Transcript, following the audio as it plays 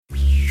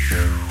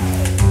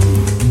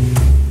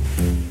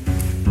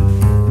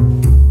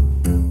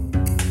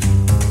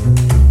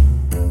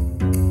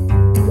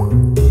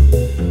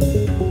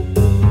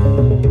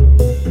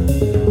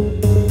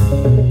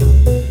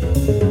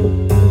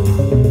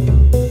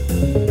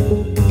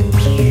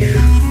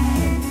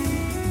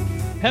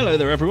Hello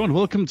there, everyone.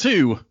 Welcome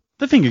to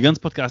the Finger Guns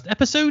Podcast,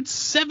 episode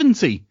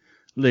 70.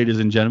 Ladies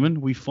and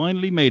gentlemen, we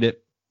finally made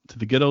it to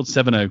the good old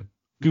 7-0.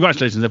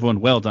 Congratulations,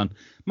 everyone. Well done.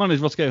 My name is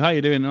Roscoe. How are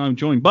you doing? And I'm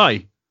joined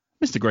by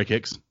Mr. Grey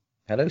Kicks.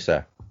 Hello,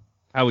 sir.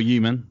 How are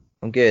you, man?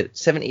 I'm good.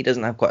 70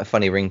 doesn't have quite a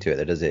funny ring to it,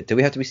 though, does it? Do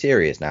we have to be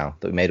serious now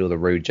that we made all the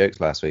rude jokes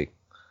last week?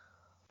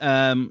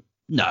 No.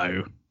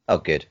 Oh,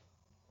 good.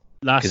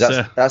 Last,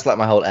 that's like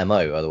my whole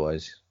MO,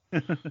 otherwise.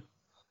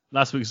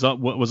 Last week's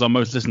was our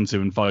most listened to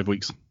in 5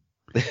 weeks.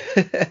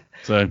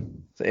 So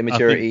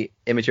immaturity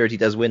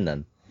does win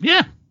then.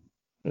 Yeah.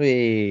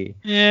 We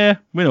know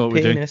what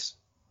we're doing.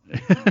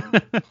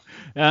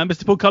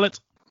 Mr. Paul Collett.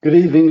 Good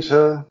evening,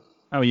 sir.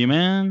 How are you,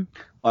 man?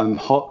 I'm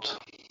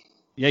hot.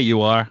 Yeah,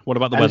 you are. What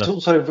about the weather? It's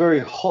also very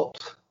hot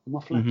on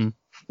my flesh. Mm-hmm.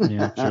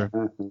 Yeah, sure.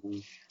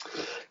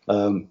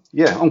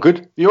 Yeah, I'm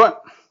good. You all right?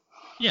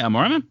 Yeah, I'm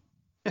all right, man.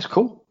 It's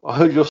cool. I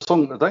heard your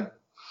song today.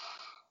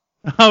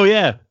 Oh,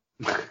 yeah.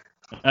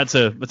 That's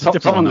a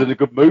different Someone's one. in a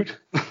good mood.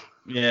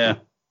 Yeah.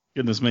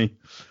 Goodness me.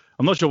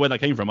 I'm not sure where that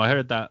came from. I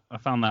heard that. I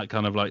found that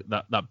kind of like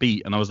that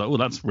beat, and I was like, oh,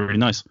 that's really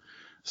nice.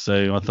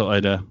 So I thought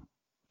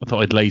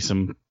I'd lay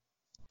some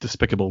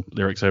despicable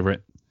lyrics over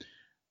it.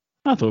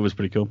 I thought it was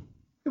pretty cool.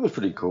 It was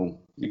pretty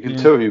cool. You can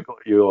tell you've got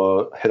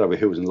your head over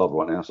heels in love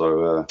right now.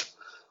 So,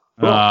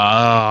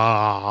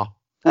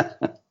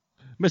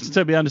 Mr.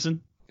 Toby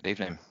Anderson. Good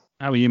evening.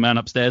 How are you, man?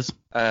 Upstairs?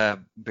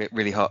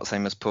 Really hot,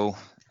 same as Paul.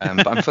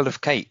 But I'm full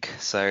of cake,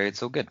 so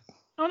it's all good.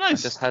 Oh, nice.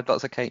 I just had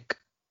lots of cake.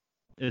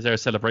 Is there a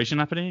celebration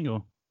happening,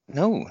 or?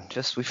 No,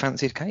 just we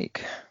fancied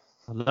cake.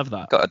 I love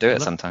that. Got to do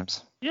it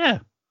sometimes. Yeah.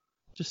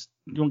 Just,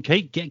 you want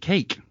cake? Get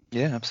cake.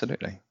 Yeah,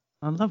 absolutely.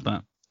 I love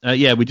that.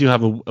 Yeah, we do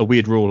have a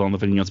weird rule on the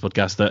Finger Guns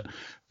podcast that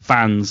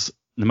fans,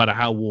 no matter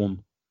how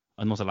warm,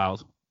 are not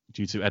allowed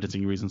due to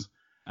editing reasons.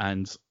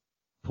 And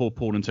poor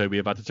Paul and Toby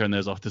have had to turn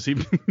theirs off this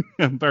evening.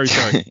 I'm very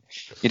sorry.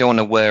 You don't want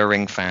a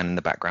whirring fan in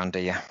the background, do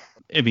you?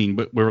 I mean,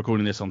 we're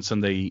recording this on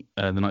Sunday,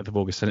 the 9th of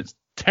August, and it's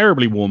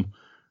terribly warm.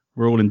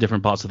 We're all in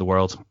different parts of the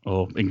world,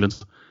 or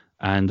England.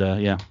 And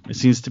it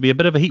seems to be a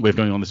bit of a heat wave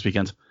going on this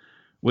weekend,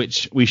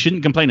 which we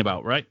shouldn't complain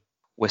about, right?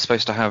 We're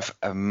supposed to have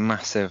a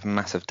massive,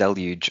 massive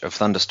deluge of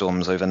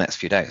thunderstorms over the next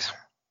few days.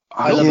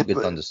 I love a good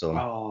thunderstorm.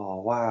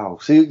 Oh, wow.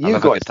 See, you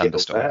guys get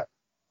that.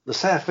 The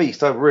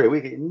southeast over here,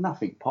 we get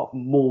nothing apart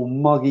from more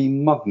muggy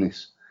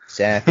mugness.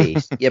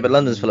 Southeast. Yeah, but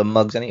London's full of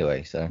mugs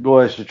anyway, so. Well,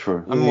 that's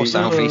true. I'm more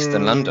southeast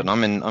than London.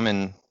 I'm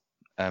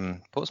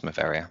in Portsmouth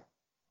area.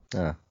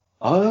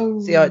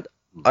 Oh. See,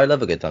 I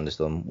love a good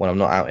thunderstorm when I'm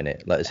not out in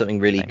it. Like, there's something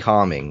really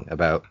calming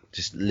about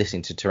just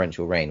listening to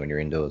torrential rain when you're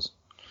indoors.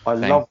 I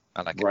love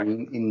like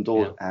rain,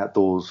 indoors,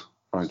 outdoors.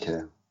 I don't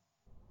care.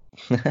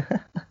 I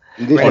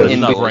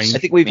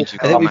think we've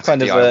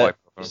kind of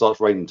it starts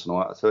raining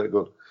tonight. That's very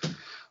good.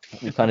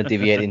 We've kind of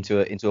deviated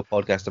into a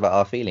podcast about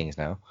our feelings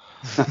now.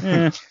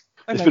 Yeah.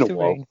 It's been a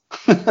while.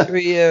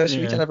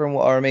 Should we tell everyone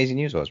what our amazing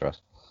news was,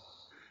 Ross?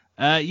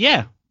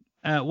 Yeah.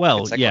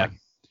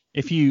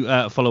 If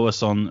you follow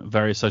us on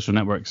various social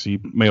networks, you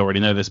may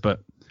already know this,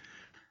 but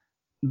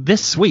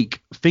this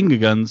week, Finger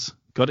Guns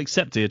got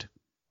accepted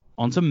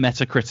onto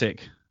Metacritic.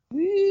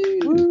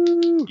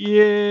 Woo!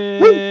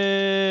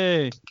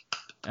 Yay!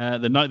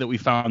 The night that we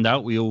found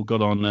out, we all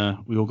got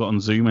on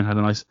Zoom and had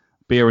a nice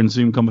beer and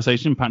Zoom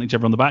conversation, patting each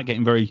other on the back,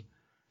 getting very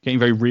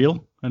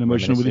real and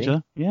emotional with each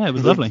other. Yeah, it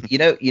was lovely. You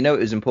know, it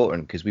was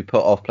important because we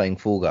put off playing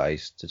Fall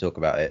Guys to talk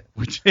about it.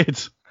 We did.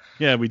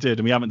 Yeah, we did,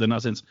 and we haven't done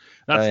that since.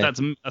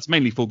 That's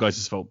mainly Fall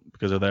Guys' fault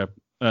because of their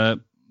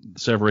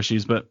server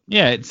issues. But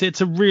yeah,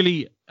 it's a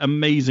really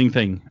amazing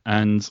thing,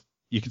 and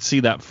you could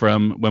see that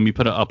from when we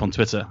put it up on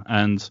Twitter,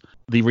 and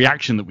the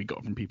reaction that we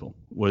got from people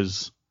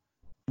was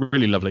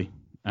really lovely,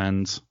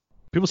 and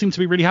people seem to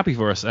be really happy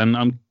for us, and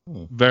I'm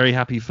very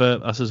happy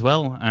for us as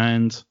well,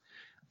 and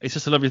it's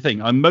just a lovely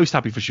thing. I'm most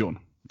happy for Sean,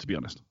 to be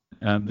honest.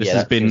 This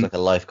has been seems like a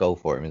life goal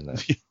for him,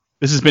 isn't it?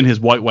 This has been his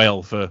white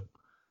whale for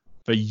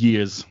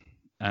years.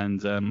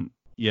 And I'm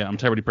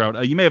terribly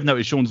proud. You may have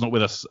noticed Sean's not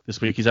with us this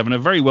week. He's having a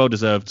very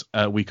well-deserved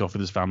week off with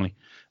his family,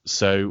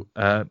 so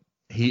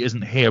he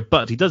isn't here.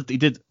 But he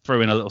did throw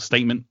in a little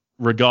statement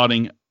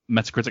regarding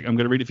Metacritic. I'm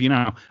going to read it for you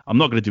now. I'm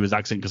not going to do his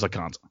accent because I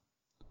can't.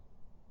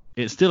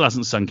 It still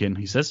hasn't sunk in,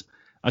 he says.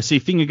 I see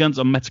Finger Guns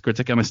on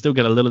Metacritic, and I still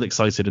get a little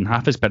excited and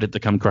half expect it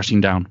to come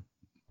crashing down.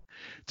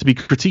 To be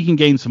critiquing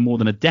games for more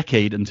than a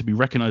decade and to be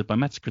recognised by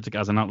Metacritic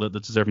as an outlet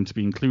that's deserving to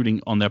be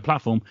including on their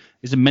platform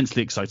is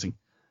immensely exciting.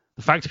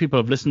 The fact people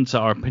have listened to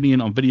our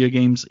opinion on video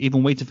games,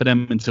 even waited for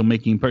them until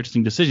making a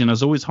purchasing decision,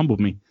 has always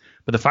humbled me.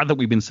 But the fact that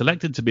we've been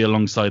selected to be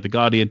alongside The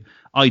Guardian,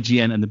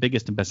 IGN, and the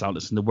biggest and best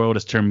outlets in the world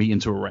has turned me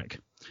into a wreck.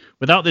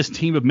 Without this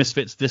team of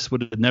misfits, this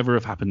would never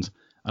have happened,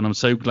 and I'm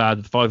so glad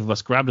that 5 of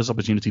us grabbed this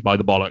opportunity by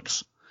the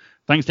bollocks.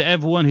 Thanks to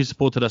everyone who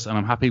supported us, and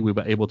I'm happy we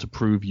were able to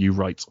prove you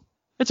right.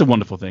 It's a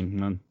wonderful thing,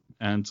 man,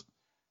 and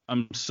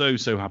I'm so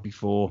happy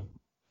for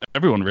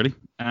everyone, really,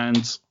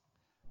 and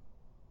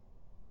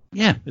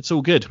yeah, it's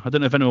all good. I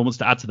don't know if anyone wants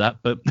to add to that,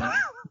 but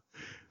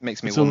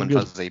makes me warm and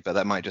fuzzy, but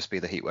that might just be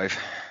the heat wave.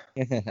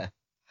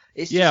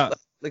 It's just,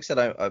 like I said,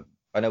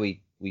 I know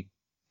we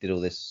did all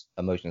this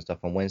emotional stuff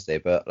on Wednesday.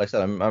 But like I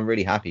said, I'm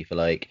really happy for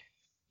like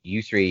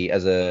you three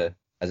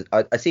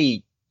I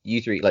see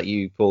you three, like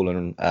you, Paul,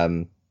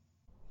 and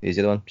who's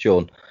the other one?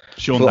 Sean,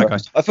 that guy.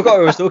 I forgot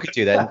who I was talking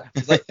to then.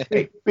 It's like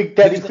Big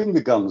Daddy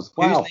Finger Guns.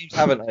 Wow. Whose names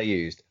haven't I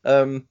used?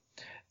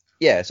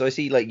 Yeah, so I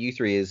see like you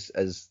three as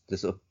the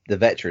sort of the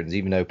veterans,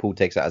 even though Paul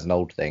takes that as an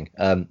old thing.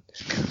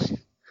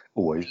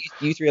 Always.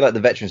 You three are like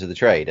the veterans of the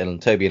trade,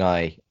 and Toby and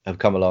I have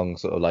come along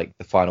sort of like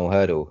the final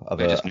hurdle of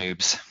We're just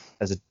noobs.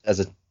 as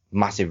a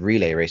massive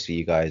relay race for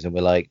you guys, and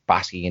we're like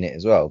basking in it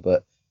as well.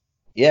 But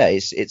yeah,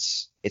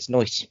 it's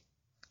nice.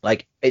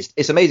 Like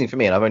it's amazing for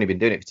me, and I've only been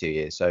doing it for 2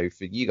 years. So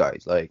for you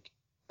guys, like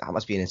that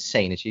must be an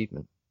insane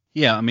achievement.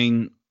 Yeah, I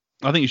mean,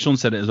 I think Sean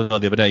said it as well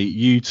the other day.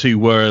 You two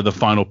were the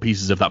final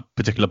pieces of that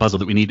particular puzzle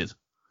that we needed.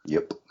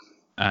 Yep.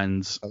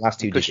 And The last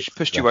two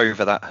Pushed you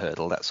over that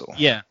hurdle. That's all.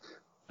 yeah,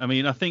 I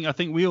mean, I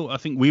think we were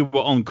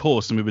on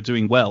course and we were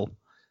doing well.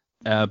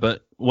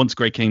 But once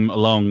Greg came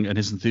along and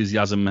his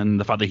enthusiasm and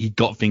the fact that he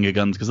got finger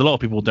guns, because a lot of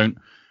people don't,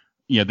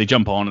 they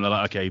jump on and they're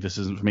like, okay, this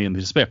isn't for me, and they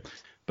despair.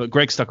 But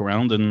Greg stuck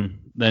around and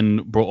then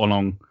brought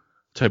along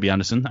Toby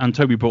Anderson, and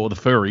Toby brought all the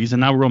furries,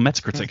 and now we're on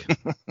Metacritic.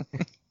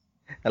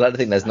 I like to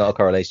think there's not a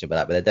correlation with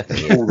that, but there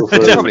definitely is. All the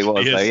It probably furries.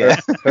 was, though, yeah.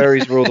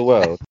 Furries rule the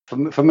world.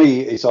 For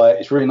me,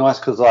 it's really nice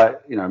because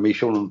me,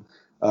 Sean,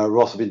 and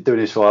Ross have been doing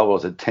this for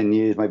 10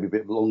 years, maybe a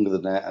bit longer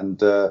than that, and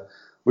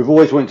we've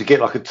always wanted to get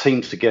like a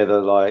team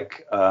together,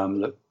 like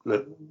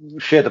look,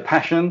 share the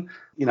passion.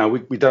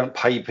 We don't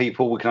pay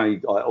people; we can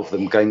only offer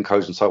them game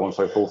codes and so on and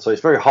so forth. So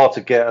it's very hard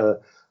to get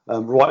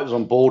writers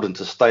on board and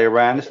to stay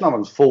around. It's no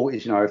one's fault.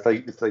 It's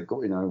if they've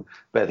got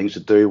better things to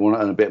do, want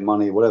to earn a bit of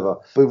money, whatever.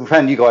 But we've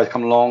had you guys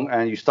come along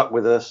and you stuck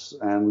with us,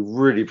 and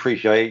we really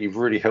appreciate it. You've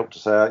really helped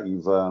us out.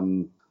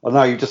 I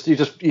know you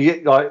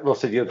get, like Ross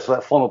said, you're just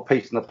that final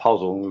piece in the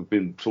puzzle, and we've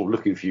been sort of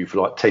looking for you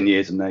for like 10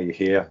 years, and now you're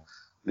here.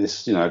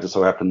 This just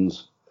so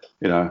happens,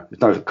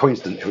 it's no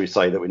coincidence, shall we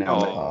say, that we now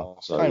met. Oh,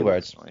 So kind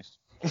words. Nice.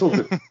 it's all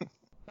good.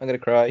 I'm gonna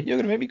cry. You're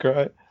gonna make me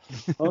cry.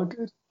 Oh,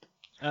 good.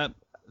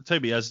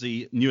 Toby, as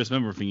the newest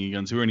member of Finger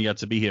Guns, who only had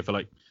to be here for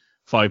like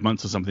 5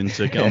 months or something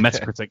to get on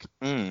Metacritic.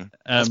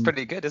 That's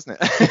pretty good, isn't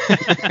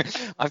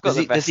it? I've got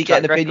Does he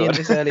get an opinion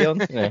this early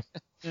on?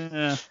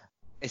 Yeah.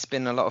 It's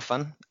been a lot of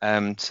fun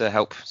to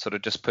help sort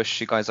of just push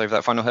you guys over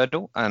that final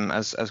hurdle,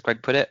 as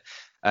Greg put it.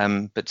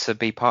 But to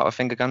be part of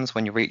Finger Guns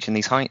when you're reaching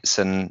these heights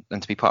and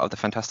to be part of the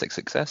fantastic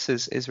success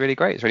is really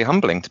great. It's really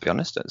humbling, to be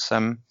honest. It's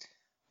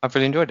I've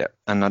really enjoyed it,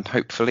 and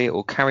hopefully it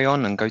will carry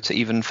on and go to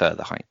even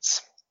further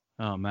heights.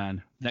 Oh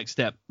man, next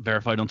step,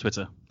 verified on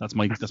Twitter. That's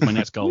my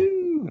next goal.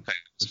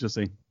 Let's just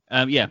see.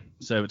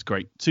 So it's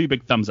great. 2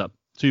 big thumbs up.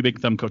 2 big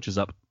thumb coaches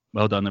up.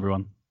 Well done,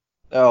 everyone.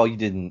 Oh, you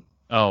didn't.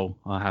 Oh,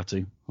 I have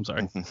to. I'm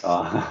sorry.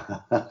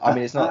 I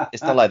mean, it's not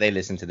like they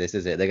listen to this,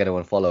 is it? They're going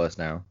to unfollow us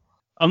now.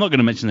 I'm not going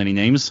to mention any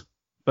names,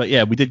 but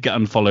yeah, we did get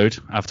unfollowed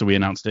after we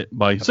announced it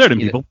by certain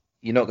people.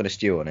 You're not going to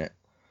stew on it.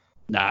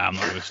 Nah, I'm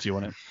not going to stew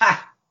on it.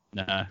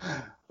 Nah.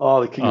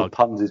 Oh, the king of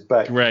puns is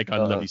back. Greg, I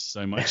love you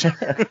so much.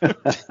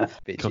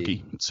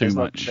 Cookie, too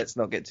much. Let's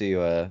not get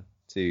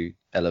too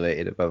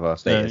elevated above our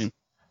status.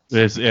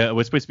 We're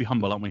supposed to be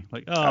humble, aren't we?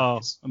 Like,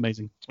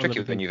 amazing. It's tricky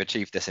when you've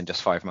achieved this in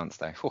just 5 months,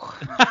 though.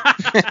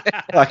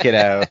 Fuck it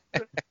out.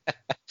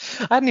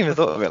 I hadn't even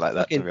thought of it like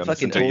that, to be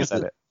honest, until you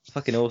said it.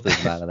 Fucking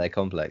authors, man, and their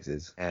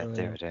complexes. Yeah,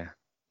 dear.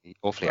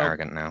 Awfully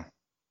arrogant now.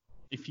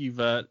 If you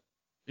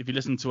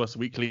listen to us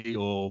weekly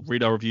or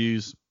read our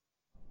reviews,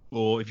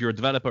 or if you're a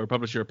developer, a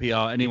publisher, a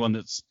PR, anyone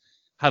that's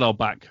had our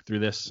back through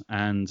this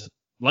and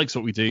likes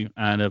what we do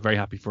and are very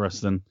happy for us,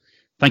 then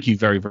thank you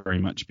very, very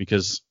much,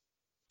 because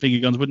Finger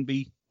Guns wouldn't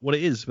be what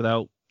it is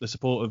without the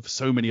support of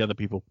so many other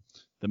people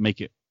that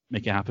make it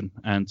happen.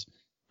 And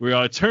we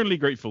are eternally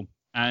grateful.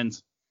 And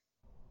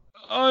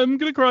I'm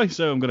going to cry,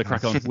 so I'm going to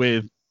crack on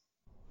with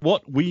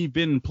what we've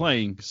been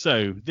playing.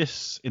 So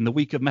this in the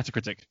week of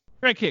Metacritic.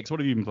 Greg Hicks,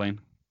 what have you been playing?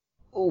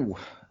 Oh,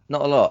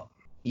 not a lot.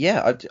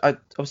 Yeah, I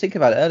was thinking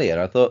about it earlier,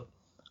 and I thought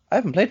I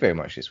haven't played very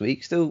much this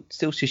week. Still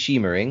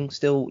Tsushima-ing,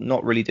 still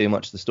not really doing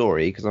much of the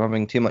story because I'm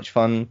having too much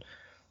fun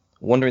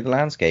wandering the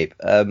landscape.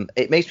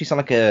 It makes me sound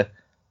like a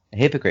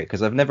hypocrite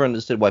because I've never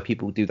understood why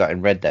people do that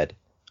in Red Dead,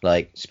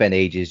 like spend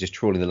ages just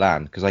trawling the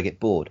land, because I get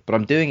bored. But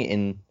I'm doing it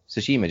in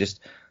Tsushima,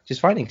 just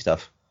finding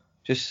stuff,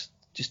 just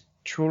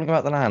trawling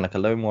about the land like a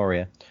lone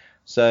warrior.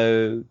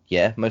 So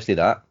yeah, mostly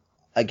that.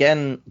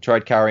 Again,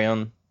 tried Carry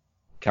On,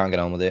 can't get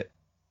on with it.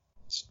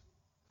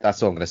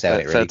 That's all I'm going to say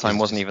about it, really. Third time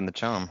wasn't even the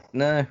charm.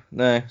 No.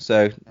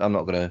 So I'm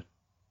not going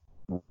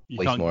to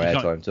waste more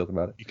airtime talking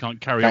about it. You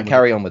can't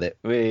carry on with it.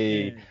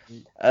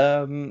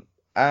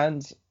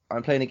 And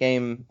I'm playing a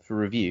game for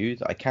review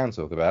that I can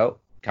talk about.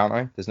 Can't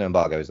I? There's no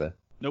embargoes there.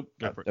 Nope.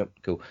 Go for it.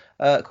 Cool.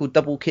 Called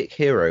Double Kick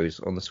Heroes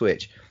on the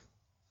Switch.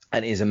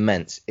 And it is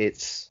immense. Do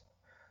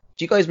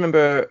you guys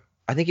remember,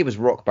 I think it was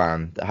Rock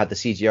Band that had the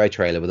CGI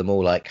trailer with them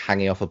all like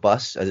hanging off a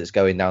bus as it's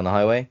going down the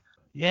highway?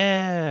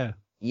 Yeah.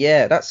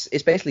 Yeah,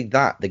 it's basically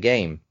that, the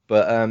game.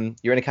 But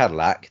you're in a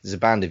Cadillac, there's a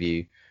band of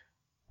you,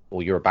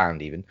 or you're a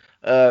band even.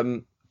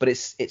 But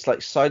it's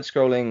like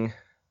side-scrolling.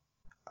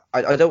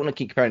 I don't want to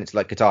keep comparing it to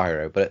like Guitar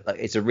Hero, but like,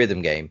 it's a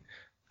rhythm game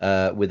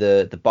with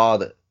the bar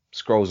that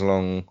scrolls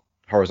along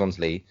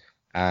horizontally,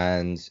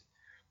 and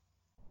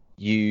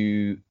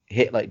you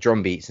hit like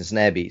drum beats and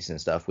snare beats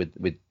and stuff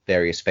with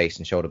various face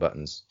and shoulder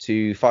buttons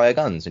to fire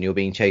guns, and you're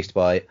being chased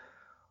by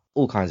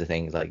all kinds of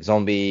things like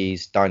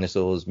zombies,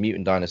 dinosaurs,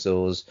 mutant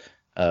dinosaurs,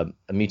 a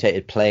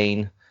mutated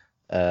plane,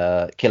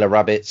 killer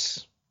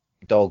rabbits,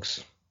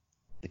 dogs,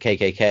 the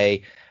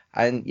KKK,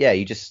 and yeah,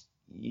 you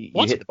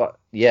hit the button.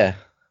 Yeah.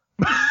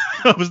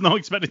 I was not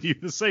expecting you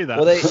to say that.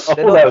 Well, I thought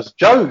that was a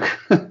joke.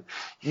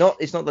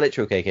 it's not the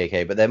literal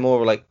KKK, but they're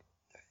more like,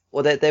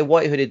 well, they're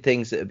white hooded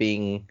things that are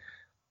being.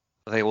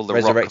 Are they all the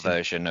resurrected. rock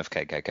version of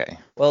KKK?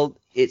 Well,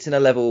 it's in a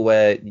level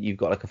where you've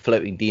got like a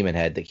floating demon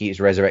head that keeps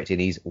resurrecting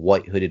these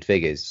white hooded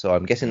figures. So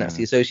I'm guessing that's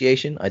the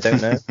association. I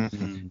don't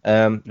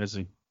know. Let's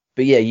see.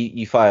 But yeah,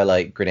 you fire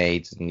like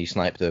grenades and you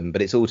snipe them,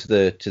 but it's all to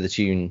the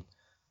tune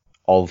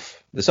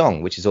of the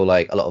song, which is all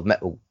like a lot of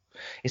metal.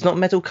 It's not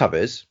metal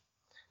covers,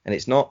 and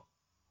it's not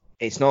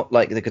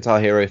like the Guitar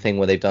Hero thing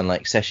where they've done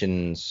like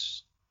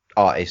sessions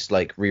artists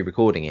like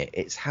re-recording it.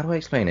 It's, how do I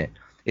explain it?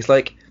 It's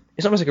like,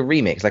 it's almost like a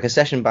remix, like a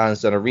session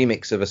band's done a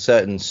remix of a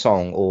certain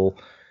song or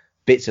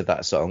bits of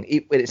that song.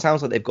 It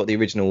sounds like they've got the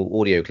original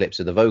audio clips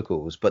of the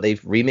vocals, but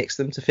they've remixed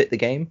them to fit the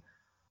game.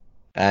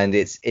 And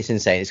it's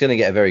insane. It's going to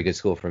get a very good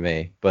score from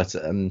me, but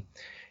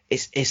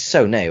it's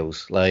so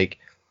nails. Like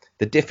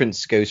the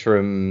difference goes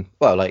from,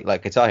 well,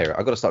 like Guitar Hero.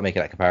 I've got to start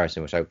making that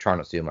comparison, which I try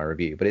not to do in my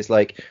review. But it's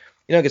like,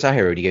 you know, Guitar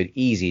Hero, you go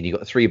easy and you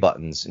got 3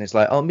 buttons, and it's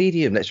like, oh,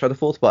 medium, let's try the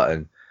 4th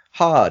button.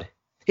 Hard,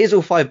 here's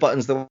all 5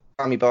 buttons, the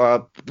whammy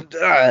bar,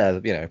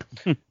 you know.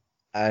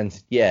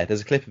 And yeah,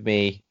 there's a clip of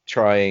me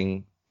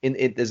trying.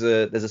 There's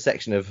a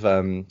section of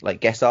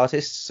like guest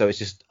artists, so it's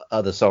just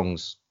other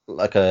songs,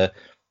 like the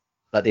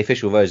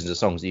official versions of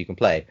songs that you can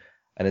play.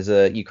 And there's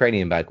a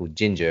Ukrainian band called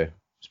Ginger,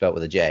 spelled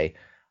with a J,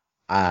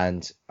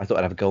 and I thought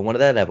I'd have a go on one of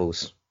their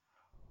levels.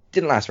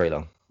 Didn't last very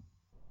long.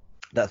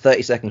 That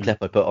 30-second clip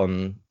I put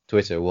on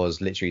Twitter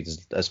was literally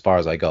as far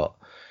as I got.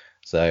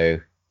 So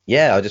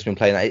yeah, I've just been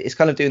playing that. It's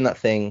kind of doing that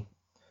thing.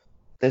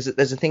 There's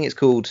a thing it's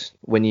called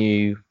when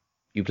you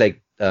play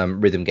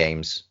rhythm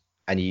games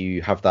and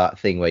you have that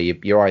thing where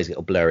your eyes get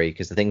all blurry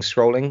because the thing's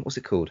scrolling. What's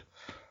it called?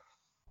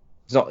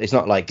 It's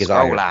not like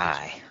Scroll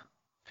eye.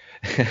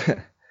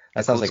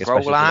 That sounds like a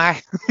Scroll special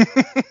eye.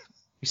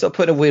 You start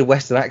putting a weird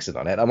Western accent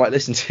on it, I might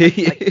listen to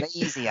you. Like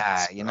lazy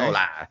eye, you know.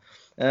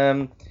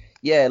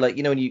 Yeah, like,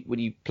 you know, when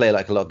you play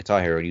like a lot of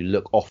Guitar Hero and you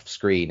look off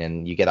screen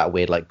and you get that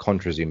weird like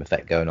contra zoom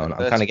effect going on.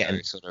 I'm kind of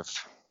getting sort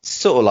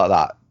of like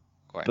that.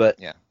 Quite, but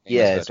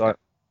yeah,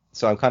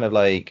 so I'm kind of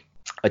like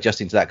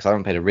adjusting to that because I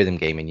haven't played a rhythm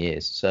game in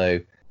years.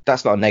 So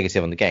that's not a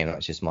negative on the game.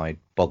 That's just my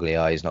boggly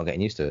eyes not getting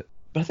used to it.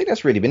 But I think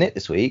that's really been it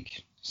this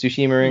week.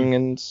 Tsushima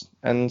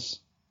and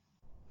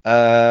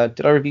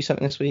did I review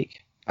something this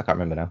week? I can't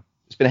remember now.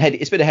 It's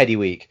been a heady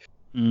week.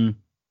 No,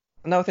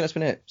 I think that's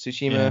been it.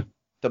 Tsushima,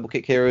 Double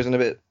Kick Heroes, and a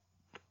bit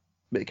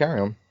of carry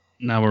on.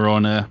 Now we're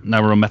on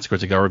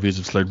Metacritic. Our reviews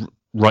have slowed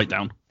right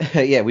down.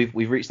 Yeah,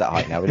 we've reached that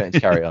height now. We don't need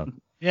to carry on.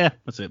 Yeah,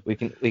 that's it. We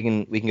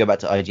can go back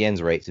to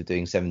IGN's rates of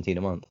doing 17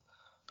 a month.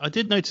 I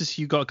did notice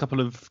you got a couple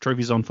of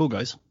trophies on Fall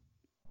Guys.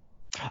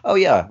 Oh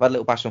yeah, I've had a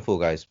little bash on Fall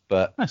Guys,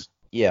 but nice.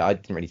 Yeah, I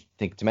didn't really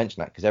think to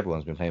mention that because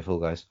everyone's been playing Fall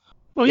Guys.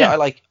 Well, yeah,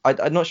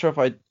 I'm not sure if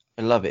I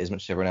love it as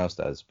much as everyone else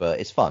does, but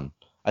it's fun.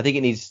 I think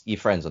it needs your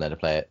friends on there to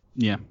play it.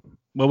 Yeah.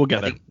 Well, we'll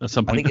get there at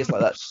some point. I think it's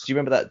like that. Do you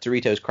remember that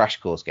Doritos Crash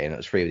Course game that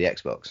was free with the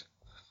Xbox?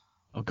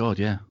 Oh God,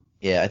 yeah.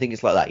 Yeah, I think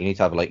it's like that. You need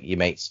to have like your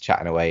mates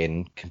chatting away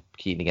and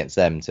competing against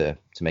them to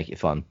make it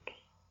fun.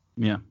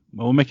 Yeah.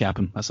 Well, we'll make it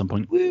happen at some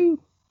point. Woo!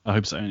 I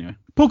hope so. Anyway,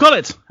 Paul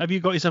Collett, have you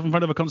got yourself in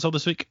front of a console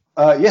this week?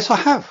 Yes, I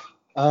have.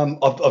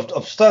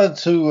 I've started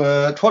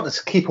to try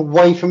to keep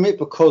away from it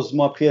because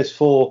my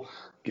PS4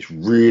 gets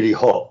really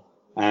hot,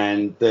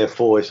 and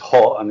therefore it's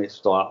hot and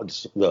it's like I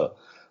just look.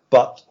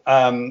 But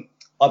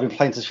I've been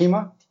playing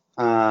Tsushima,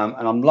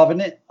 and I'm loving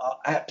it. I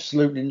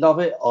absolutely love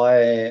it.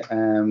 I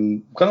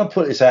am going to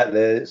put this out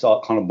there. It's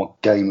like kind of my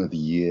game of the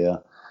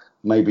year,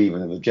 maybe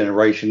even of the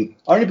generation,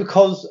 only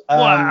because.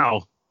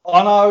 Wow.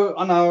 I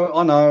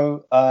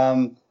know.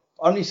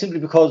 Only simply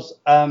because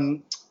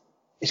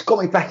it's got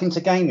me back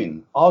into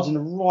gaming. I was in a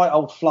right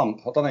old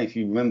flump. I don't know if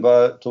you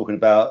remember talking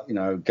about,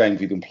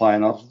 games you've been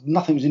playing.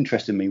 Nothing was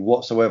interesting me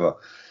whatsoever.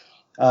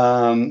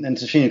 And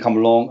Tsushima come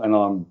along, and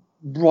I'm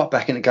right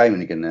back into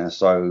gaming again now.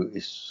 So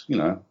it's,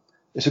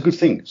 it's a good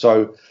thing.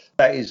 So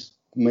that is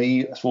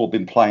me. That's what I've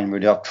been playing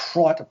really. I've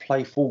tried to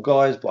play Fall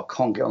Guys, but I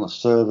can't get on the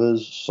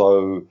servers.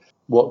 So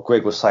what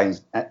Greg was saying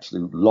is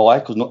absolute lie,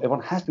 because not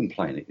everyone has been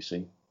playing it, you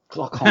see.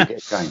 Because I can't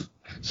get a game.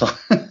 So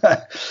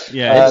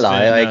yeah,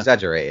 I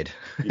exaggerated.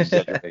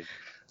 Exactly.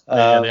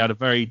 They had a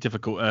very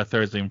difficult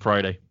Thursday and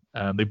Friday.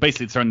 They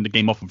basically turned the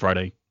game off on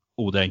Friday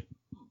all day.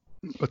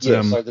 But,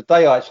 so the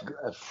day I actually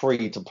got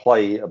free to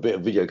play a bit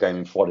of video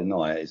gaming Friday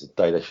night is the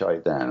day they shut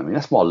it down. I mean,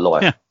 that's my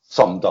life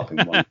summed up in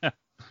one.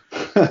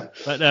 But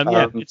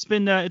it's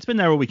been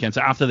there all weekend.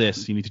 So after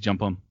this, you need to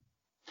jump on.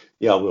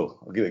 Yeah, I will.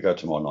 I'll give it a go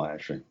tomorrow night,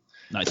 actually.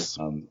 Nice.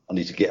 I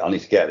need to get out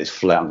of this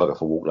flat. I'm going to go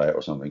for a walk later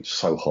or something. It's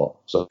so hot.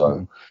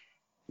 So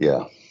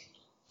yeah.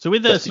 So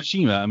with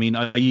Tsushima, I mean,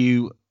 are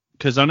you?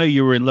 Because I know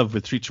you were in love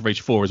with Streets of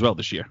Rage 4 as well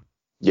this year.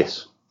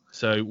 Yes.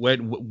 So where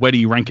do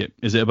you rank it?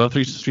 Is it above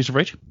Streets of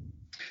Rage?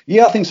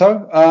 Yeah, I think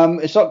so.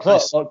 It's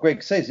Nice. like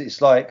Greg says.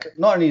 It's like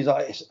not only is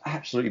it's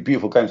absolutely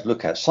beautiful game to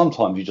look at.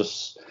 Sometimes you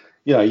just,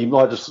 you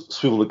might just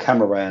swivel the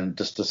camera around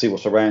just to see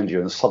what's around you,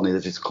 and suddenly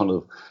there's this kind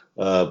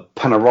of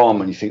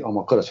panorama, and you think, oh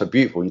my god, it's so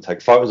beautiful. And you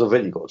take photos of it.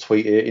 And you've got to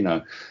tweet it,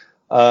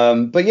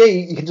 But yeah,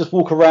 you can just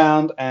walk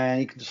around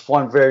and you can just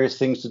find various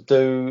things to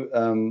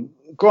do.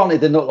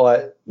 Granted, they're not like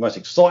the most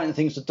exciting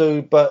things to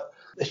do, but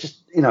it's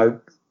just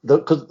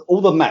because all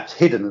the maps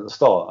hidden at the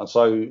start, and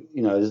so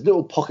there's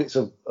little pockets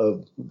of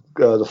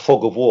the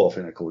fog of war, I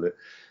think they call it,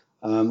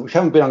 which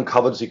haven't been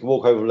uncovered. So you can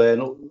walk over there,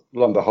 and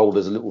lo and behold,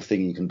 there's a little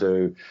thing you can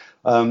do.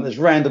 There's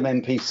random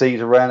NPCs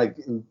around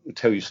who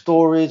tell you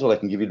stories, or they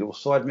can give you little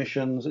side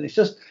missions, and it's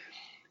just.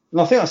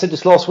 And I think I said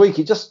this last week.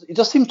 It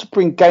just seems to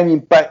bring gaming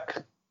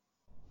back.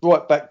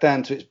 Right back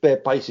down to its bare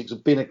basics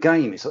of being a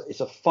game. It's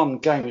a fun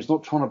game. It's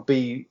not trying to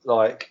be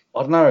like,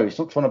 I don't know. It's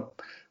not trying to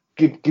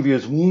give you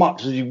as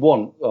much as you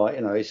want.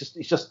 It's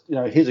just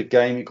here's a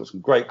game. You've got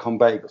some great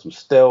combat. You've got some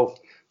stealth,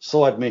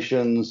 side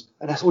missions,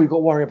 and that's all you've got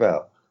to worry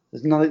about.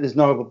 There's no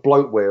other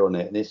bloatware on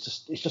it, and it's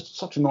just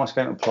such a nice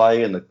game to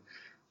play and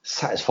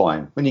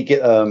satisfying when you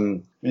get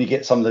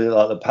some of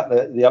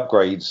the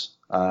upgrades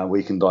where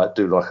you can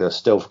do like a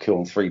stealth kill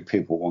on 3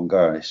 people at one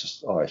go, and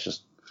it's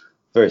just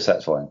very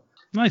satisfying.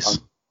 Nice.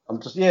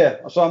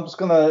 So I'm just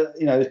gonna,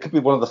 it could be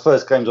one of the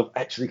first games I've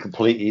actually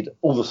completed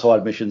all the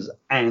side missions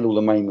and all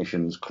the main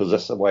missions, because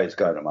that's the way it's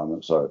going at the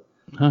moment. So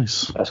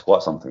nice. That's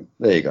quite something.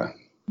 There you go.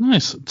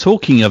 Nice.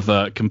 Talking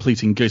of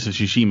completing Ghost of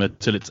Tsushima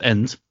till its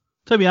end,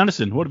 Toby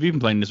Anderson, what have you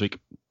been playing this week?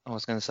 I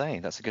was going to say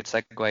that's a good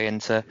segue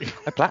into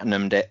I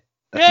platinumed it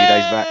a few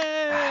days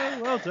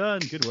back. Well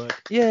done. Good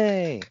work.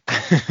 Yay!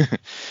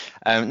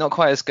 Not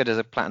quite as good as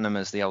a platinum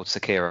as the old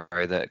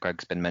Sekiro that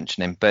Greg's been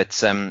mentioning, but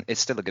it's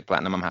still a good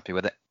platinum. I'm happy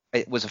with it.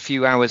 It was a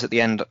few hours at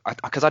the end,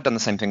 because I'd done the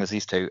same thing as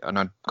these two, and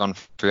I'd gone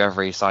through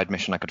every side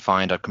mission I could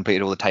find. I'd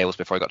completed all the tales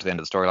before I got to the end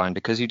of the storyline,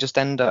 because you just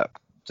end up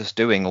just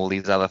doing all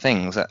these other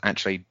things that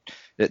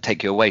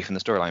take you away from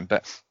the storyline.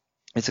 But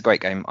it's a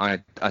great game. I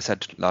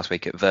said last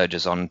week it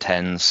verges on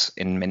 10s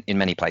in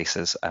many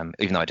places,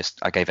 even though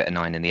I gave it a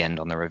 9 in the end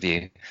on the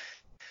review.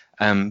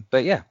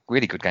 But yeah,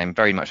 really good game.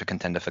 Very much a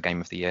contender for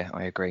Game of the Year.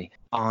 I agree.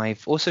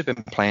 I've also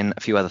been playing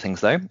a few other things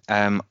though.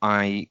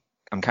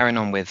 I'm carrying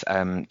on with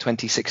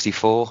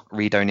 2064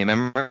 Read Only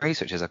Memories,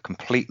 which is a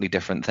completely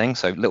different thing.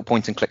 So little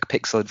point and click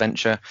pixel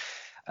adventure.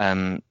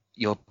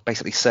 You're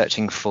basically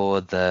searching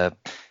for the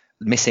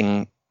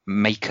missing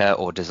maker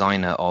or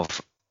designer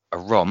of a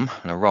ROM.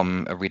 And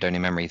a read only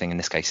memory thing in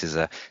this case is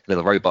a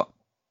little robot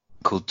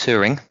called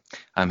Turing,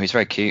 who's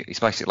very cute. He's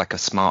basically like a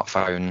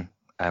smartphone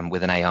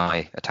with an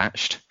AI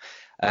attached.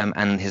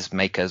 And his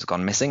maker's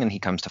gone missing, and he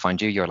comes to find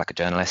you. You're like a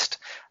journalist,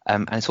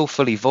 and it's all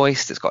fully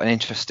voiced. It's got an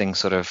interesting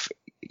sort of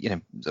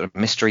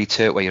mystery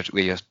to it, where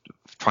you're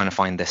trying to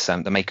find this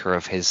the maker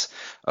of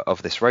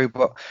this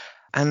robot,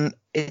 and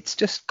it's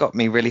just got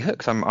me really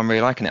hooked. I'm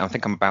really liking it. I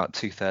think I'm about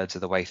 2/3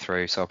 of the way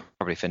through, so I'll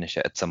probably finish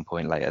it at some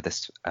point later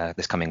this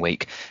coming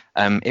week.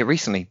 It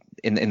recently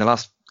in the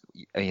last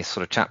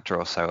sort of chapter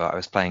or so I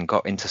was playing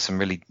got into some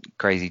really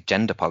crazy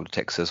gender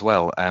politics as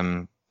well.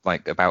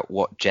 Like about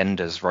what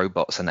genders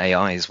robots and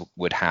AIs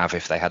would have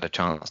if they had a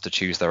chance to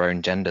choose their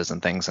own genders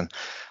and things. And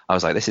I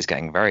was like, this is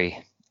getting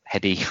very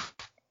heady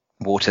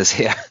waters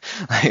here.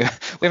 We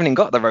haven't even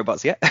got the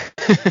robots yet.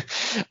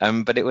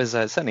 But it was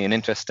certainly an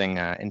interesting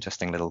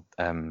little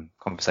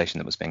conversation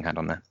that was being had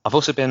on there. I've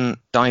also been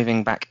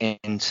diving back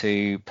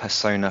into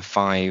Persona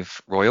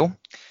 5 Royal.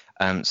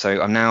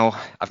 So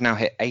I've now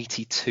hit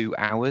 82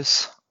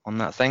 hours on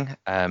that thing,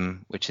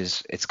 which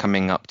it's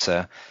coming up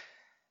to.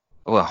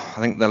 Well, I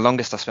think the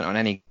longest I spent on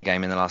any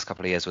game in the last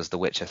couple of years was The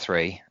Witcher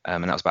 3,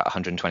 and that was about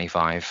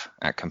 125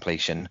 at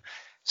completion.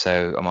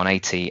 So I'm on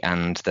 80,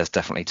 and there's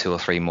definitely 2 or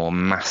 3 more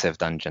massive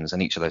dungeons,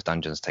 and each of those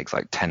dungeons takes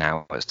like 10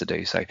 hours to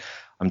do. So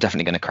I'm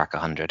definitely going to crack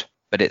 100.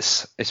 But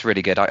it's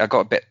really good. I got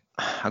a bit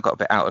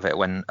out of it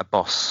when a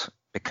boss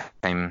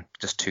became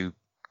just too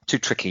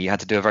tricky. You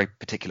had to do a very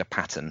particular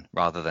pattern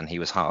rather than he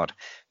was hard.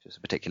 Just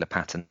a particular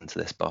pattern to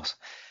this boss.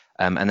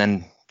 And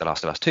then The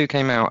Last of Us 2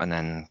 came out, and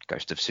then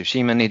Ghost of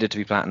Tsushima needed to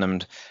be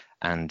platinumed,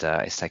 and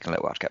it's taken a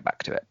little while to get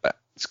back to it. But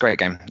it's a great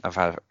game.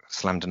 I've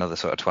slammed another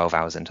sort of 12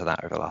 hours into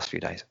that over the last few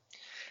days.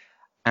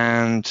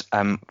 And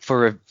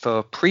for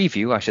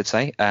preview, I should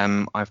say,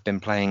 I've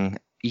been playing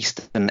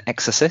Eastern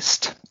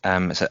Exorcist.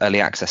 It's an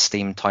early access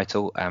Steam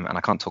title, and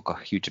I can't talk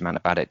a huge amount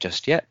about it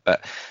just yet,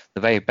 but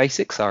the very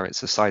basics are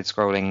it's a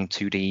side-scrolling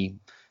 2D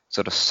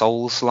sort of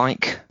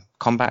Souls-like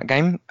combat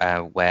game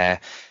where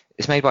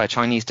it's made by a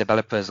Chinese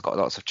developer. It's got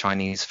lots of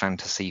Chinese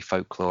fantasy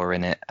folklore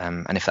in it,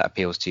 and if that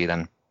appeals to you,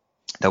 then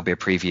there'll be a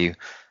preview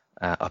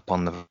up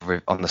on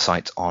the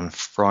site on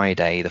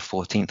Friday the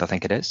 14th, I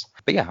think it is.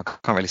 But yeah, I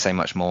can't really say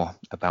much more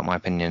about my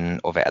opinion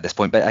of it at this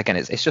point. But again,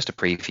 it's just a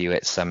preview.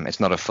 It's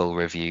not a full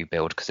review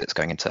build because it's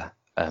going into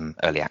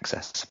early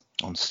access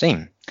on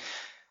Steam.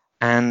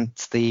 And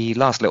the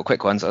last little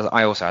quick ones,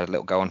 I also had a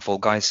little go on Fall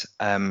Guys,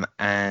 and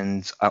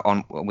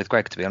on with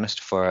Greg, to be honest,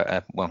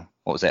 for what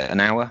was it,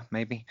 an hour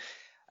maybe.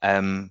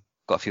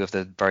 Got a few of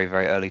the very,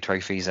 very early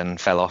trophies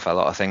and fell off a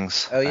lot of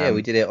things. Oh yeah,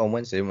 we did it on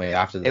Wednesday, didn't we?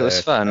 After the it was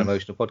fun.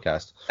 Emotional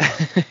podcast.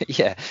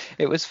 Yeah,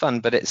 it was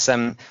fun, but it's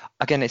again,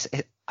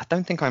 I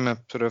don't think I'm a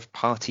sort of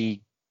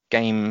party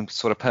game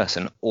sort of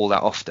person all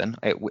that often.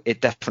 It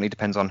definitely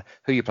depends on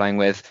who you're playing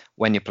with,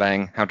 when you're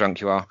playing, how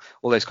drunk you are,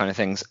 all those kind of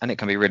things, and it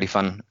can be really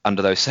fun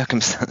under those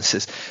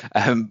circumstances.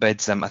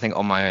 But I think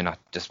on my own, I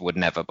just would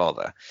never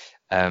bother.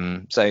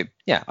 So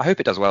yeah, I hope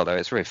it does well though.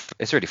 It's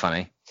really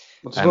funny.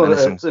 If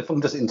I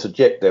can just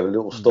interject there with a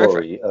little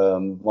story,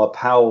 my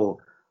pal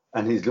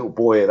and his little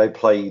boy, they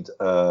played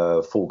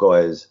Fall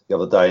Guys the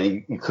other day,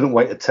 and he couldn't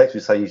wait to text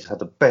me saying he's had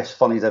the best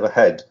fun he's ever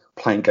had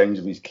playing games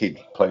with his kid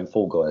playing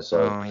Fall Guys.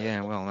 So,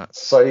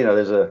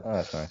 there's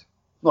that's nice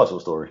little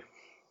story.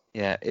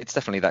 Yeah, it's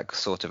definitely that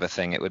sort of a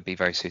thing. It would be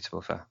very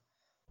suitable for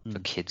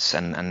kids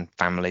and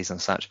families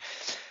and such.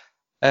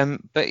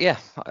 But yeah,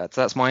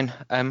 that's mine.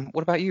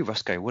 What about you,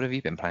 Roscoe? What have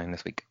you been playing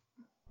this week?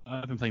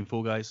 I've been playing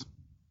Fall Guys.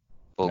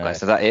 Fall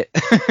Guys, is that it?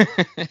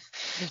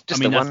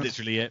 Just that's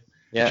literally it.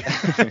 Yeah.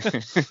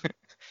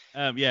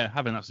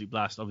 Having an absolute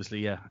blast, obviously,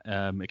 yeah.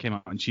 It came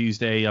out on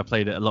Tuesday. I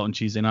played it a lot on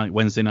Tuesday night,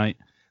 Wednesday night.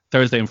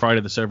 Thursday and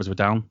Friday, the servers were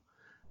down,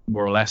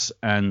 more or less.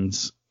 And,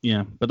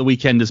 yeah, but the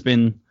weekend has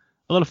been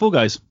a lot of Fall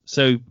Guys.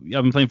 So, yeah,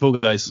 I've been playing Fall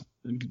Guys,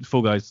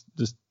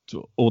 just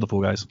all the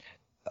Fall Guys.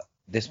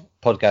 This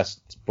podcast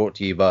is brought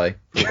to you by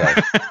Fall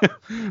Guys.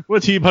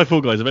 Brought to you by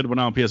Fall Guys, available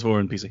now on PS4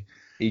 and PC.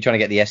 Are you trying to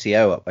get the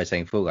SEO up by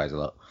saying Fall Guys a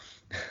lot?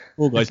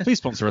 Fall Guys, please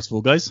sponsor us,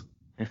 Fall Guys.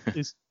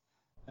 Please.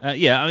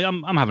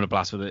 I'm having a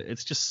blast with it.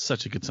 It's just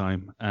such a good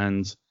time,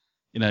 and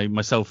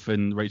myself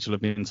and Rachel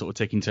have been sort of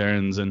taking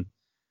turns, and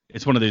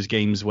it's one of those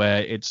games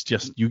where it's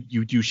just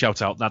you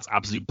shout out that's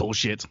absolute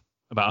bullshit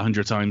about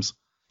 100 times.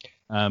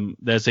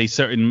 There's a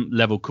certain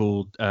level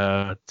called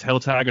tail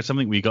tag or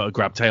something where you got to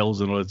grab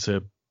tails in order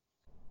to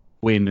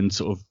win and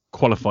sort of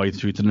qualify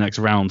through to the next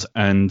round,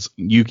 and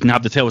you can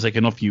have the tail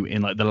taken off you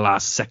in like the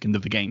last second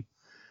of the game,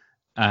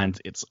 and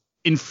it's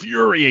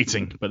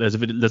infuriating. But there's a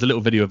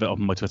little video of it up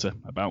on my Twitter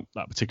about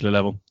that particular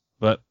level.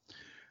 But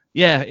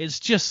yeah,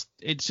 it's just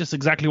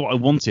exactly what I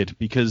wanted,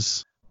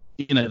 because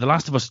The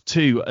Last of Us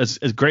 2, as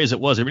great as it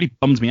was, it really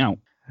bummed me out,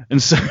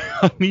 and so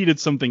I needed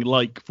something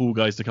like Fall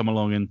Guys to come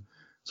along and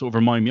sort of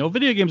remind me.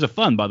 Video games are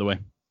fun, by the way,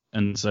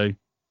 and so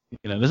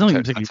there's nothing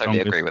particularly I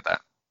totally agree with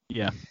that.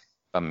 Yeah.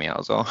 Bummed me out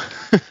as well.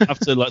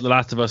 After like The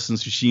Last of Us and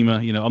Tsushima,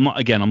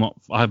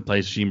 I haven't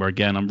played Tsushima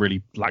again. I'm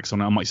really lax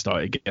on it. I might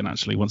start it again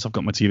actually once I've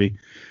got my TV.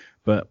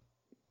 But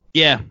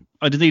yeah,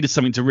 I just needed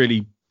something to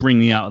really bring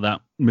me out of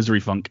that misery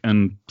funk,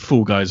 and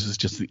Fall Guys is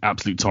just the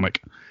absolute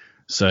tonic.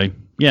 So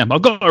yeah,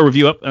 I've got a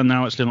review up and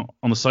now actually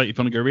on the site if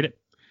you want to go read it.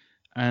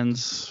 And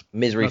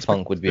Misery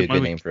Funk would be a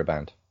good name for a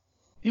band.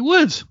 It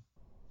would.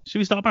 Should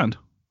we start a band?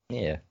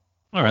 Yeah.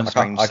 All right.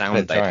 Strange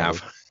sound they'd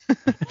have.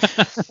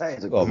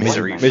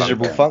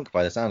 Miserable funk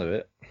by the sound of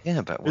it.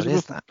 Yeah, but what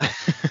is that?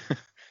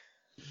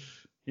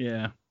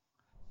 Yeah.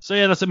 So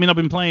yeah, I've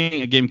been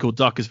playing a game called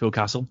Darkersville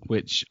Castle,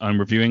 which I'm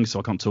reviewing, so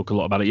I can't talk a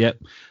lot about it yet.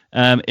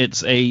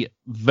 It's a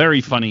very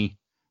funny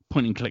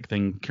point and click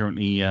thing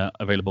currently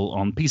available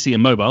on PC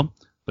and mobile,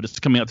 but it's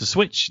coming out to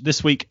Switch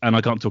this week, and I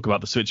can't talk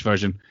about the Switch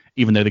version,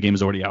 even though the game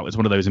is already out. It's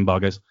one of those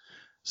embargoes.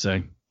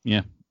 So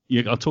yeah,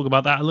 I'll talk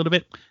about that a little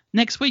bit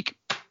next week.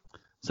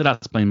 So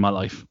that's been my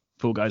life.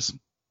 Fall Guys.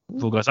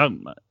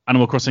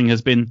 Animal Crossing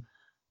has been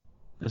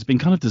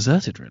kind of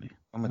deserted, really.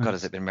 Oh my god,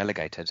 has it been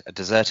relegated? A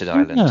deserted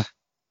island?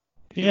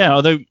 Yeah,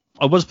 although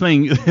I was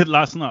playing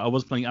last night, I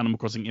was playing Animal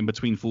Crossing in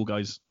between Fall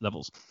Guys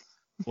levels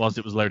whilst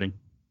it was loading,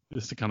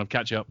 just to kind of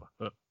catch up.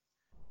 But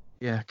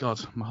yeah, God,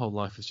 my whole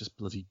life is just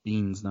bloody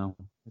beans now.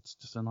 It's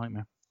just a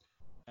nightmare.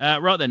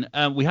 Right then,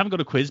 we haven't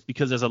got a quiz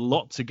because there's a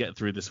lot to get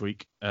through this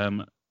week.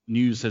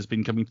 News has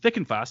been coming thick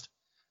and fast.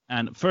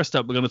 And first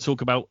up, we're going to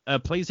talk about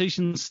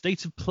PlayStation's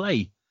State of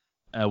Play,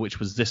 which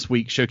was this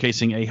week,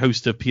 showcasing a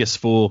host of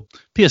PS4,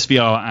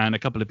 PSVR, and a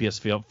couple of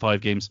PS5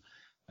 games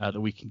that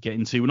we can get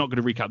into. We're not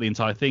going to recap the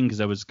entire thing because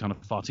there was kind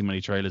of far too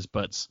many trailers,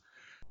 but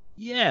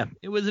yeah,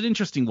 it was an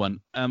interesting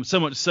one.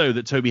 So much so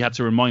that Toby had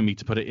to remind me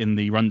to put it in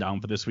the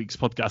rundown for this week's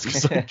podcast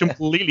because I'd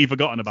completely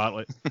forgotten about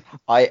it.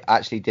 I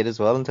actually did as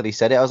well until he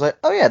said it. I was like,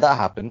 oh yeah, that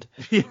happened.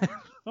 Yeah.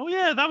 Oh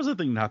yeah, that was the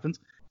thing that happened.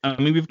 I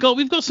mean, we've got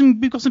some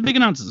big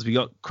announcements. We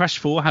got Crash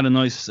 4 had a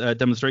nice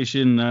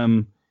demonstration.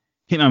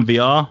 Hitman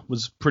VR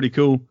was pretty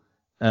cool.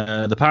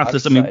 The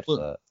Pathless.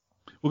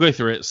 We'll go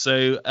through it.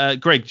 So,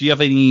 Greg, do you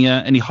have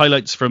any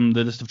highlights from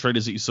the list of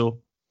trailers that you saw?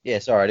 Yeah,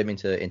 sorry, I didn't mean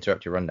to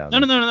interrupt your rundown.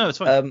 No, it's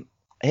fine.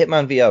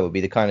 Hitman VR would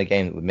be the kind of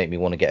game that would make me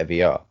want to get a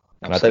VR.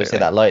 And I don't say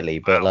that lightly,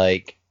 but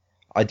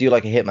I do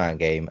like a Hitman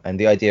game, and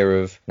the idea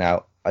of,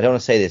 now, I don't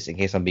want to say this in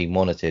case I'm being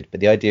monitored, but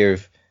the idea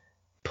of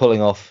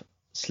pulling off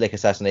slick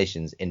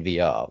assassinations in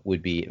VR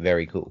would be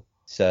very cool.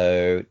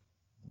 So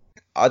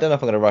I don't know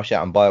if I'm going to rush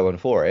out and buy one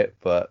for it,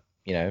 but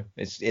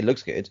it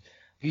looks good.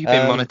 Who you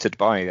been monitored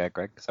by,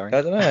 Greg? Sorry.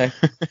 I don't know.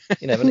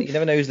 You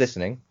never know who's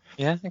listening.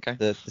 Yeah. Okay.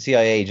 The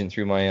CIA agent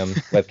through my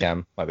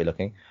webcam might be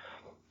looking.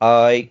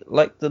 I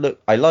liked the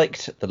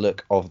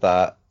look of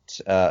that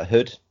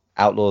hood,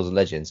 Outlaws and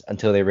Legends,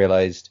 until they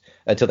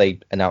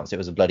announced it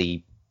was a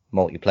bloody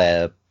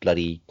multiplayer,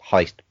 bloody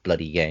heist,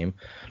 bloody game.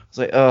 I was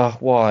like, oh,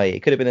 why?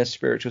 It could have been a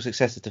spiritual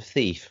successor to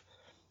Thief,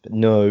 but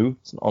no,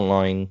 it's an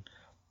online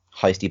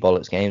heisty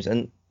bollocks games,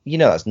 and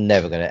that's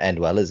never going to end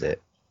well, is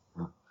it?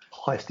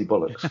 Heisty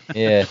bollocks.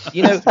 Yeah,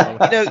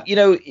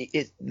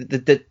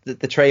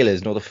 the trailers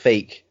and all the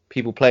fake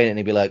people playing it, and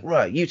they'd be like,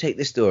 right, you take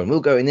this door and we'll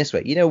go in this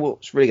way. You know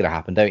what's really going to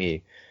happen, don't you?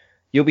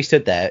 You'll be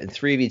stood there and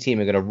 3 of your team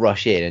are going to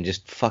rush in and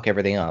just fuck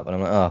everything up. And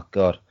I'm like, oh,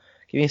 God,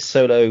 give me a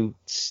solo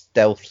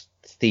stealth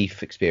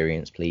thief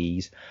experience,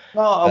 please.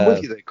 No, I'm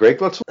with you there, Greg.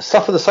 Well,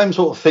 suffer the same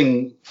sort of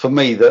thing for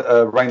me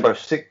that Rainbow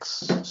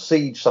Six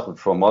Siege suffered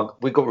from.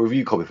 We got a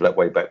review copy for that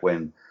way back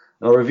when,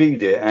 and I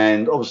reviewed it.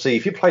 And obviously,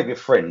 if you play with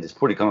friends, it's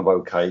probably kind of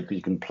okay because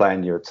you can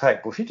plan your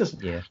attack. But if you're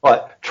just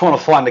like trying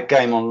to find a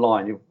game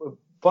online, a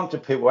bunch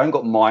of people ain't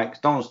got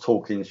mics, no one's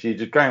talking, so you're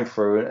just going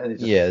through it. And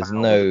it's just there's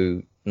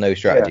no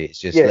strategy. It's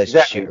just let's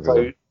exactly. shoot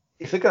everyone. So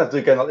if they're going to do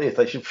a game like this,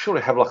 they should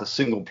surely have like a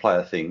single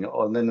player thing,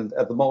 and then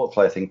have the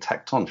multiplayer thing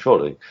tacked on.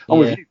 Surely, I'm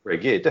with you,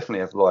 Greg. Yeah, definitely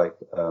have like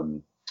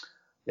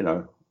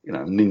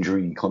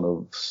ninja kind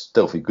of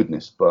stealthy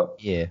goodness.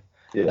 But what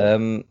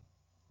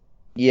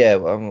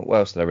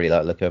else did I really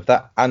like the look of?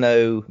 That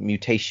Anno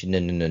mutation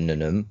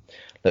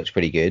looks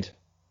pretty good.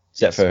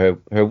 Except for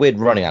her weird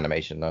running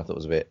animation, I thought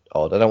was a bit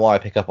odd. I don't know why I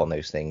pick up on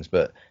those things,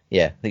 but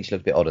yeah, I think she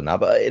looked a bit odd in that.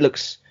 But it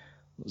looks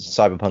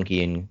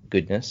cyberpunky in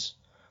goodness.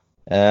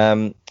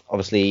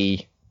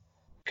 Obviously,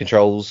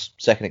 Control's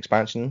second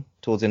expansion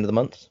towards the end of the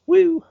month.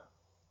 Woo!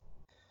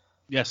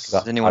 Yes.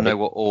 Does anyone know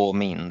what "or"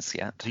 means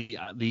yet?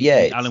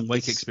 The Alan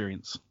Wake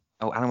experience.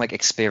 Oh, Alan Wake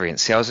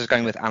experience. See, I was just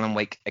going with Alan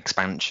Wake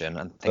expansion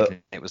and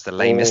thinking it was the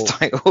lamest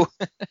title.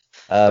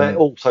 That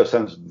also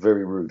sounds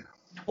very rude.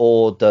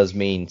 Or does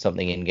mean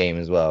something in game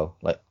as well,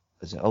 like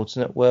is it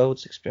alternate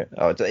worlds experience?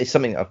 Oh, it's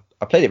something I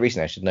played it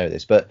recently. I should know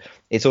this, but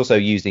it's also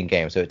used in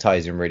game, so it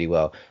ties in really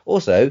well.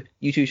 Also,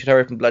 you two should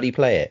hurry up and bloody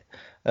play it.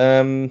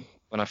 When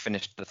I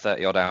finished the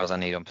 30 odd hours I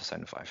need on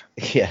Persona 5.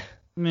 Yeah,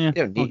 you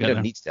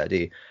don't need to, do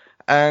you?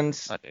 And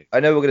I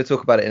know we're going to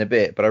talk about it in a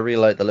bit, but I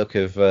really like the look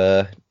of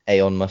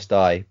Aeon Must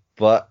Die,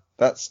 but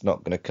that's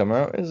not going to come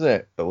out, is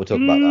it? But we'll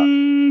talk about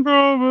that.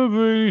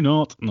 Probably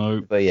not. No.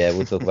 But yeah,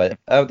 we'll talk about it.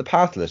 The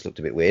Pathless looked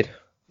a bit weird.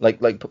 Like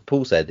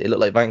Paul said, it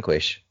looked like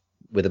Vanquish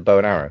with a bow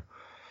and arrow.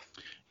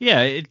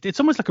 Yeah, it's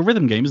almost like a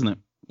rhythm game, isn't it?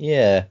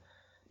 Yeah.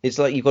 It's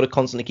like you've got to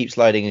constantly keep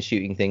sliding and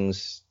shooting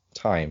things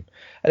time.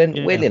 And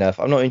then, weirdly enough,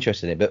 I'm not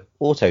interested in it, but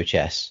auto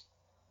chess.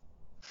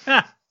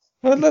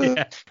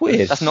 That's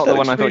weird. That's not the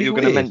one I thought you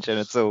were going to mention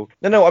at all.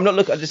 No, I'm not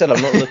looking. I just said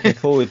I'm not looking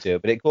forward to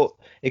it, but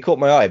it caught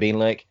my eye, being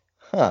like,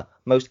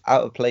 most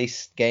out of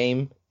place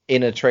game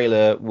in a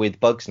trailer with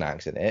bug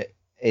snacks in it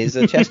is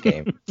a chess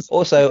game.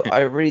 Also,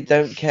 I really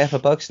don't care for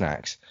bug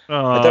snacks.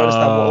 I don't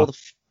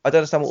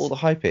understand what all the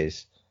hype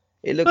is.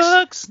 It looks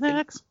bug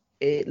snacks.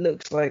 It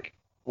looks like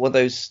one of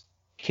those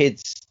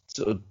kids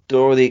sort of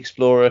Dora the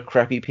Explorer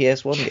crappy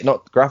PS1,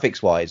 not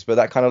graphics wise, but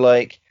that kind of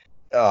like,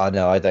 oh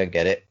no, I don't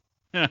get it.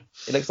 Yeah.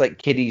 It looks like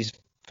Kiddy's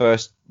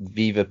first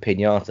Viva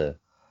Pinata.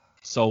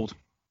 Sold.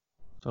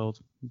 I'm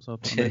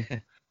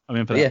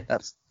in for that. Yeah,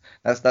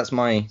 that's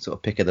my sort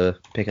of pick of the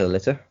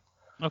litter.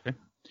 Okay.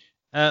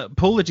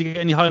 Paul, did you get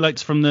any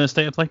highlights from the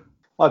state of play?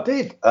 I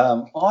did.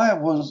 I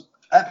was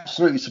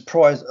absolutely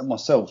surprised at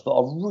myself that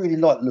I really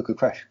like the look of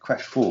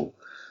Crash 4.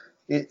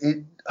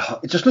 It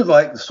just looked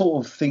like the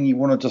sort of thing you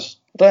want to just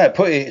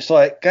put it. It's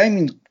like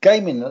gaming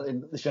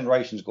in this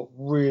generation's got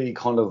really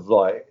kind of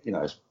like,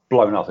 it's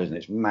blown up, isn't it?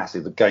 It's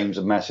massive. The games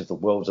are massive. The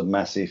worlds are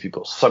massive. You've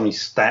got so many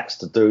stats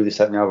to do this,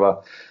 that, and the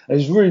other. And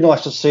it's really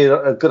nice to see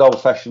a good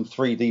old-fashioned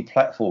 3D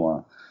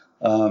platformer.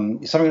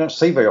 It's something you don't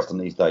see very often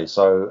these days.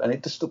 And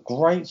it just looked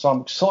great. So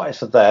I'm excited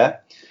for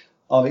that.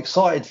 I'm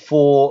excited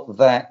for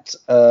that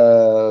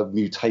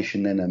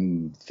mutation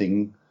NM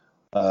thing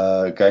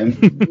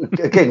game.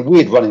 Again,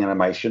 weird running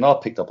animation. I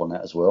picked up on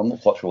that as well. I'm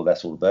not quite sure what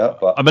that's all about,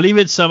 but I believe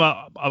it's Anno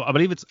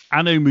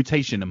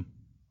Mutationum.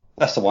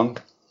 That's the one.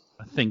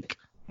 I think.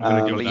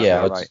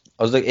 Right.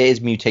 I was like, it is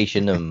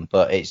Mutationum,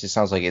 but it just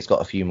sounds like it's got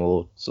a few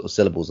more sort of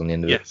syllables on the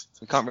end of it. Yes.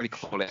 We can't really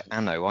call it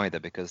Anno either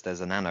because there's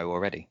an Anno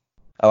already.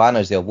 Oh,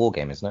 Anno's the old war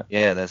game, isn't it?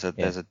 Yeah, there's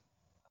a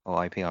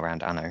whole IP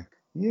around Anno.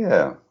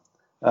 Yeah.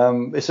 That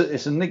one's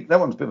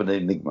a bit of an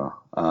enigma,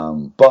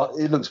 but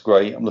it looks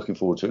great. I'm looking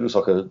forward to it. It looks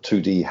like a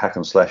 2D hack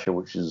and slasher,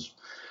 which is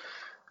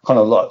kind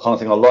of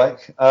thing I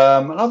like.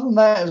 And other than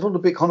that, it was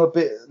a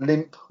bit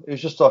limp. It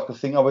was just like a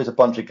thing. Always a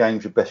bunch of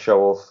games you best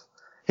show off.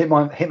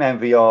 Hitman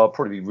VR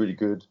probably be really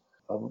good.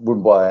 I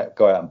wouldn't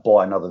go out and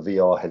buy another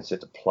VR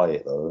headset to play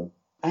it though.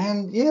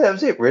 And yeah, that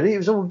was it really. It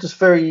was all just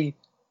very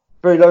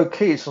very low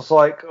key. It's just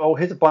like, oh,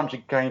 here's a bunch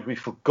of games we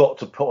forgot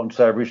to put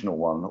onto our original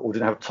one, or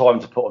didn't have time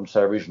to put onto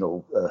our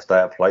original state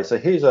of play. So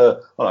here's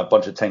a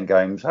bunch of 10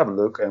 games. Have a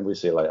look, and we'll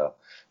see you later.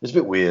 It's a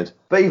bit weird,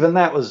 but even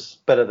that was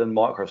better than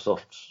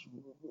Microsoft's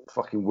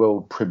fucking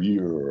world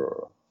premiere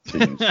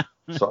things.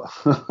 So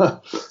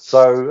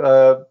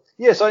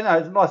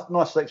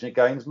nice selection of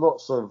games,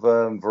 lots of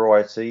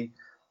variety.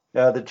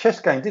 The chess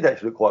game did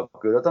actually look quite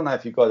good. I don't know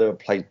if you guys ever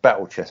played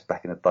Battle Chess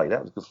back in the day.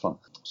 That was good fun.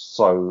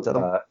 So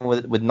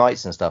with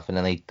knights and stuff, and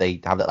then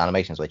they have little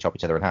animations where they chop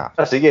each other in half.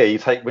 That's it. Yeah, you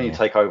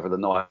take over the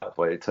knight,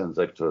 where it turns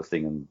over to a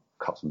thing and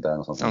cuts them down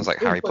or something. Sounds like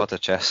Harry Potter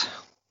chess.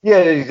 Yeah,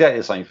 exactly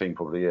the same thing,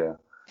 probably. Yeah,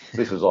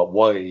 this was like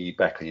way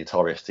back in the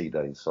Atari ST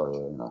days.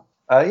 So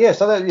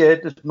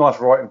just nice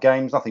variety of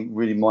games. Nothing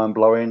really mind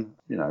blowing.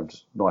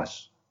 Just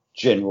nice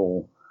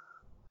general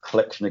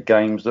collection of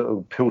games that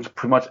appeal to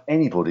pretty much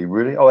anybody,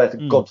 really. Oh, they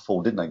had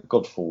Godfall, didn't they?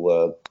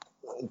 Godfall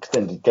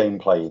extended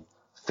gameplay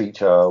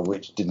feature,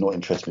 which did not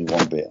interest me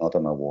one bit. I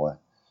don't know why.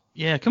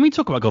 Yeah, can we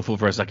talk about Godfall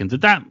for a second?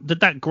 Did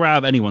that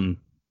grab anyone's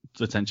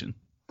attention?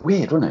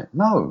 Weird, wasn't it?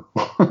 No.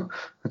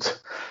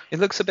 It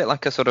looks a bit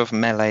like a sort of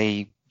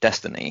melee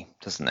Destiny,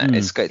 doesn't it?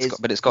 It's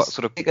got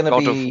sort of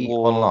God of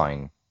War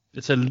online.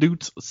 It's a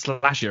loot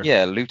slasher.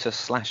 Yeah, looter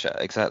slasher,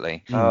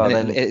 exactly.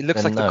 And it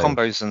looks like the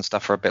combos and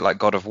stuff are a bit like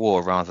God of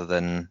War rather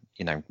than,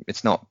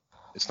 it's not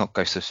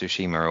Ghost of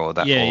Tsushima or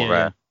that.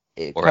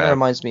 It kind of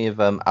reminds me of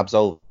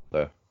Absolver.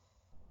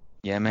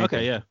 Yeah, maybe.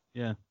 Okay,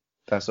 yeah.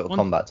 That sort of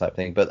combat type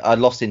thing. But I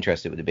lost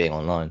interest with it being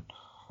online.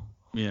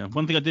 Yeah,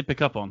 one thing I did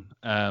pick up on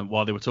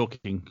while they were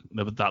talking,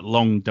 that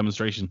long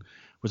demonstration,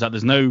 was that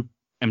there's no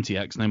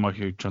MTX, no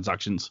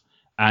microtransactions,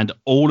 and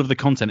all of the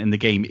content in the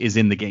game is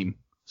in the game.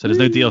 So there's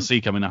no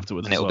DLC coming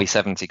afterwards. And it'll be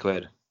 70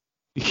 quid.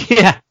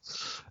 Yeah.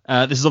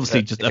 This is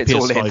obviously just a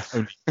PS5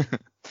 only.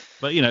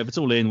 But, if it's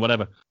all in,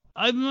 whatever.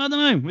 I don't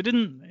know.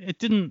 It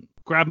didn't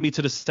grab me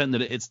to the extent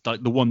that it's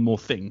like the one more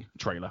thing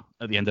trailer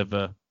at the end of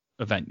the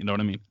event. You know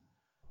what I mean?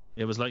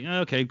 It was like,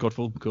 okay,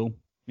 Godfall, cool.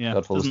 Yeah.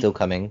 Godfall's still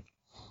coming.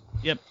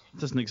 Yep.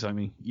 Doesn't excite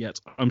me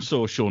yet. I'm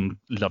sure Sean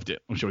loved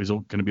it. I'm sure he's all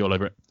going to be all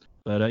over it.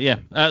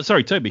 But,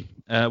 sorry, Toby.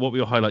 What were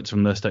your highlights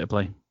from the State of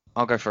Play?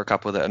 I'll go for a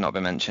couple that have not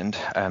been mentioned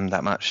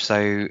that much.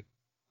 So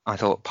I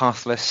thought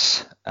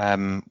Pathless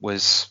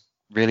was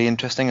really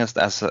interesting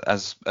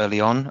as early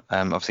on.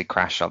 Obviously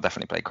Crash, I'll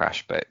definitely play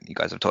Crash, but you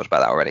guys have talked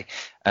about that already.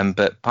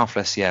 But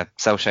Pathless, yeah,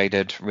 cell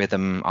shaded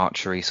rhythm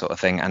archery sort of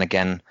thing, and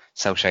again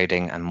cell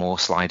shading and more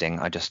sliding.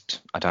 I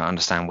don't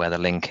understand where the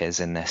link is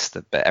in this,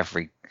 but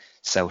every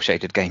cell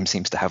shaded game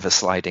seems to have a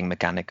sliding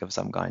mechanic of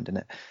some kind in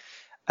it.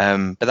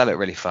 But that looked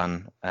really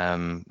fun.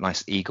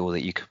 Nice eagle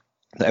that you could.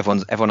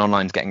 Everyone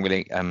online is getting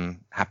really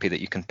happy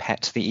that you can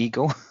pet the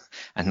eagle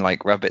and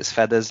like rub its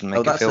feathers and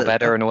make it feel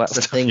better and all that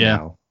stuff. Thing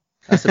now.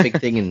 That's a big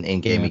thing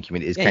in gaming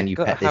communities. Can you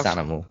pet this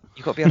animal?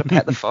 You've got to be able to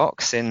pet the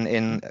fox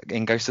in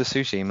Ghost of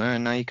Tsushima,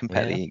 and now you can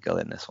pet the eagle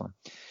in this one.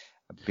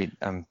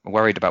 I'm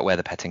worried about where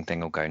the petting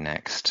thing will go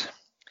next.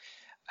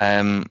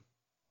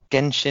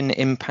 Genshin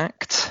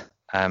Impact.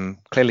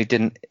 Clearly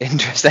didn't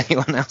interest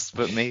anyone else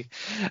but me.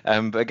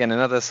 But again,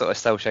 another sort of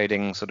cell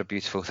shading, sort of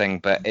beautiful thing.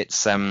 But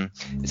it's an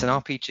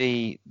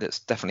RPG that's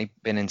definitely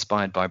been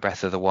inspired by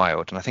Breath of the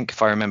Wild. And I think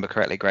if I remember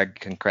correctly, Greg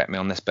can correct me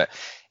on this, but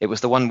it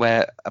was the one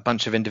where a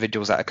bunch of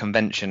individuals at a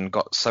convention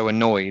got so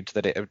annoyed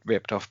that it had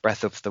ripped off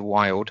Breath of the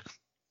Wild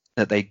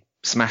that they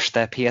smashed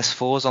their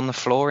PS4s on the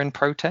floor in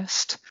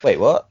protest. Wait,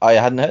 what? I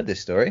hadn't heard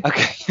this story.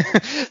 Okay,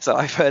 so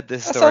I've heard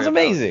this story. That sounds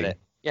amazing.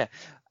 Yeah.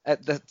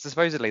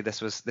 Supposedly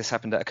this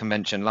happened at a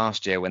convention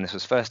last year when this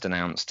was first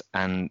announced,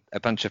 and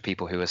a bunch of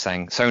people who were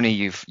saying, Sony,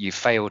 you've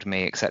failed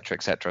me, etc.,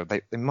 etc.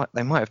 They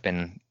might have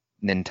been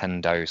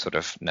Nintendo sort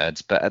of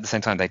nerds, but at the same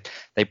time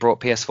they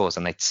brought PS4s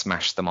and they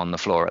smashed them on the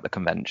floor at the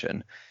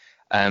convention.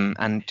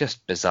 And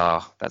just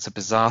bizarre. That's a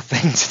bizarre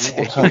thing to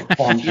do.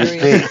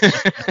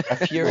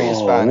 A furious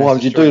fan. Why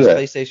would you do that?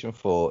 PlayStation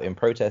 4 in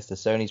protest to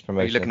Sony's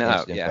promotion. Are you looking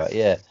of it Genshin up? Impact.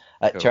 Yeah.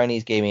 At Cool.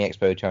 Chinese Gaming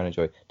Expo China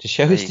Joy. To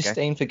show his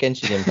disdain for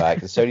Genshin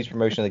Impact and Sony's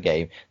promotion of the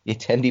game, the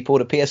attendee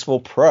pulled a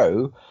PS4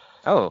 Pro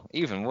Oh,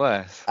 even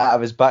worse. out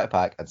of his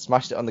backpack and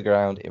smashed it on the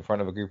ground in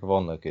front of a group of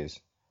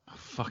onlookers.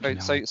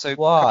 So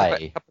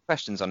Why? couple of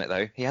questions on it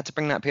though. He had to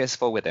bring that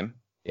PS4 with him.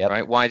 Yep.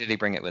 Right? Why did he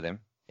bring it with him?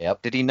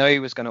 Yep. Did he know he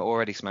was going to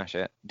already smash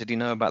it? Did he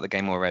know about the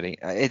game already?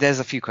 There's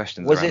a few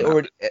questions. Was around it that.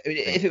 already?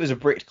 If it was a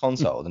bricked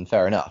console, then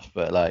fair enough.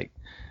 But like,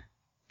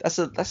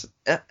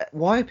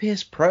 why a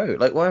PS Pro?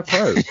 Like, why a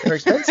Pro? They're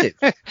expensive.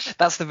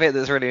 That's the bit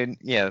that's really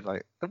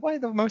like why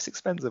the most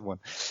expensive one?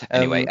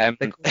 Anyway,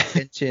 they call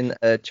Genshin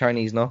a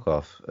Chinese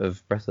knockoff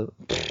of Breath of.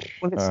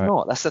 Well, it's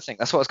not. That's the thing.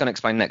 That's what I was going to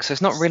explain next. So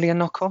it's not really a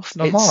knockoff.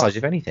 An homage,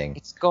 if anything.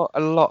 It's got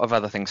a lot of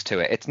other things to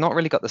it. It's not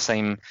really got the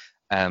same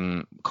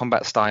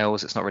combat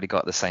styles. It's not really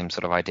got the same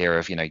sort of idea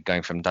of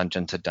going from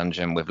dungeon to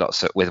dungeon with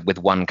lots of with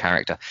one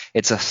character.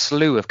 It's a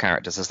slew of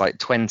characters. There's like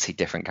 20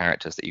 different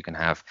characters that you can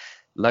have.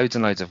 Loads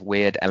and loads of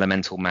weird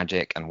elemental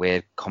magic and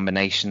weird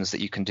combinations that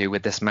you can do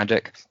with this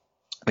magic,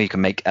 where you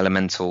can make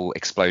elemental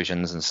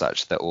explosions and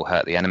such that will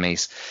hurt the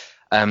enemies.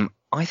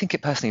 I think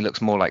it personally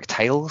looks more like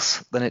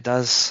Tales than it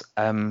does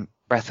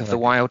Breath of the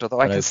Wild, although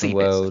I can see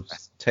world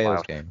this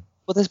Tales game.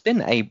 Well, there's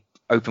been a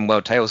open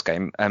world Tales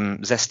game.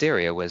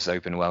 Zestiria was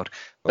open world,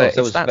 but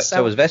so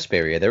was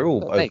Vesperia. They're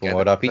all open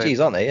world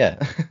RPGs, aren't they?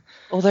 Yeah.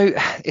 Although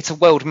it's a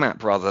world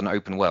map rather than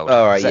open world.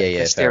 Oh, right,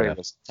 yeah, Zestiria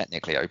was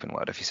technically open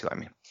world, if you see what I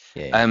mean.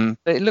 Yeah.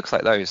 But it looks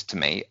like those to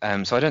me.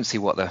 So I don't see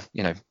what the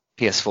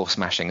PS4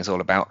 smashing is all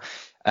about.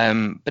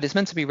 But it's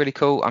meant to be really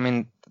cool. I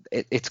mean,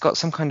 it's got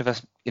some kind of a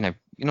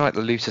like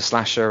the looter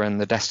slasher and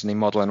the Destiny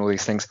model and all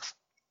these things.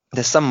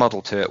 There's some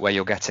model to it where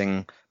you're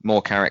getting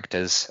more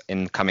characters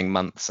in coming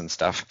months and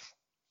stuff,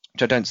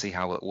 which I don't see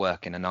how it will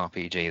work in an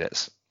RPG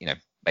that's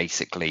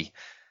basically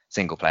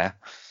single player.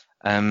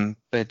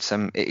 But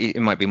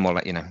it might be more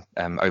like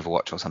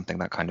Overwatch or something,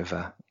 that kind of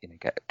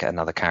get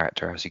another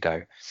character as you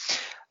go.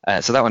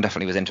 So that one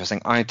definitely was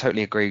interesting. I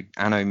totally agree.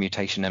 Anno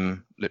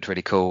Mutationem looked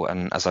really cool,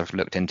 and as I've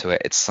looked into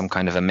it, it's some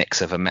kind of a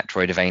mix of a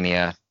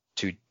Metroidvania,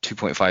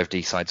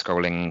 2.5D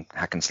side-scrolling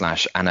hack and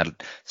slash, and a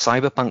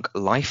cyberpunk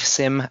life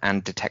sim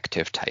and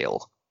detective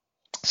tale.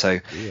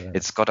 So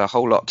It's got a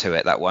whole lot to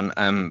it, that one.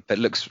 But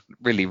it looks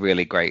really,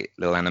 really great,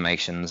 little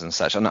animations and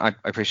such. And I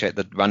appreciate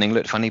the running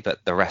looked funny, but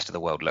the rest of the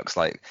world looks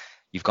like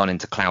you've gone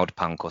into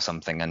Cloudpunk or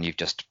something, and you've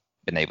just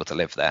been able to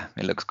live there.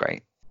 It looks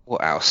great.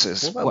 What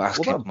else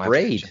about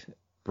Braid?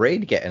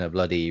 Braid getting a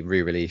bloody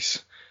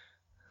re-release.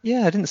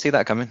 Yeah, I didn't see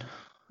that coming.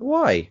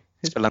 Why?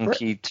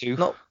 Spelunky 2.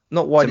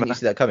 Not why didn't you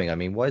see that coming? I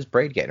mean, why is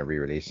Braid getting a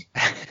re-release?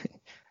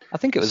 I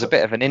think it was a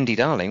bit of an indie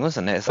darling,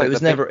 wasn't it? It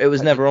was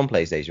never on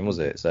PlayStation, was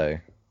it? So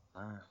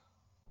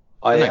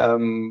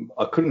I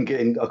couldn't get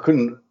in. I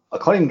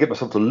can't even get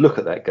myself to look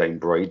at that game,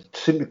 Braid,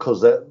 simply because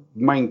that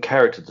main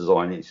character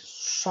design is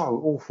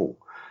so awful.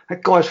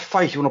 That guy's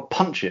face, you want to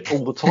punch it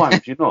all the time,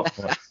 do you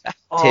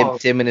not?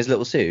 Tim in his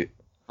little suit.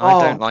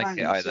 I don't like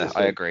it either.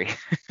 Seriously. I agree.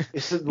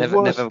 It's the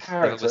never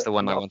was the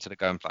one I wanted to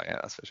go and play it.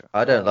 That's for sure.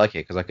 I don't like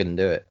it because I couldn't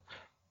do it.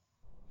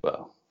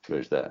 Well,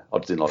 there's that. I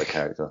just didn't like the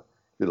character.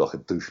 He looked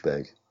like a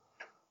douchebag.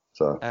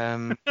 So.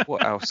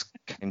 What else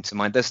came to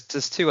mind?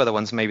 There's two other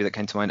ones maybe that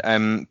came to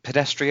mind.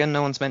 Pedestrian,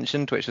 no one's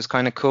mentioned, which was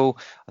kind of cool.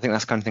 I think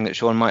that's the kind of thing that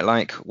Sean might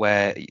like,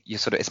 where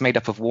it's made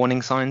up of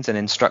warning signs and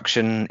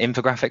instruction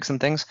infographics and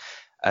things,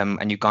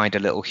 and you guide a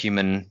little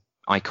human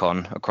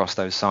icon across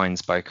those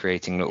signs by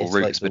creating little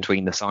routes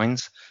between the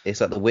signs.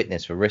 It's like the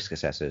Witness for risk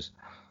assessors.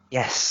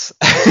 Yes.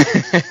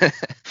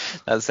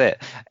 That's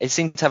it. It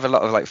seemed to have a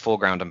lot of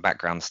foreground and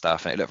background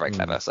stuff, and it looked very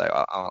clever, so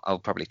I'll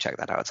probably check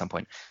that out at some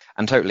point.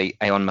 And totally,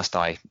 Aeon Must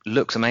Die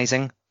looks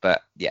amazing,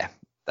 but yeah,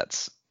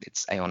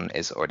 Aeon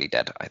is already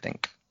dead, I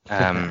think.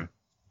 And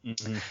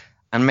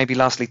maybe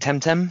lastly,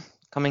 Temtem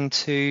coming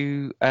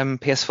to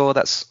PS4.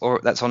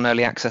 That's on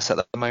early access at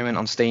the moment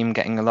on Steam,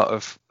 getting a lot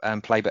of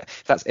play. But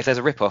if there's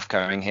a rip-off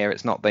going here,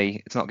 it's not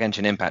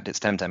Genshin Impact, it's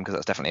Temtem, because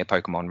that's definitely a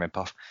Pokemon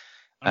rip-off.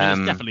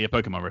 It's definitely a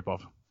Pokemon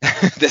rip-off.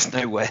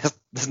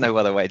 There's no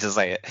other way to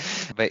say it.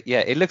 But yeah,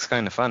 it looks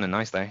kind of fun and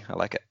nice though. I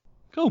like it.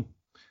 Cool.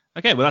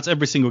 Okay, well that's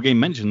every single game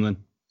mentioned then.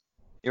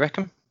 You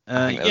reckon?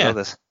 I think there's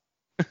others.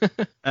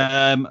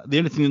 The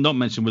only thing not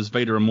mentioned was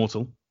Vader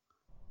Immortal,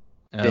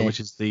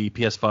 which is the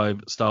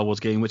PS5 Star Wars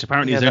game, which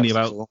apparently is only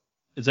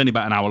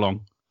about an hour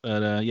long.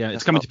 But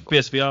it's coming to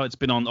PSVR. It's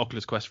been on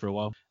Oculus Quest for a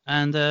while,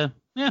 and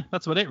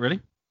that's about it really.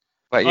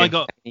 Right, I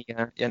got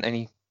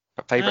any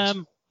favorites?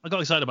 I got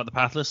excited about the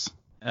Pathless.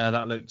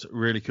 That looked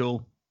really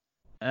cool.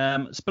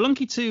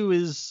 Spelunky 2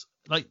 is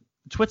like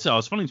Twitter. I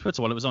was following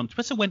Twitter while it was on.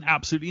 Twitter went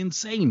absolutely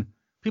insane.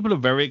 People are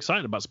very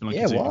excited about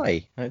Spelunky 2. Yeah,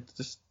 why?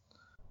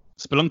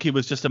 Spelunky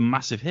was just a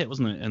massive hit,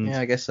 wasn't it? And yeah,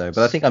 I guess so.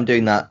 But I think I'm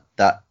doing that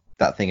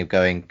thing of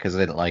going because I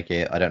didn't like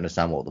it. I don't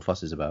understand what the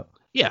fuss is about.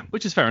 Yeah,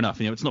 which is fair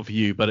enough. It's not for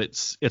you, but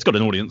it's got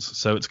an audience,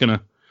 so it's gonna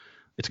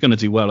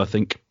do well, I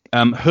think.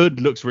 Hood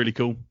looks really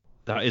cool.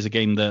 That is a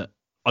game that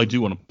I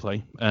do want to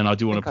play, and I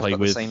do want to play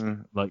with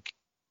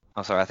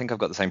Oh, sorry. I think I've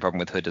got the same problem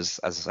with Hood as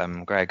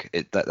Greg.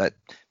 That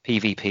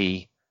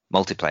PvP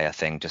multiplayer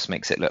thing just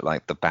makes it look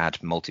like the bad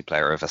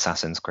multiplayer of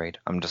Assassin's Creed.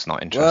 I'm just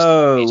not interested.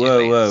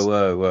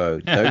 Whoa.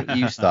 Don't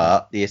you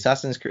start. The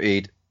Assassin's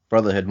Creed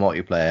Brotherhood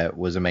multiplayer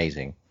was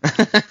amazing.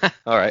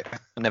 All right.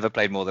 I never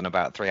played more than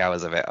about 3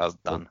 hours of it. I was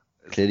done.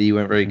 Clearly you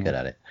weren't very good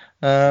at it.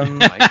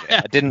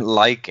 I didn't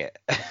like it.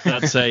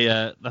 That's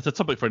a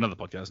topic for another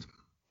podcast.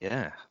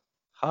 Yeah.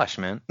 Hush,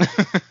 man.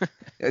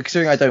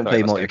 Considering I don't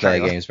play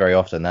multiplayer games very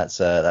often, that's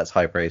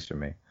high praise for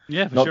me.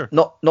 Yeah, sure.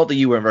 Not that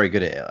you weren't very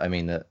good at it. I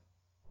mean that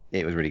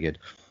it was really good.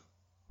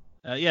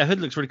 Hood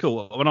looks really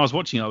cool. When I was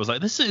watching it, I was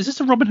like, is this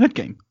a Robin Hood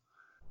game?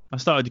 I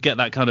started to get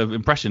that kind of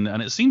impression,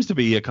 and it seems to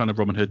be a kind of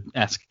Robin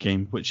Hood-esque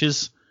game, which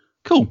is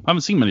cool. I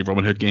haven't seen many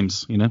Robin Hood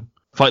games,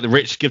 Fight the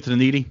rich, give to the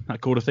needy, that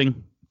kind of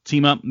thing.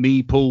 Team up,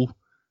 me, Paul,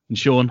 and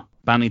Sean,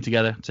 banding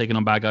together, taking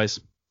on bad guys.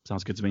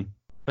 Sounds good to me.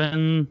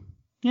 And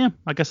yeah,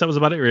 I guess that was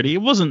about it, really.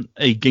 It wasn't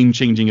a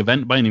game-changing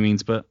event by any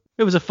means, but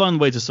it was a fun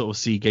way to sort of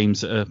see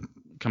games that are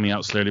coming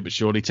out slowly but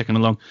surely, ticking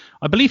along.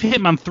 I believe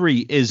Hitman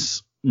 3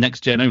 is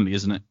next gen only,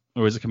 isn't it?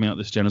 Or is it coming out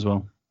this gen as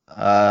well?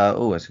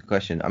 That's a good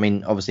question. I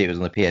mean, obviously it was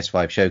on the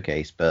PS5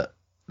 showcase, but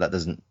that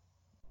doesn't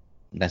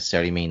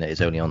necessarily mean that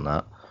it's only on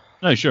that.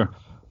 Oh, sure.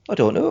 I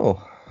don't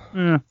know.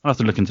 I'll have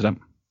to look into that.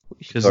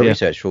 We should do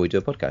research before we do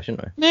a podcast,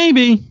 shouldn't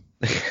we?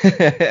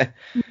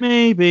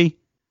 Maybe.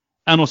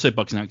 And also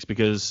Bugsnax,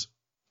 because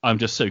I'm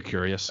just so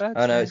curious. Oh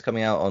no, it's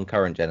coming out on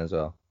current gen as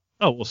well.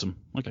 Oh, awesome.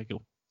 Okay,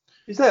 cool.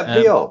 Is that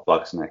VR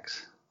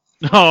Bugsnax?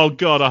 Oh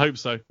God, I hope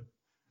so.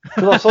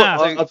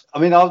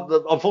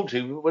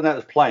 Unfortunately, when that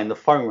was playing, the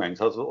phone rang.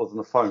 So I was on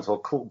the phone, so I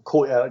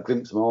caught it out a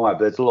glimpse of my eye. But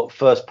there's a lot of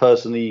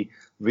first-person-y,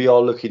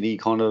 VR-looking-y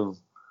kind of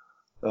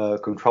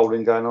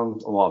controlling going on.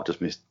 I might have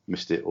just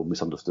missed it or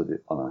misunderstood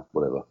it. I don't know,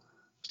 whatever.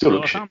 Still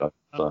looks shit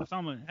though.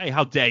 Hey,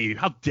 how dare you?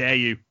 How dare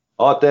you?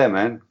 I dare,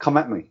 man. Come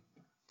at me.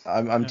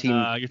 I'm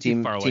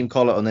team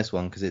Collar on this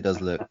one because it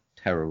does look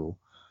terrible.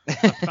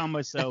 I found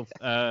myself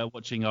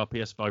watching our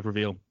PS5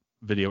 reveal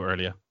video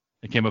earlier.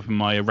 It came up in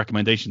my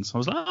recommendations. I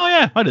was like, oh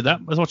yeah, I did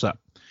that. Let's watch that.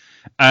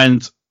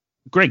 And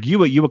Greg, you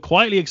were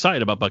quietly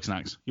excited about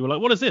Bugsnax. You were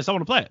like, what is this? I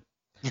want to play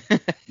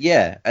it.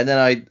 Yeah, and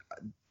then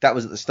that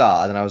was at the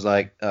start, and then I was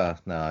like, oh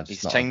no,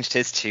 he's changed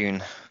his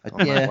tune.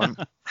 I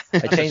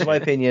changed my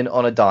opinion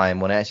on a dime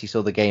when I actually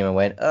saw the game and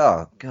went,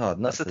 oh god,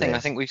 that's the thing. I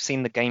think we've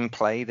seen the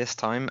gameplay this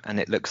time, and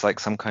it looks like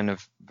some kind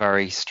of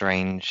very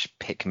strange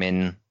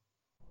Pikmin,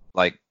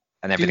 and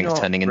everything's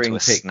turning into a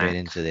snack.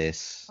 Into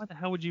this. Why the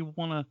hell would you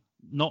want to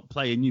not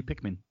play a new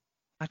Pikmin?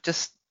 I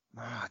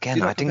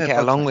didn't get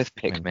along with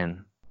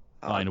Pikmin.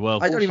 Fine,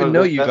 well, I don't even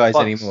know you guys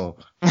anymore.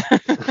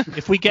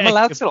 If we get, I'm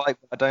allowed to like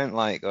what I don't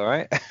like, all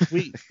right?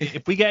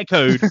 if we get a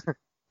code, if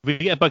we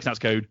get a Bugsnax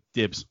code,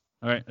 dibs.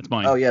 All right, that's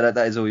mine. Oh yeah,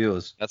 that is all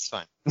yours. That's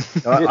fine.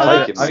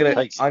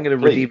 I'm gonna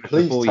redeem it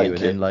for you and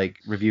then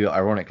review it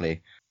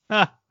ironically.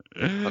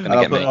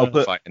 I'll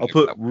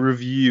put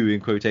review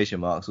in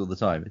quotation marks all the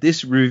time.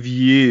 This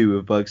review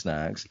of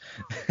Bugsnax.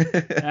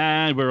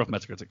 And we're off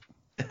Metacritic.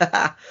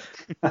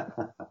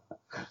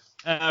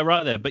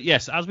 Right there. But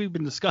yes, as we've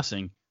been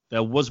discussing,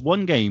 there was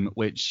one game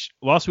which,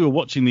 whilst we were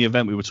watching the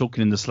event, we were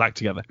talking in the Slack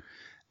together,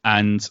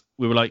 and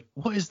we were like,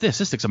 what is this?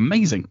 This looks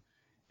amazing.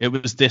 It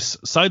was this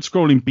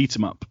side-scrolling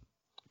beat-em-up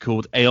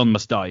called Aeon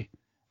Must Die.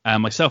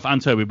 And myself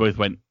and Toby both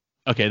went,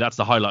 okay, that's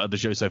the highlight of the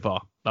show so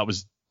far. That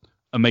was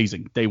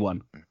amazing, day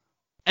one.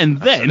 And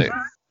then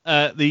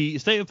the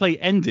State of Play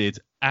ended,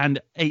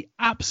 and a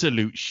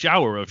absolute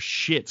shower of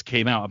shit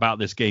came out about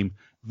this game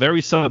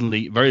very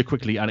suddenly, very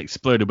quickly, and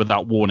exploded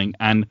without warning.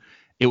 And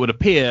it would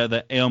appear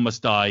that Aeon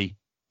Must Die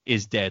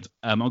is dead.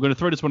 I'm going to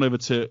throw this one over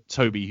to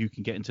Toby, who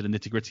can get into the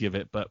nitty-gritty of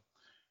it. But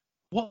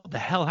what the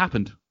hell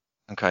happened?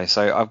 Okay,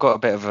 so I've got a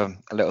bit of a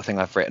little thing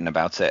I've written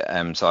about it.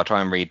 So I'll try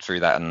and read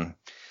through that and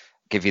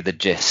give you the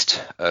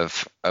gist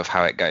of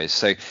how it goes.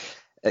 So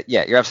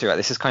yeah, you're absolutely right.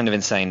 This is kind of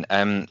insane.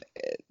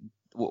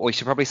 What we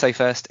should probably say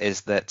first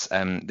is that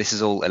this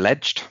is all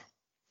alleged.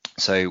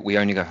 So we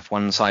only have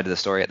one side of the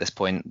story at this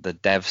point. The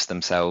devs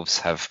themselves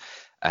have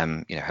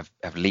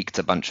leaked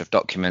a bunch of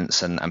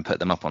documents and put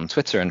them up on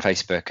Twitter and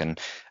Facebook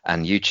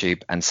and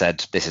YouTube and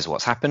said this is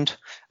what's happened,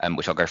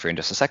 which I'll go through in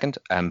just a second.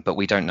 But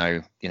we don't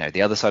know,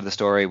 the other side of the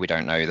story. We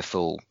don't know the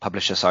full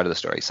publisher side of the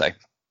story. So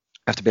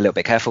have to be a little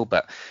bit careful.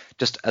 But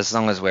just as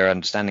long as we're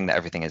understanding that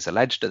everything is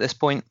alleged at this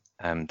point,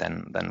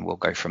 then we'll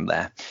go from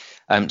there.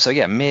 So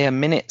yeah, mere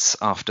minutes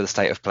after the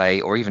State of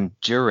Play, or even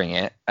during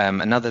it,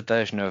 another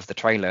version of the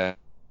trailer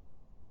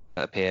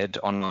appeared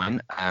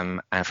online,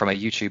 and from a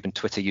YouTube and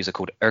Twitter user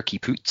called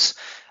Erkypoots,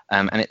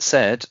 and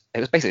it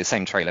was basically the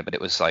same trailer, but it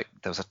was like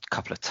there was a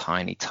couple of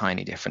tiny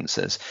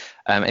differences.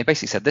 It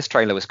basically said this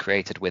trailer was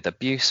created with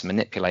abuse,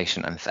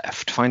 manipulation, and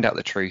theft. Find out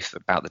the truth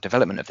about the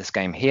development of this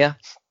game here.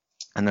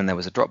 And then there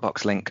was a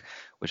Dropbox link,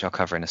 which I'll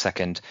cover in a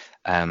second,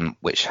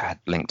 which had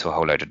linked to a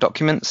whole load of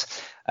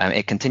documents.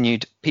 It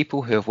continued,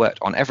 people who have worked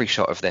on every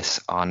shot of this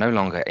are no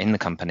longer in the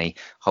company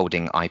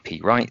holding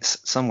IP rights.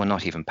 Some were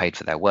not even paid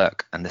for their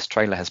work, and this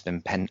trailer has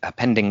been a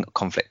pending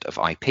conflict of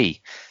IP.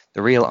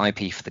 The real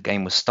IP for the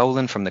game was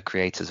stolen from the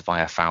creators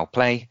via foul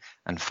play,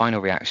 and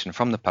final reaction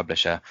from the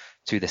publisher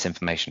to this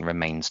information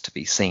remains to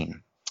be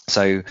seen.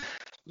 So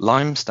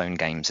Limestone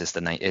Games is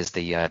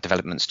the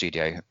development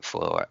studio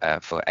for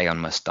Aeon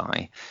Must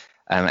Die,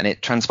 and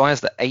it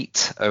transpires that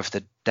 8 of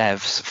the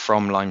devs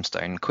from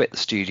Limestone quit the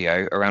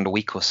studio around a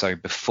week or so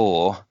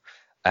before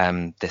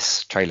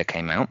this trailer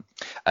came out,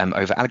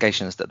 over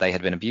allegations that they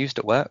had been abused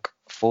at work,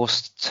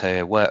 forced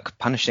to work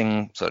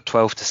punishing sort of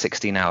 12 to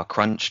 16-hour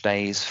crunch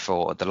days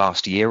for the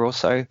last year or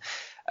so,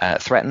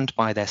 threatened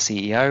by their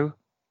CEO,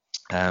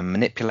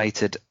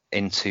 manipulated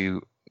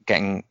into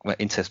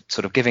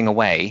sort of giving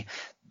away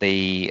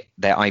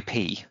their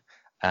IP.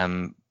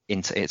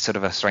 It's sort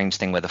of a strange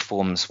thing where the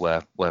forms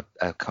were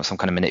some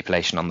kind of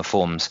manipulation on the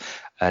forms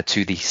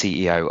to the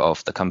CEO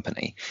of the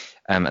company,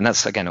 and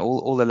that's again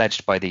all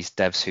alleged by these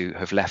devs who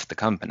have left the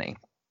company.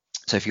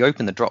 So if you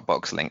open the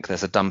Dropbox link,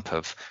 there's a dump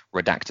of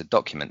redacted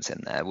documents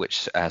in there,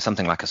 which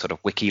something like a sort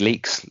of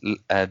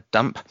WikiLeaks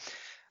dump.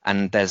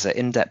 And there's an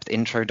in-depth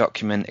intro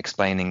document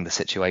explaining the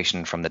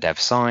situation from the dev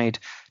side,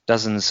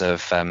 dozens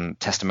of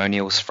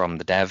testimonials from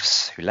the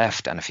devs who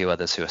left and a few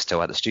others who are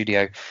still at the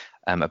studio,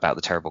 about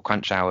the terrible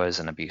crunch hours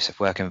and abusive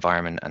work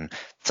environment, and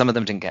some of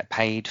them didn't get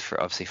paid for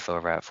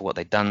what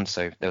they'd done.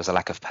 So there was a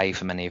lack of pay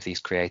for many of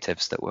these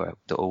creatives that were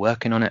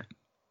working on it.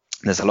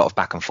 There's a lot of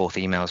back and forth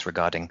emails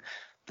regarding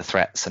the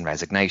threats and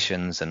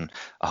resignations, and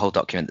a whole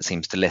document that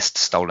seems to list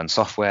stolen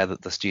software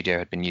that the studio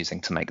had been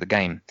using to make the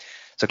game.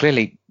 So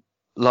clearly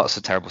lots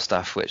of terrible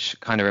stuff, which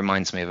kind of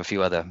reminds me of a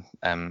few other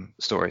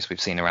stories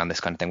we've seen around this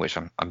kind of thing, which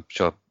I'm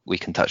sure we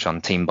can touch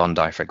on. Team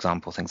Bondi, for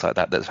example, things like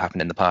that have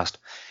happened in the past.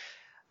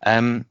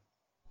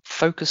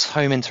 Focus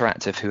Home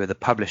Interactive, who are the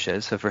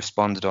publishers, have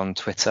responded on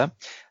Twitter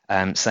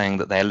saying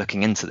that they're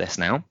looking into this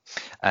now.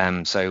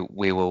 So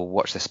we will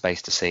watch this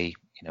space to see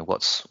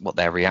what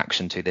their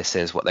reaction to this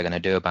is, what they're going to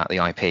do about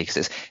the IP, because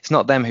it's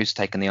not them who's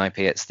taken the IP,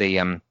 it's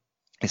the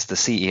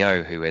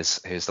CEO who is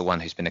the one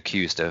who's been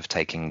accused of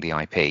taking the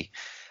IP.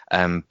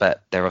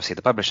 But they're obviously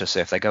the publisher,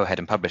 so if they go ahead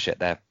and publish it,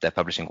 they're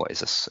publishing what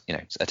is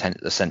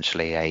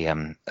essentially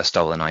a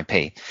stolen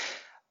IP.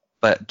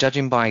 But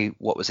judging by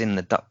what was in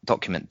the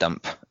document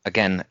dump,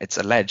 again, it's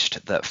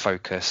alleged that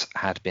Focus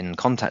had been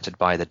contacted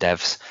by the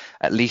devs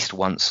at least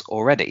once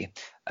already,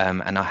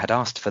 and I had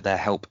asked for their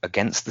help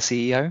against the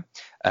CEO,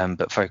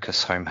 but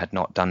Focus Home had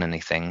not done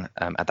anything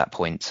at that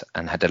point,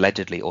 and had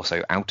allegedly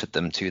also outed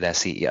them to their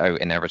CEO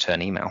in their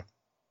return email.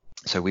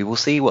 So we will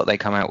see what they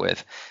come out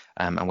with,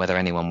 and whether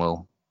anyone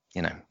will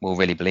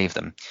really believe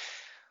them.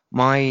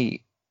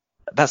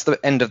 That's the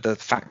end of the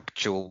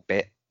factual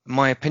bit.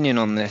 My opinion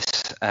on this,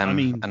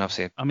 and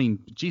obviously,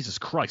 Jesus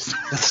Christ.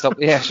 Let's stop.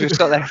 Yeah, should we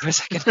stop there for a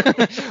second?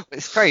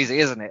 It's crazy,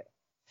 isn't it?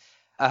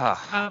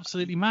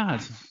 Absolutely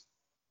mad.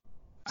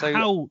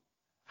 So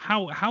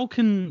how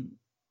can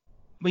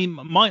my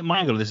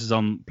angle of this is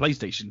on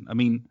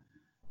PlayStation.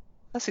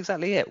 That's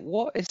exactly it.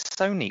 What is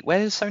Sony? Where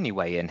does Sony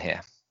weigh in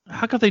here?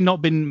 How could they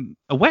not been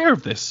aware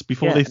of this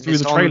before they threw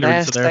the trailer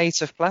into their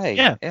state of play?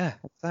 Yeah,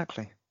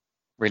 exactly.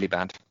 Really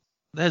bad.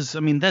 There's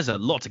a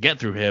lot to get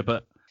through here,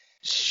 but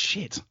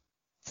shit.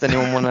 Does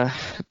anyone want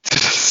to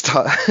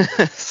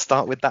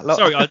start with that lot?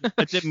 Sorry,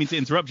 I didn't mean to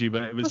interrupt you,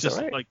 but it was just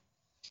right. Like,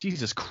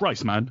 Jesus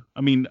Christ, man.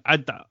 I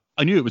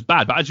knew it was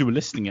bad, but as you were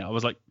listing it, I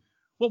was like,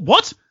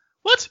 what?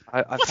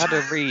 I've had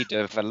a read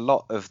of a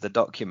lot of the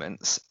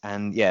documents,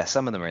 and yeah,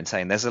 some of them are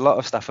insane. There's a lot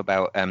of stuff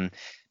about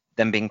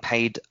them being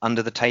paid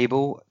under the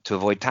table to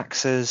avoid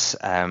taxes,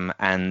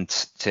 and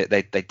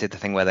they did the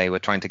thing where they were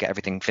trying to get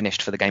everything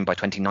finished for the game by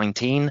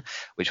 2019,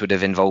 which would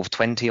have involved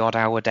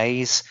 20-odd-hour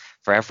days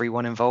for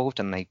everyone involved,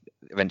 and they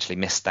eventually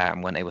missed that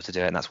and weren't able to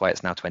do it, and that's why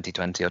it's now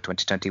 2020 or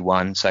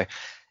 2021. So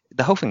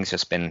the whole thing's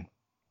just been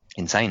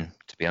insane,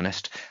 to be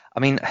honest.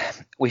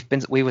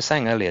 We were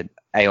saying earlier,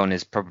 Aeon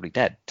is probably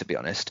dead, to be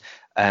honest.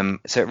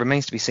 So it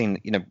remains to be seen,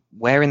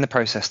 where in the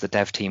process the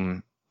dev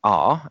team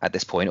are at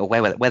this point, or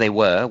where they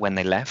were when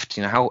they left.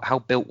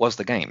 How built was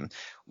the game?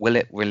 Will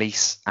it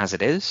release as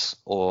it is,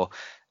 or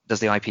does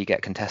the IP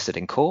get contested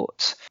in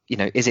court?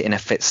 Is it in a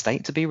fit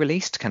state to be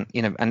released? And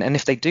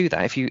if they do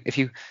that, if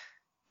you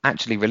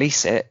actually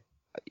release it,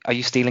 are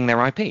you stealing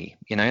their IP?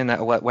 And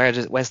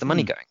where's the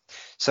money going?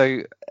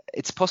 So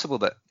it's possible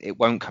that it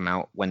won't come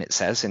out when it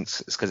says,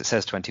 because it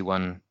says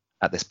 21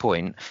 at this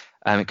point.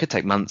 It could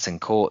take months in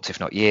court, if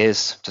not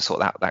years, to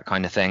sort out that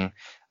kind of thing.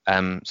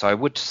 So I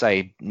would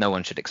say no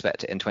one should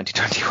expect it in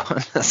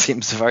 2021. That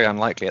seems very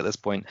unlikely at this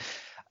point.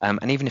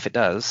 And even if it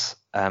does,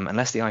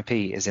 unless the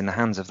IP is in the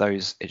hands of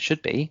those it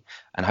should be,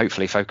 and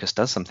hopefully Focus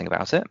does something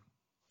about it,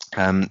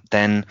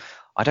 then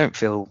I don't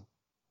feel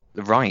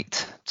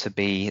right to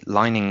be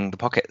lining the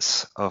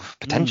pockets of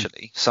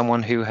potentially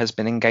someone who has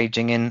been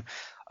engaging in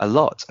a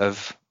lot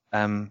of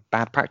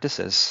bad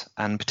practices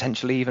and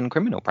potentially even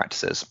criminal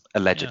practices,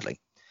 allegedly.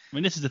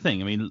 Yeah. This is the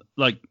thing.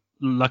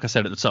 Like I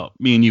said at the top,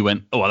 me and you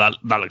went, oh, that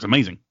looks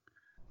amazing.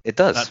 It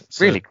does,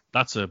 really.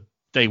 That's a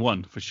day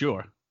one for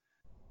sure.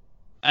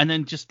 And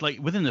then just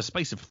within the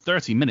space of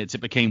 30 minutes,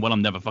 it became, well,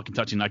 I'm never fucking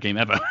touching that game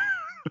ever.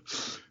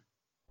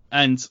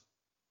 And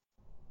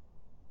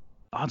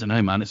I don't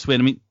know, man. It's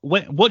weird.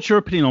 What's your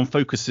opinion on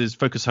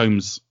Focus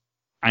Home's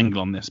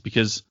angle on this?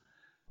 Because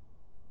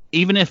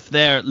even if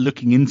they're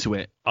looking into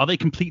it, are they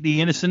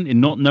completely innocent in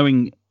not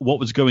knowing what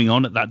was going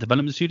on at that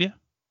development studio?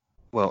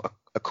 Well,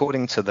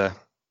 according to the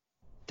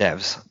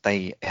devs,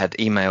 they had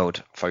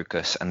emailed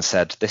Focus and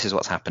said, this is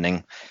what's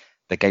happening.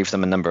 They gave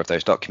them a number of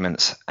those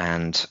documents,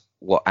 and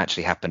what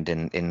actually happened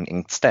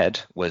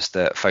instead was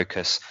that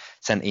Focus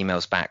sent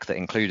emails back that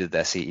included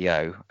their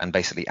CEO and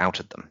basically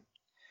outed them.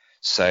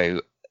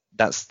 So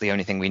that's the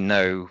only thing we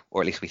know,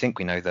 or at least we think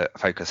we know, that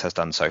Focus has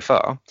done so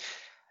far.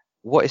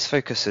 What is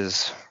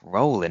Focus's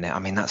role in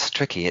it? That's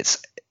tricky.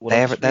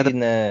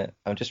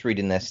 I'm just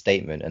reading their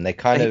statement, and they're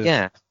kind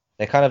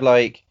of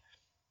like,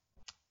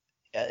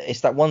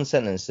 it's that one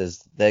sentence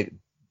says let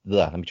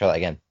me try that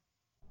again.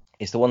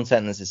 It's the one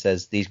sentence that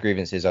says these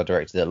grievances are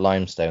directed at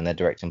Limestone, their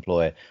direct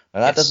employer.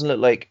 And that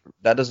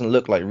doesn't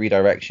look like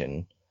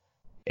redirection.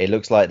 It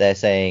looks like they're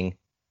saying,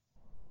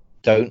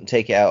 don't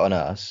take it out on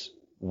us.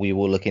 We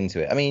will look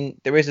into it.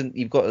 There isn't.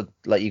 You've got,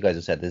 like you guys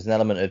have said, there's an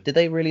element of, did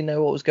they really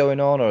know what was going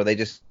on, or are they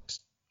just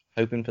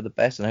hoping for the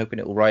best and hoping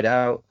it will ride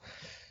out?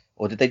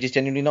 or did they just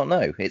genuinely not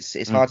know?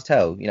 It's hard to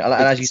tell, you know. And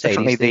as you say,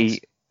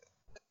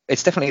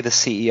 it's definitely the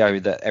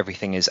CEO that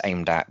everything is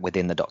aimed at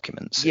within the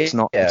documents. Yeah, it's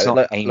not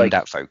aimed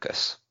at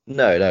Focus.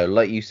 No,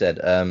 like you said,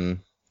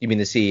 you mean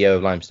the CEO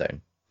of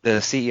Limestone?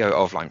 The CEO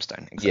of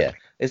Limestone, exactly. Yeah,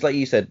 it's like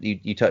you said,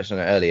 you touched on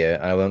it earlier,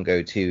 and I won't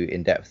go too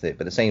in depth with it,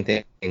 but the same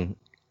thing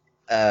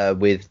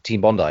with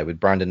Team Bondi, with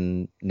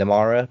Brandon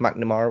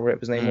McNamara,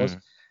 whatever his name was.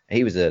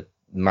 He was a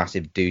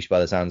massive douche by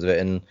the sounds of it,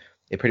 and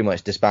it pretty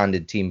much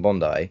disbanded Team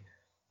Bondi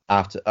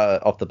after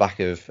off the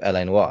back of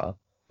LA Noire,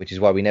 which is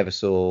why we never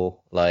saw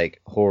like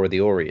Horror of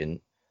the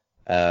Orient.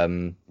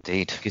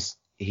 Indeed. Because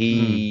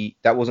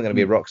that wasn't going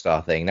to be a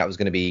Rockstar thing. That was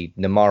going to be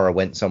Namara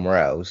went somewhere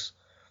else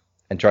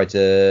and tried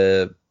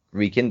to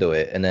rekindle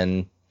it, and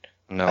then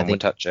no one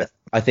would touch it.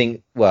 I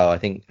think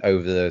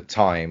over the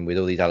time, with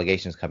all these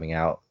allegations coming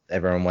out,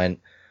 everyone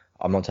went,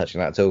 I'm not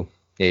touching that at all.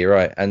 Yeah, you're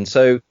right. And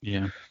so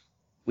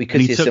we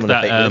could see a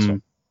similar thing with this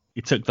one.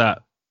 He took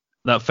that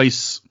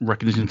face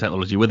recognition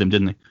technology with him,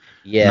 didn't he?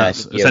 Yeah,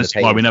 that's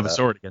essentially why we never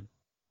saw it again.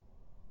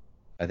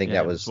 I think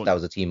that was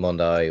a Team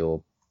Bondi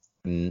or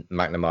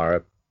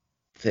McNamara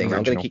thing. Original.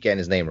 I'm going to keep getting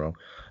his name wrong.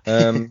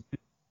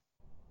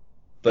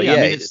 But yeah,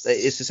 I mean, it's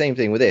the same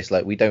thing with this.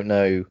 Like, we don't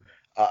know.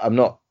 I'm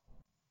not.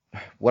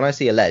 When I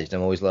see alleged,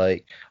 I'm always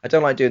like, I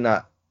don't like doing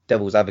that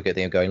devil's advocate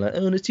thing of going like,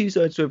 oh, there's two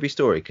sides to every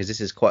story, because this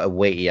is quite a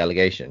weighty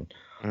allegation.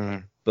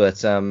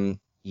 But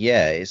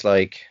yeah, it's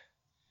like,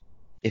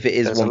 if it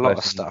is there's one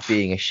person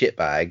being a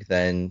shitbag,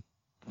 then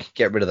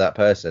get rid of that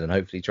person and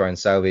hopefully try and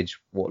salvage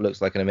what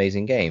looks like an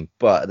amazing game.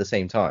 But at the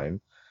same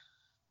time,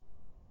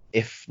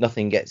 if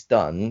nothing gets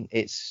done,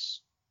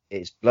 it's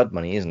blood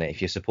money, isn't it?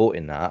 If you're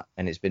supporting that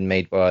and it's been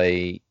made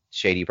by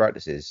shady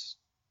practices,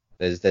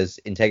 there's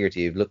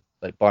integrity of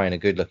like buying a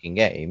good looking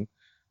game,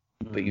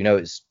 but you know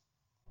it's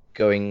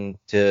going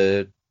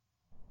to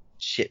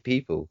shit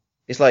people.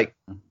 It's like,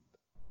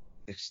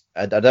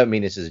 I don't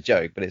mean this as a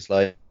joke, but it's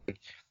like,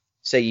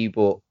 say you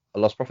bought a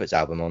Lost Prophets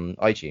album on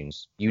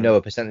iTunes, you know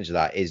a percentage of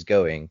that is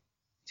going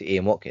to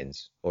Ian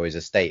Watkins or his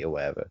estate or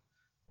whatever,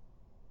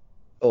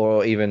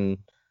 or even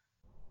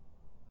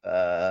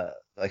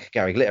like a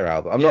Gary Glitter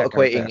album. I'm not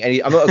equating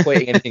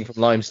anything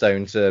from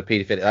Limestone to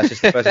paedophilia. That's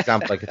just the first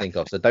example I could think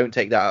of, so don't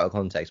take that out of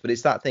context. But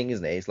it's that thing,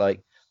 isn't it? It's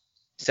like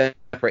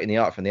separating the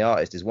art from the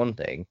artist is one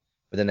thing,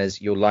 but then there's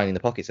you're lining the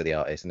pockets of the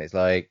artist, and it's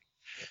like,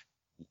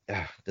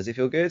 does it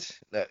feel good?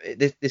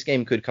 This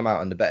game could come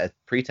out under better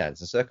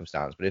pretense and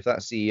circumstance, but if that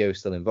CEO is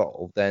still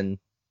involved, then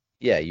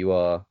yeah, you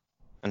are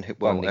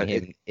funding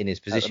him in his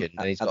position.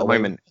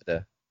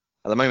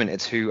 At the moment,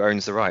 it's who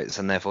owns the rights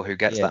and therefore who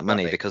gets that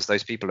money, because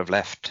those people have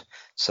left.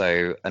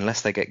 So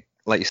unless they get,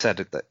 like you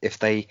said,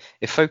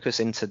 if Focus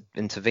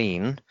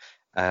intervene,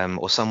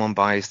 or someone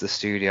buys the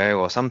studio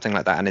or something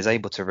like that and is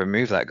able to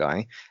remove that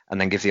guy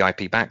and then give the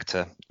IP back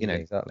to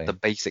the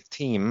basic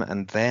team,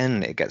 and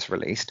then it gets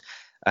released,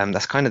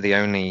 that's kind of the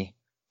only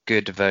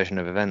good version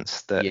of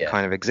events that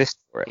kind of exist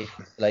for it.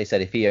 Like I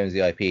said, if he owns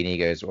the IP and he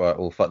goes, right,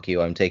 well, fuck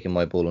you, I'm taking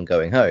my ball and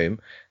going home,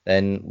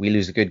 then we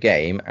lose a good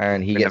game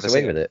and he gets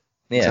away with it.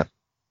 Yeah.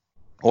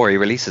 Or he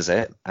releases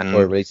it, and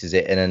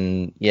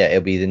then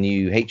it'll be the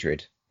new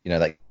Hatred. You know,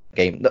 that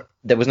game.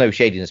 There was no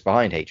shadiness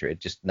behind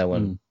Hatred. Just no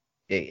one.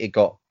 It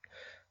got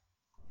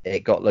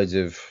loads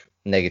of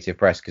negative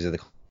press because of the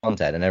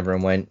content, and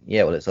everyone went,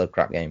 yeah, well, it's a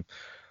crap game.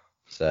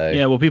 So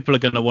yeah, well, people are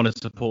going to want to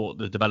support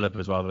the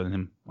developers rather than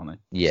him, aren't they?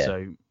 Yeah.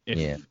 So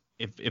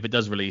if it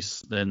does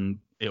release, then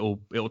it'll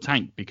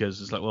tank,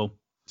 because it's like, well,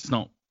 it's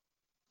not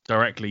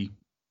directly.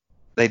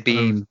 They'd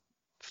be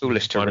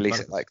foolish to release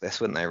it like this,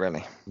 wouldn't they?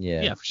 Really?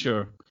 Yeah, for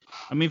sure.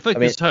 I mean,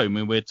 Focus Home,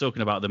 and we're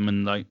talking about them,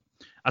 and like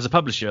as a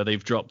publisher,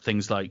 they've dropped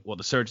things like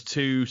The Surge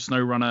 2,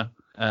 SnowRunner,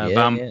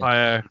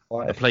 Vampire,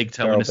 The Plague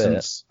Tale: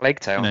 Innocence.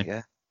 Plague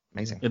Tale,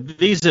 amazing.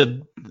 These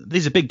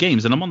are big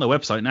games, and I'm on their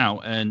website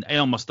now, and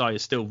Aeon Must Die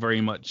is still very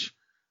much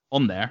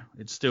on there.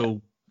 It's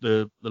still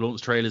the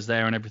launch trailers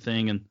there and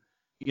everything, and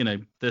you know,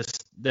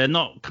 they're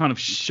not kind of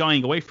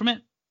shying away from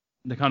it.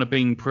 They're kind of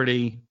being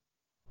pretty.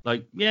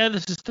 Like, yeah,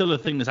 this is still a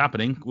thing that's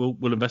happening.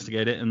 We'll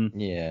investigate it, and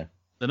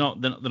they're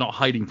not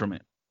hiding from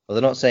it. Well,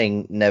 they're not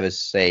saying never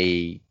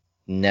say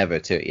never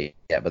to it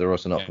yet, but they're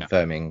also not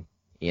confirming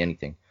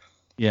anything.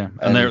 Yeah,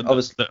 and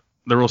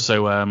they're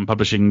also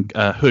publishing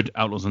Hood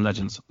Outlaws and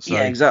Legends. So.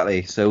 Yeah,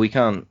 exactly. So we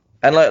can't.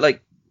 And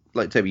like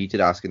Toby, you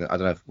did ask, and I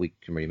don't know if we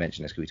can really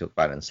mention this because we talked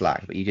about it in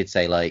Slack, but you did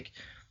say like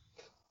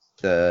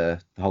the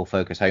whole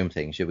Focus Home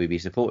thing. Should we be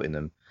supporting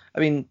them?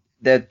 I mean,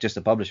 they're just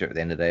a publisher at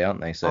the end of the day,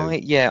 aren't they? So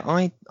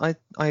I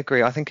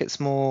agree. I think it's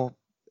more.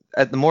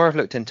 The more I've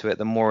looked into it,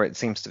 the more it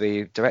seems to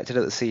be directed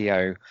at the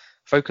CEO.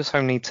 Focus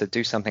Home need to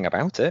do something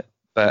about it,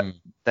 but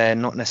they're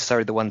not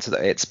necessarily the ones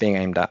that it's being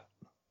aimed at.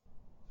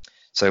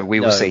 So we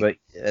will see. But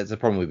there's a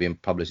problem with being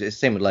published. It's the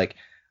same with like,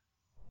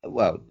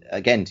 well,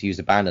 again, to use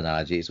a band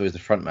analogy, it's always the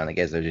front man that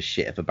gets those just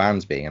shit if a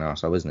band's being an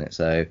arsehole, isn't it?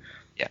 So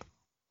yeah,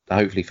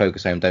 hopefully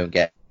Focus Home don't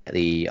get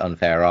the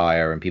unfair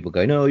ire and people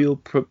go, no,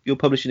 you're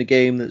publishing a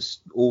game that's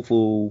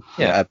awful.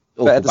 Yeah,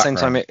 awful but at the same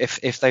time,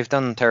 if they've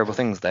done terrible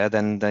things there,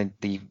 then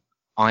the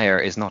ire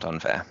is not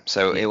unfair.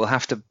 So it will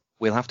have to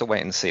we'll have to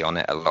wait and see on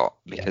it a lot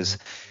because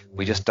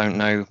we just don't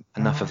know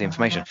enough of the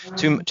information.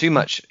 Too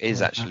much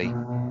is actually.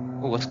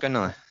 Oh, what's going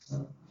on?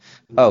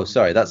 Oh,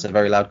 sorry, that's a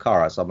very loud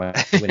car outside my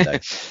window.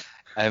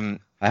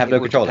 I have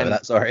no control over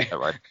that. Sorry.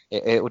 Right.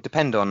 It will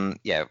depend on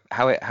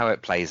how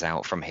it plays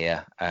out from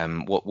here.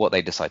 What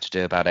they decide to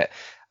do about it.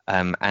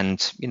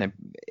 And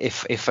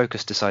if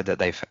Focus decide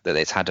that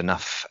it's had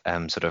enough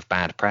sort of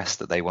bad press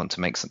that they want to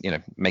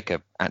make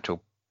a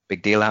actual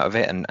big deal out of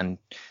it and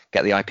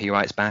get the IP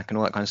rights back and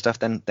all that kind of stuff,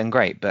 then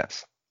great.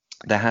 But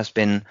there has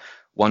been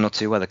one or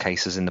two other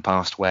cases in the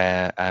past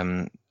where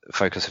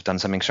Focus have done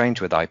something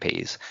strange with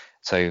IPs.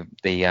 So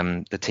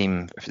the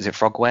team, is it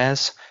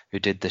Frogwares, who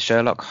did the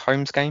Sherlock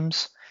Holmes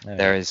games? Oh,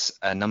 there is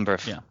a number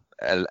of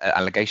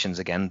allegations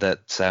again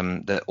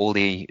that all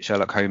the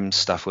Sherlock Holmes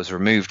stuff was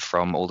removed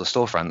from all the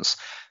storefronts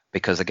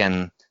because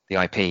again the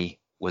IP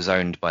was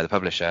owned by the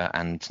publisher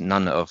and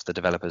none of the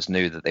developers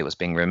knew that it was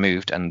being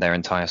removed and their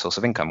entire source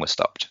of income was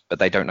stopped, but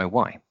they don't know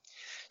why.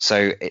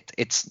 So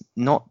it's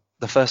not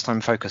the first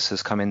time Focus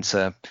has come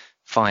into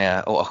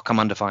fire or come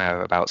under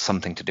fire about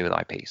something to do with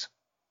IPs.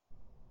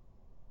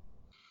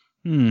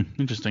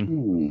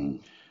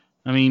 Interesting.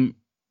 I mean,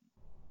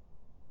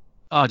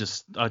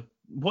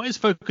 what is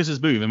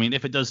Focus's move? I mean,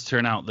 if it does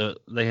turn out that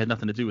they had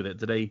nothing to do with it,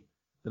 do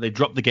they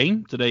drop the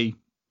game? Do they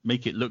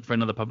make it look for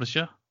another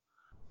publisher?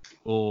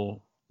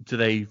 Or do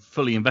they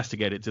fully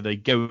investigate it? Do they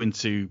go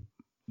into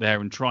there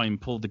and try and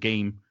pull the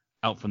game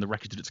out from the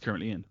wreckage that it's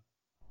currently in?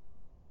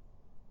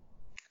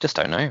 Just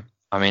don't know.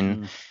 I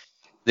mean,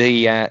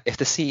 if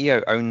the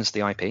CEO owns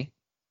the IP,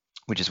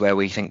 which is where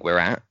we think we're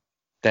at,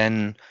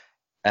 then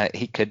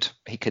he could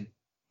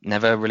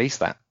never release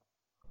that,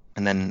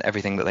 and then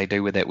everything that they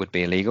do with it would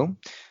be illegal.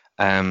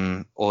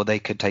 Or they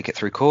could take it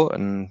through court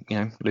and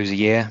lose a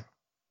year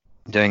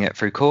doing it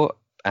through court.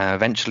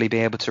 Eventually be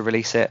able to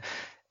release it.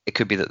 It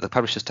could be that the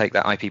publishers take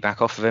that IP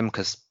back off of him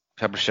because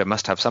the publisher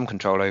must have some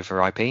control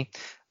over IP,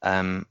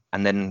 and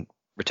then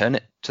return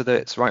it to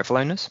its rightful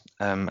owners.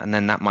 And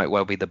then that might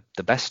well be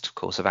the best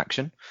course of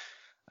action.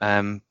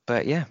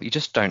 But yeah, you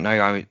just don't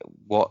know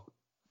what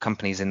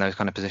companies in those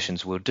kind of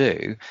positions will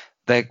do.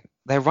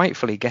 They're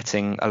rightfully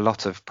getting a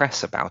lot of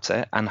press about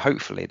it, and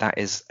hopefully that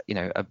is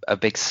a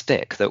big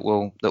stick that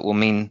will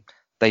mean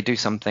they do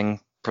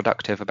something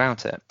productive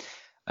about it.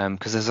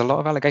 Because there's a lot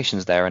of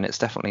allegations there, and it's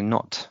definitely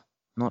not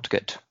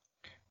good.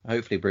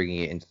 Hopefully, bringing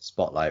it into the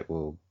spotlight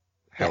will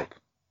help.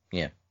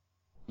 Yeah.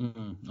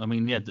 I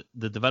mean,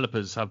 the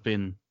developers have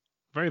been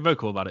very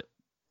vocal about it,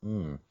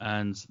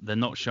 and they're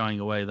not shying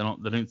away. They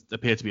don't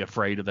appear to be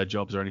afraid of their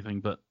jobs or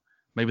anything. But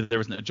maybe there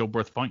isn't a job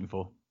worth fighting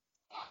for.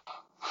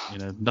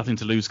 Nothing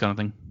to lose kind of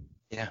thing.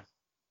 Yeah.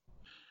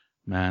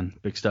 Man,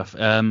 big stuff.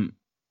 Well,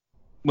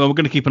 we're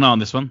going to keep an eye on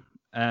this one,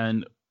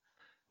 and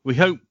we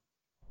hope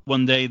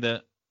one day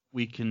that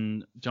we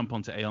can jump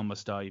onto Aeon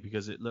Must Die,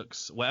 because it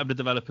looks, whatever the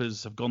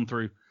developers have gone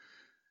through,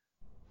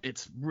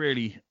 it's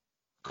really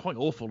quite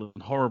awful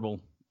and horrible,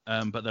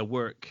 but their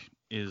work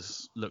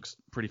looks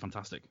pretty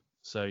fantastic.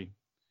 So,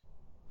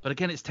 but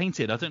again, it's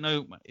tainted. I don't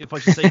know if I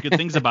should say good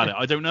things about it.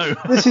 I don't know.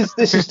 This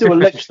is still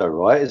alleged though,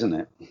 right? Isn't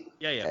it?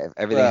 Yeah.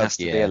 Everything has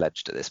to be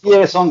alleged at this point.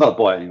 Yes, I'm gonna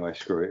buy it anyway.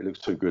 Screw it. It looks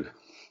too good.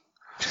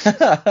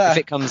 If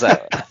it comes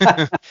out,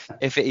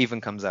 if it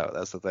even comes out,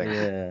 that's the thing.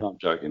 Yeah. No, I'm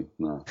joking.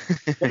 No.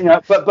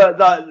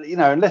 but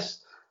unless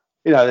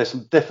there's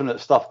some definite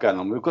stuff going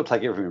on, we've got to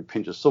take everything with a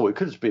pinch of salt. It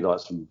could just be like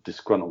some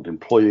disgruntled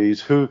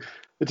employees who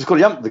have just got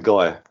to yump the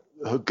guy,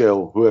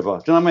 girl, whoever.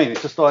 Do you know what I mean?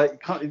 It's just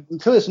like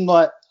until there's some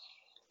like.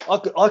 I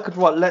could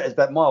write letters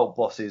about my old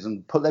bosses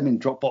and put them in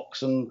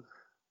Dropbox and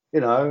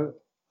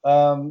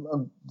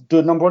and do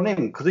a number on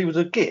him because he was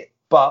a git.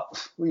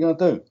 But what are you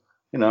gonna do?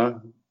 I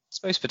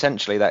suppose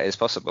potentially that is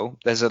possible.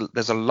 There's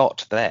a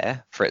lot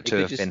there for it to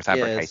have been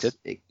fabricated.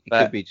 It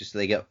could be just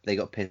they got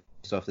pissed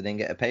off they didn't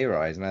get a pay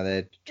rise. Now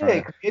they're trying.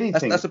 It could be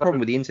anything. That's the problem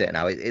with the internet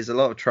now. It's a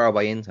lot of trial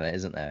by internet,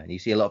 isn't there? And you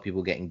see a lot of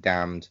people getting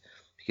damned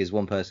because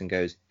one person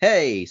goes,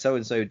 "Hey, so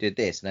and so did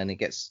this," and then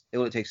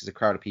all it takes is a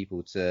crowd of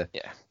people to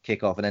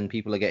kick off, and then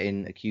people are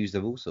getting accused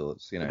of all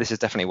sorts. This is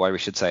definitely why we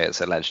should say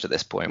it's alleged at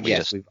this point.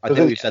 I think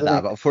we've said that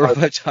about 4 or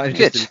 5 times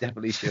just to be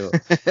definitely sure.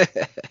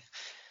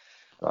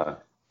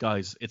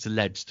 Guys, it's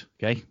alleged,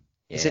 okay?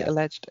 Yeah. Is it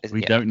alleged?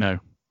 We don't know.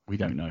 We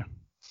don't know.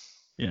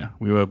 Yeah,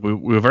 we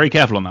were very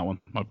careful on that one,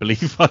 I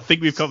believe. I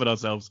think we've covered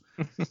ourselves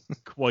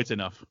quite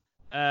enough.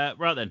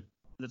 Right then,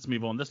 let's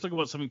move on. Let's talk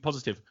about something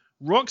positive.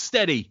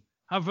 Rocksteady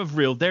have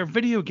revealed their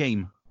video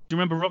game. Do you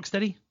remember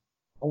Rocksteady?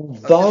 Some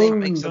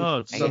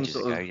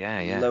sort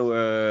of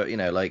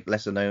lower, like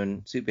lesser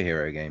known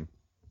superhero game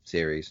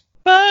series.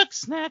 Buck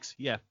snacks.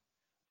 Yeah.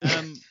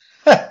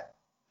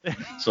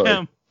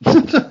 Sorry. I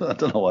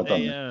don't know what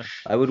I've done.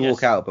 I would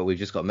walk out, but we've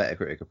just got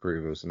Metacritic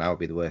approval, so now would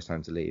be the worst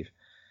time to leave.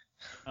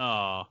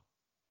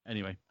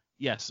 Anyway,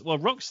 yes. Well,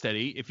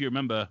 Rocksteady, if you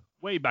remember,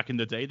 way back in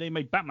the day, they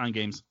made Batman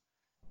games,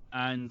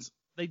 and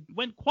they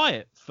went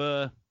quiet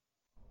for,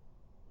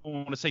 I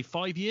want to say,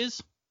 5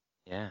 years.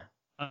 Yeah.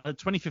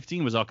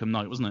 2015 was Arkham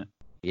Knight, wasn't it?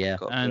 Yeah.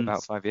 And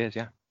about 5 years,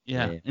 yeah.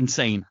 Yeah,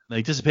 insane.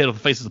 They disappeared off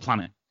the face of the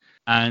planet,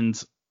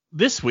 and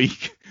this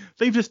week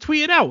they've just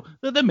tweeted out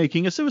that they're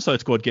making a Suicide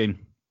Squad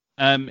game.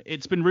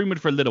 It's been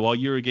rumored for a little while.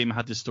 Eurogamer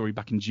had this story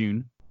back in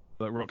June,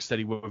 but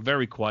Rocksteady were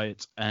very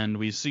quiet, and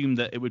we assumed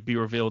that it would be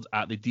revealed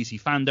at the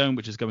DC Fandom,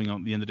 which is going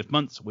on at the end of this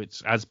month,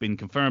 which has been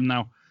confirmed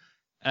now.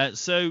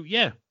 So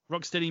yeah,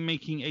 Rocksteady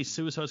making a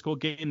Suicide Squad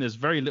game. There's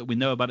very little we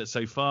know about it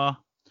so far.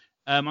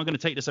 I'm going to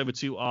take this over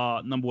to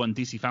our number one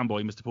DC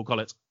fanboy, Mr. Paul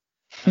Collett.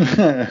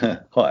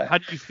 Hi. How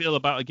do you feel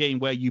about a game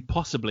where you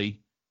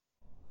possibly,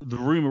 the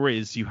rumor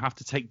is, you have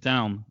to take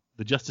down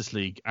the Justice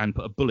League and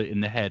put a bullet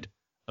in the head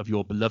of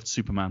your beloved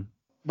Superman?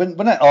 When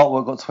that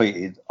artwork got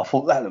tweeted, I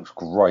thought that looks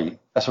great.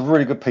 That's a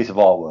really good piece of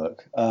artwork.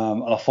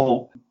 And I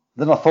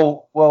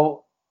thought,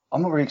 well,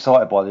 I'm not really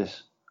excited by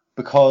this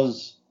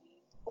because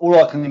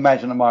all I can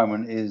imagine at the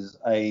moment is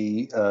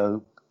like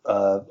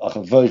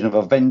a version of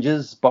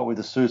Avengers, but with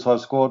the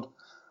Suicide Squad.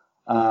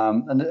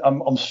 And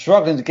I'm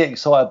struggling to get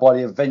excited by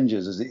the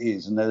Avengers as it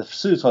is, and the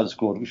Suicide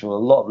Squad, which are a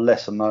lot of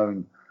lesser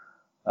known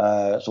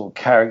sort of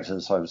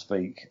characters, so to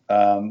speak.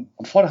 I'm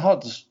finding it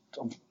hard to.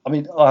 I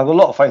mean, I have a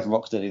lot of faith in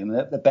Rocksteady, and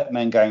the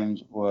Batman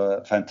games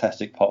were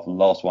fantastic, apart from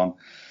the last one.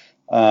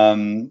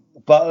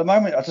 But at the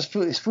moment, I just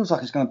feel it feels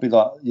like it's going to be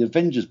like the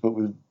Avengers, but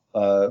with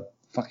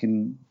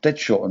fucking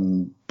Deadshot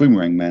and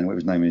Boomerang Man, whatever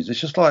his name is. It's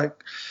just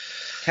like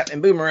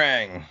Captain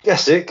Boomerang.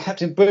 That's it,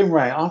 Captain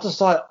Boomerang. I just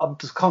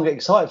can't get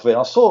excited for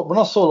it. When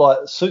I saw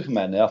like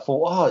Superman there, I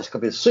thought, oh, it's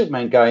going to be a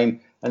Superman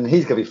game, and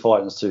he's going to be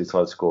fighting the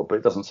Suicide Squad, but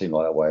it doesn't seem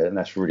like that way, and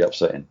that's really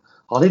upsetting.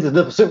 I need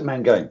another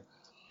Superman game.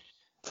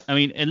 I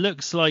mean, it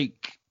looks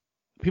like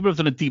people have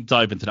done a deep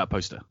dive into that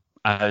poster,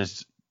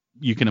 as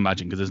you can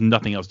imagine, because there's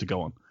nothing else to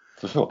go on.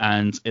 For sure.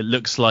 And it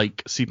looks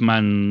like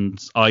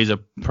Superman's eyes are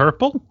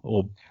purple,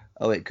 or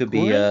it could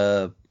be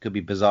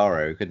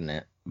Bizarro, couldn't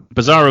it?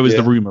 Bizarro is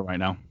the rumor right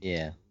now.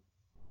 Yeah.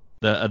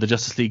 The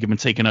Justice League have been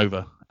taken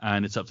over,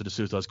 and it's up to the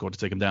Suicide Squad to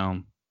take them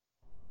down.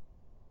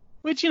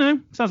 Which,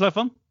 sounds like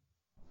fun.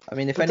 I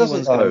mean, if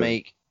anyone's going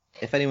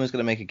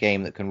to make a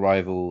game that can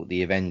rival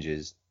the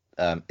Avengers,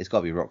 it's got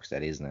to be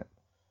Rocksteady, isn't it?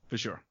 For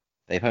sure.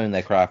 They've honed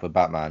their craft with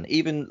Batman.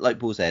 Even, like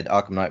Paul said,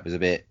 Arkham Knight was a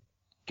bit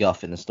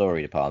guff in the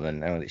story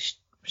department. And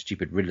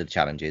stupid Riddler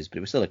challenges, but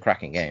it was still a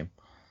cracking game.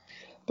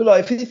 But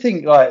like, if you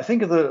think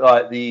of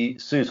the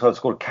Suicide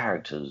Squad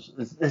characters,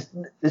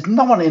 there's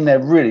no one in there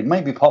really,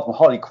 maybe apart from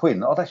Harley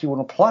Quinn, I'd actually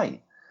want to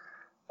play.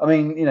 I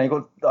mean, you've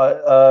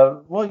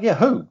got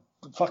who?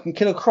 Fucking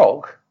Killer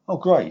Croc. Oh,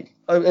 great.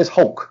 Oh, there's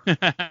Hulk.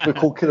 We're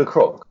called Killer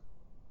Croc.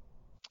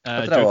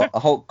 I don't know. A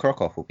Hulk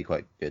Croc-Off would be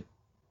quite good.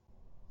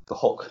 The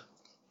Hulk.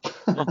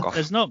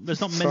 There's not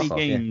many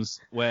games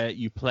where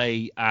you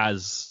play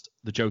as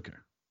the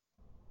Joker.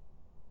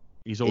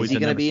 He's always. Is he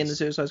going to be in the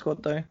Suicide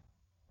Squad though?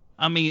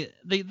 I mean,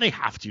 they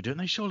have to, don't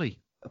they? Surely.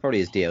 Probably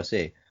his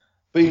DLC.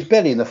 But he's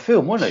barely in the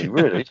film, wasn't he?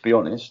 Really, to be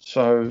honest.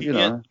 So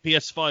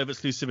PS5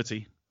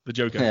 exclusivity, the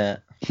Joker. Yeah.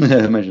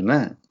 Imagine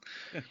that.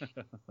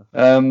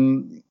 I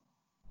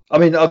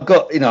mean, I've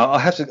got I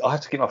have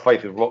to keep my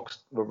faith with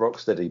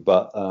Rocksteady,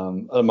 but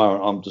at the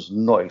moment I'm just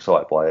not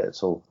excited by it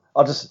at all.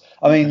 Like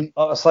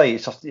I say,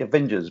 it's just the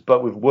Avengers,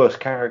 but with worse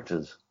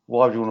characters.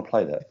 Why would you want to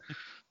play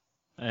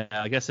that?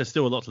 I guess there's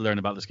still a lot to learn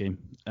about this game.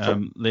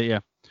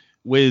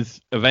 With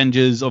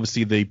Avengers,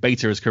 obviously the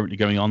beta is currently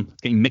going on.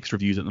 It's getting mixed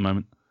reviews at the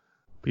moment.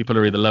 People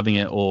are either loving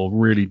it or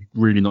really,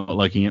 really not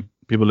liking it.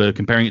 People are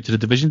comparing it to The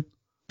Division,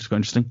 which is quite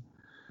interesting.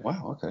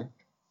 Wow, okay.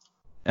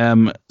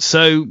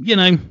 So,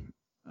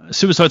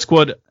 Suicide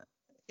Squad,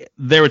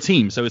 they're a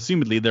team, so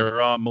assumedly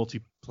there are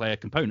multiplayer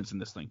components in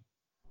this thing.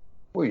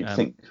 What do you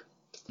think?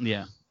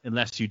 Yeah,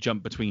 unless you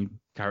jump between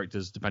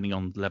characters depending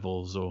on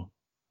levels or...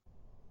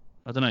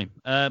 I don't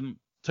know.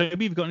 Toby,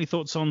 have you got any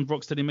thoughts on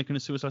Rocksteady making a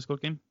Suicide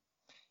Squad game?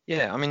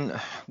 Yeah, I mean,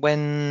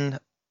 when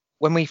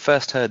we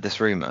first heard this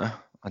rumor,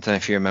 I don't know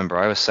if you remember,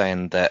 I was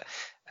saying that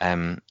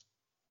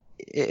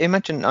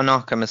imagine an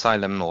Arkham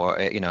Asylum or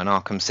an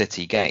Arkham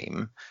City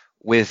game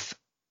with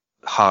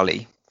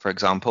Harley, for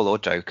example, or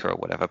Joker or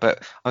whatever.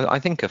 But I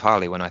think of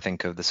Harley when I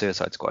think of the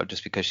Suicide Squad,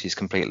 just because she's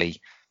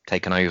completely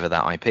taken over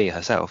that IP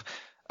herself.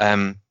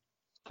 But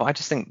I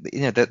just think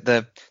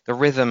the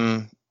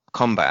rhythm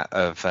combat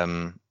of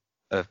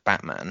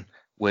Batman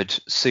would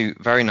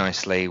suit very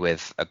nicely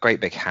with a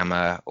great big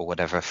hammer or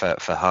whatever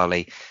for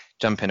Harley,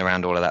 jumping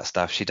around, all of that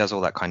stuff. She does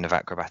all that kind of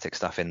acrobatic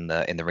stuff in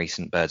the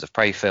recent Birds of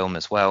Prey film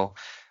as well.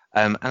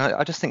 And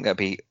I just think that'd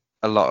be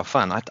a lot of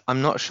fun.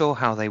 I'm not sure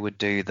how they would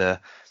do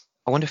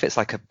I wonder if it's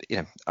like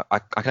I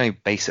can only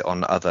base it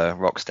on other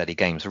Rocksteady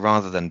games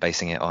rather than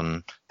basing it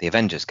on the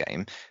Avengers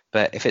game.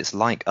 But if it's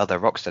like other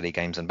Rocksteady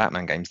games and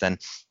Batman games, then,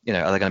 are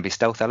there going to be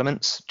stealth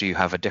elements? Do you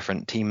have a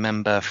different team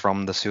member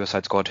from the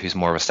Suicide Squad who's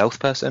more of a stealth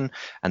person?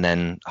 And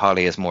then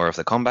Harley is more of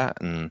the combat?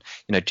 And,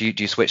 do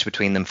you switch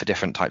between them for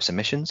different types of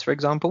missions, for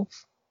example?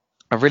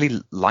 I really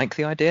like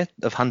the idea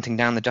of hunting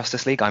down the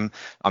Justice League. I'm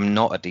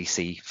not a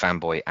DC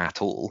fanboy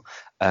at all.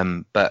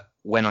 But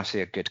when I see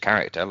a good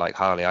character like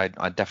Harley,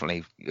 I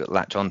definitely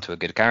latch on to a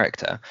good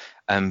character.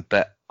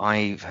 But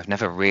I have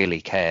never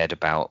really cared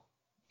about,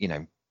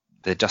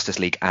 the Justice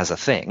League as a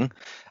thing.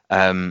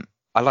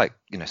 I like,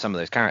 some of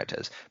those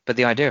characters, but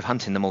the idea of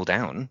hunting them all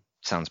down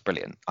sounds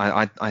brilliant.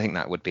 I think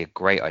that would be a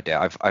great idea.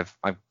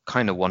 I've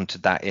kind of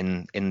wanted that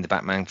in the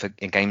Batman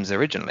in games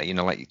originally.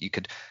 Like you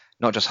could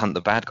not just hunt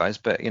the bad guys,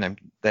 but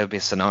there would be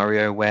a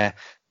scenario where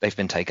they've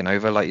been taken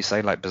over, like you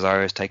say, like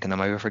Bizarro's taken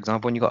them over, for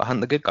example, and you got to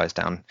hunt the good guys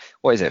down.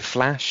 What is it?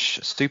 Flash,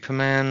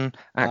 Superman,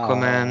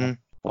 Aquaman,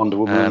 Wonder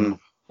Woman.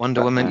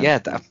 Wonder Woman. Yeah,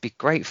 that'd be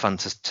great fun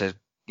to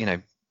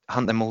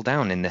hunt them all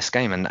down in this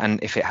game.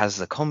 And if it has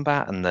the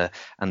combat and the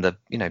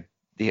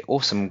the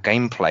awesome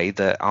gameplay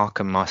that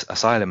Arkham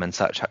Asylum and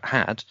such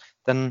had,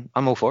 then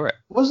I'm all for it.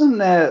 Wasn't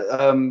there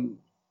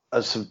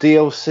some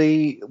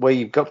DLC where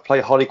you've got to play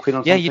Harley Quinn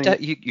or something? Yeah,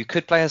 you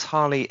could play as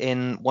Harley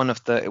in one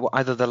of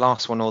either the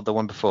last one or the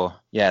one before.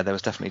 Yeah, there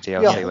was definitely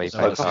DLC where you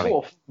played as Harley.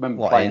 I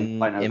remember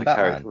playing in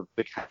Batman?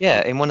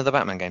 Yeah, in one of the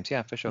Batman games.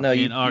 Yeah, for sure. No,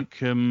 in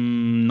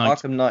Arkham Knight.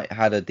 Arkham Knight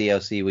had a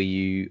DLC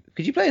where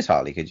could you play as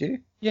Harley? Could you?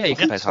 Yeah, you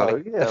could play as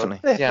Harley. Yeah, definitely.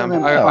 Yeah,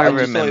 I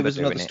just thought it was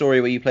another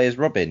story where you play as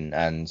Robin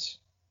and.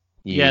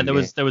 There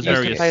was you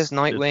various. You could play as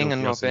Nightwing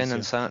and Robin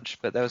and such,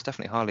 but there was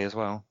definitely Harley as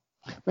well.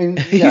 I mean,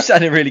 you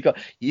sounded really good.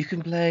 You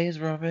can play as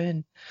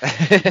Robin.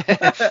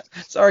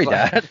 Sorry,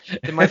 Dad.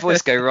 Did my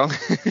voice go wrong?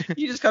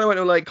 You just kind of went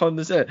all like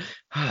condescending.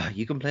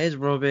 You can play as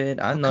Robin.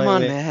 And come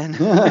on, man.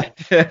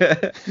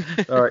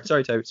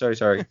 Sorry, Toby.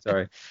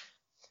 Sorry.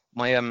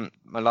 My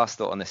last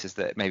thought on this is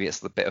that maybe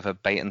it's a bit of a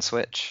bait and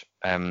switch.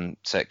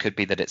 So it could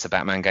be that it's a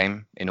Batman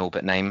game in all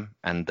but name,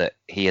 and that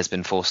he has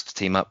been forced to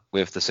team up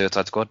with the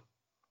Suicide Squad.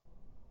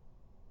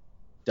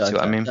 See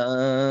what I mean?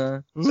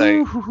 So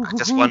I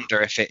just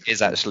wonder if it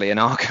is actually an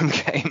Arkham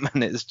game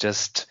and it's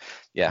just,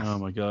 Oh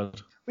my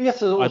god. We have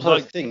to also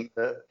think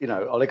that,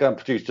 are they going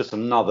to produce just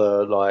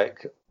another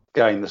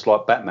game that's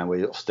like Batman where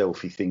you've got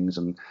stealthy things?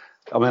 And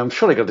I mean, I'm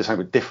sure they're going to do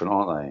something different,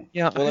 aren't they?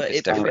 Yeah, well,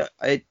 it's different.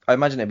 I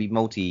imagine it'd be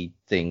multi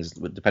things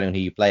depending on who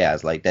you play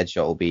as. Like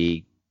Deadshot will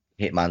be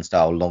Hitman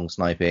style, long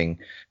sniping.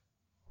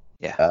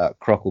 Yeah.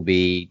 Croc will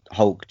be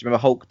Hulk. Do you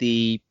remember Hulk?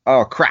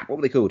 What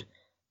were they called?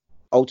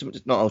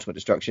 Not Ultimate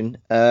Destruction.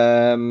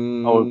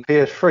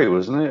 PS3,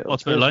 wasn't it?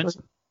 Ultimate Alliance?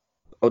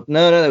 Oh,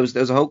 no, there was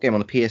a Hulk game on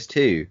the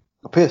PS2.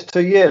 The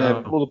PS2,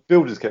 yeah. All the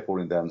buildings kept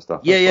falling down and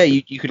stuff. Yeah.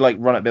 You could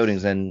run at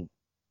buildings and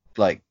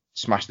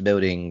smash the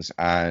buildings,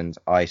 and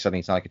I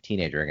suddenly sound like a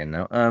teenager again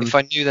now. If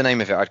I knew the name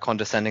of it, I'd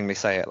condescendingly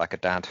say it like a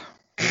dad.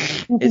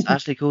 It's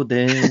actually called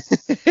this.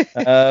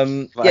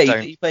 You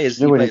play as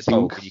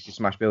Hulk, and you can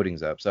smash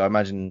buildings up. So I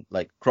imagine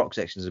Croc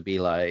sections would be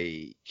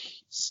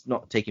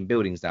not taking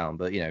buildings down,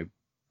 but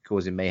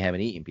causing mayhem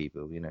and eating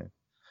people,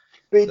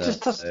 But it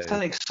just doesn't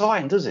sound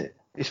exciting, does it?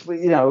 It's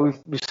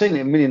we've seen it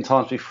a million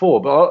times before.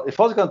 But if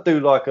I was going to do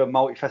a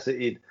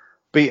multifaceted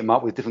beat 'em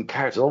up with different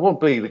characters, I want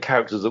to be the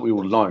characters that we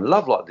all know and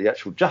love, like the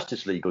actual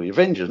Justice League or the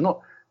Avengers,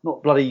 not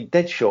bloody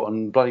Deadshot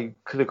and bloody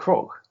Killer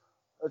Croc.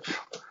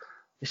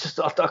 It's just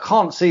I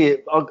can't see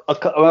it.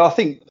 I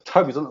think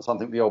Toby's on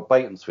something. The old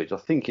bait and switch. I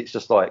think it's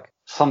just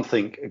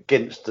something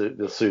against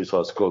the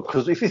Suicide Squad,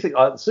 because if you think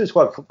the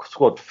Suicide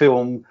Squad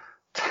film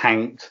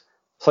tanked.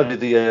 So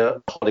did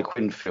the Harley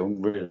Quinn film,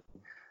 really.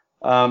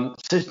 So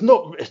it's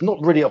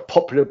not really a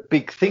popular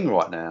big thing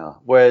right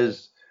now.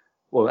 Whereas,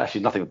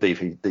 actually nothing with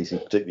DC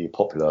particularly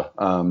popular.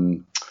 I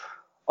don't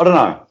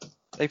know.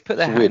 They've put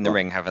their hat in the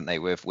ring, haven't they,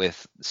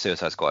 with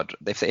Suicide Squad?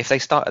 If they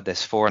started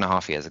this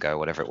 4.5 years ago,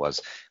 whatever it was,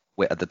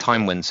 at the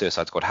time when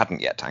Suicide Squad hadn't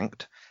yet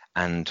tanked,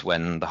 and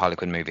when the Harley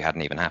Quinn movie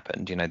hadn't even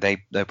happened,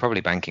 they're probably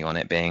banking on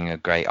it being a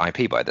great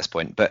IP by this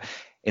point. But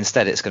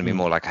instead, it's going to be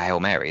more like a Hail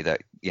Mary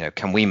that,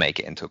 can we make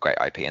it into a great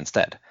IP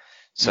instead?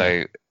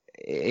 So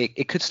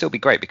it could still be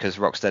great because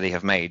Rocksteady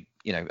have made,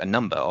 a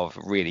number of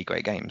really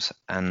great games,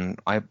 and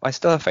I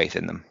still have faith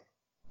in them.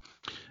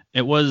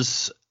 It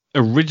was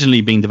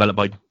originally being developed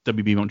by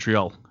WB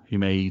Montreal, who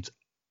made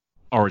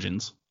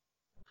Origins,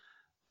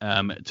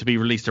 to be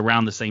released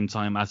around the same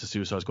time as the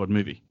Suicide Squad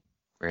movie.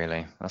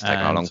 Really? That's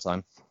taken a long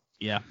time.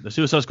 Yeah, the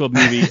Suicide Squad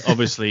movie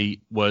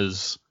obviously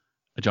was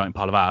a giant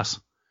pile of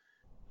ass.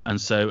 And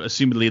so,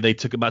 assumedly, they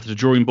took it back to the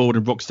drawing board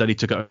and Rocksteady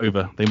took it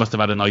over. They must have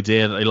had an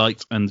idea that they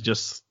liked and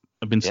just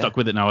have been stuck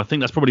with it now. I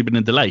think that's probably been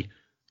a delay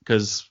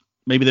because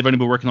maybe they've only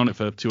been working on it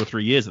for 2 or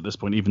 3 years at this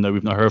point, even though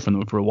we've not heard from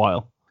them for a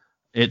while.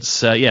 It's,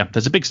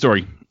 there's a big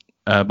story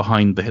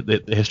behind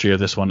the history of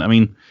this one. I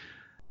mean,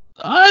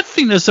 I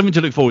think there's something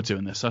to look forward to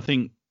in this. I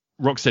think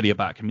Rocksteady are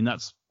back. I mean,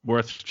 that's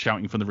worth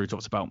shouting from the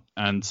rooftops about.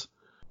 And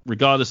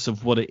regardless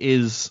of what it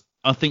is,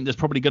 I think there's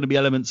probably going to be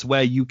elements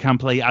where you can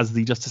play as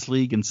the Justice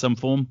League in some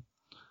form.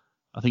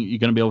 I think you're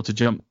going to be able to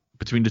jump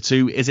between the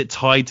two. Is it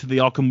tied to the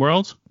Arkham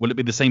world? Will it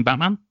be the same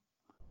Batman?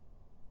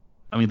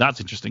 I mean, that's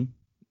interesting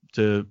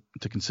to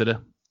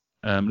consider,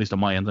 at least on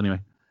my end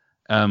anyway.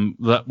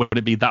 Would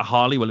it be that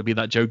Harley? Will it be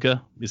that Joker?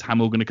 Is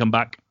Hamill going to come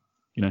back?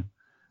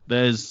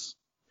 There's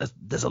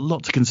a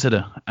lot to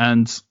consider,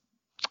 and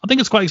I think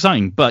it's quite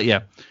exciting. But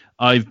yeah,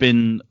 I've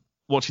been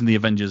watching the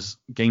Avengers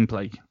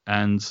gameplay,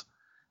 and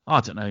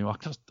I don't know,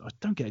 I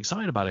don't get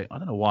excited about it. I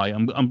don't know why.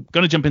 I'm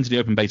going to jump into the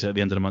open beta at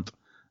the end of the month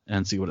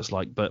and see what it's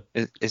like. But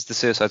is the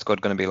Suicide Squad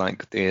going to be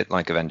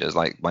like Avengers,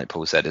 like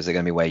Paul said? Is it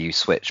going to be where you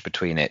switch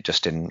between it,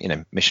 just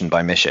in mission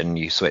by mission,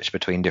 you switch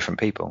between different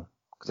people?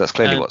 Because that's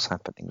clearly what's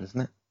happening,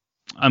 isn't it?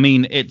 I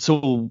mean, it's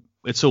all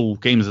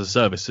games as a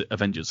service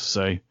Avengers.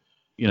 So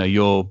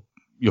your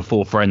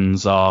 4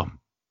 friends are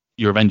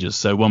your Avengers.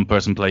 So one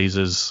person plays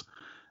as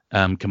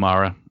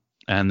Kamara,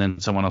 and then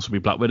someone else will be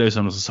Black Widow,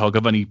 someone else is Hulk.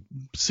 I've only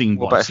seen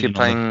what about if you're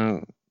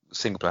playing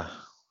single player?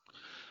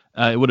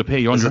 It would appear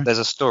you're on. There's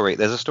a story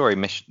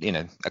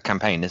mission, a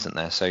campaign, isn't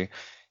there? So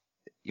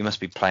you must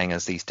be playing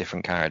as these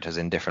different characters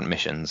in different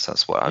missions.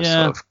 That's what I'm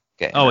sort of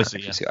getting. Oh, at, I see.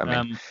 if you see what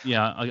I mean.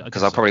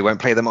 Because I probably won't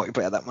play the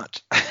multiplayer that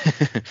much.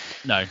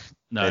 No.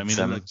 I mean,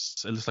 it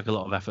looks like a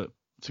lot of effort,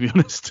 to be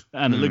honest,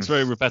 and it looks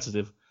very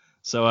repetitive.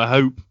 So I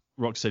hope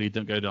Rocksteady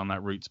don't go down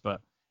that route.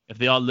 But if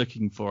they are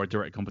looking for a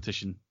direct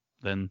competition,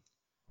 then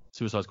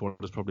Suicide Squad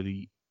is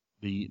probably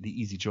the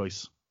easy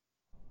choice.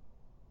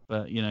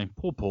 But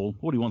poor Paul.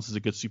 All he wants is a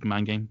good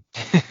Superman game.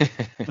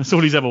 That's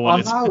all he's ever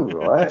wanted. I know,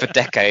 right? For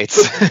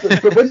decades.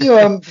 But I've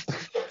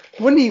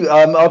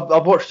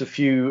watched a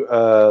few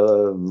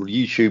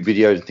YouTube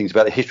videos and things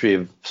about the history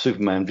of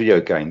Superman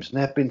video games, and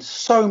there have been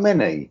so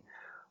many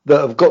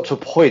that have got to a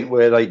point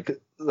where they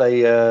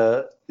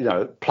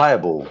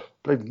playable.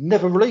 They've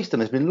never released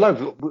them. There's been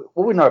loads.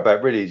 All we know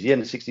about really is the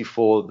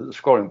N64, the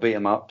scrolling beat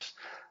 'em ups,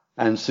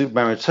 and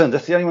Superman Returns.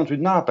 That's the only ones we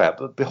know about.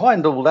 But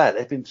behind all that,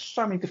 there have been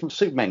so many different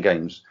Superman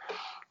games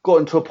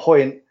gotten to a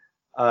point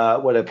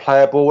where they're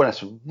playable and have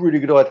some really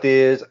good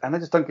ideas, and they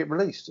just don't get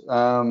released.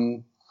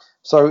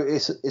 So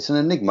it's an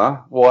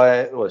enigma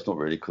why. Well, it's not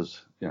really,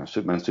 because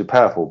Superman's too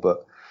powerful.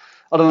 But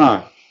I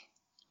don't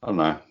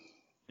know.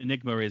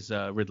 Enigma is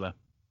Riddler,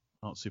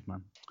 not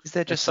Superman. Is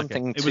there just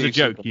something? Okay. It was a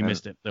joke. You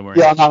missed it. Don't worry.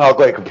 Yeah, no, I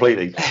got it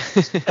completely.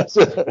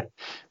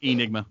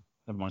 Enigma.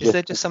 Never mind. Is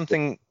there just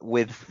something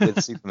with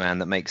Superman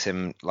that makes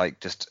him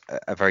just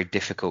a very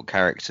difficult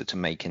character to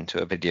make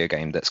into a video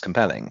game that's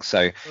compelling?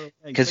 So,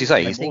 because you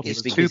say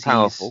he's too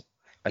powerful,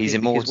 he's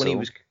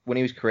immortal. When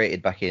he was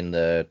created back in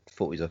the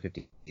 40s or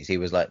 50s, he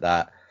was like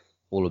that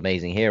all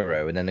amazing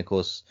hero, and then of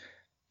course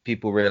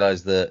people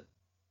realised that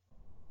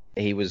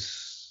he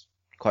was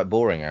quite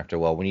boring after a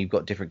while. When you've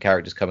got different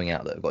characters coming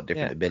out that have got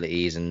different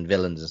abilities and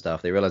villains and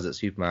stuff, they realised that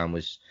Superman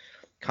was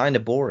kind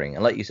of boring.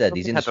 And like you said,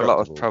 he's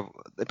indestructible.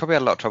 They probably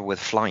had a lot of trouble with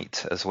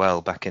flight as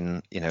well back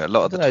in a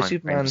lot of the time.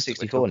 Superman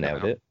 64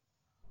 nailed it.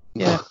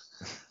 Yeah.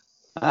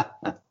 Well,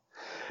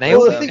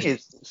 the thing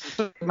is,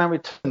 Superman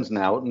Returns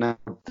now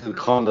the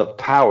kind of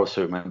power of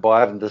Superman by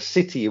having the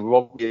city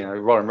running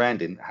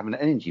around in having an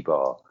energy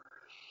bar,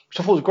 which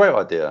I thought was a great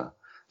idea.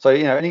 So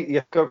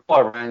you go fly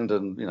around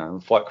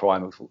and fight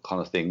crime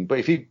kind of thing. But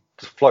if you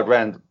just fly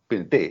around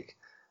being a dick,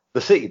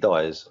 the city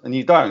dies and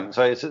you don't.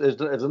 So that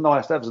was a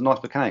nice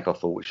mechanic, I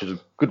thought, which is a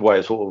good way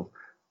of sort of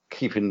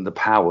keeping the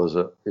powers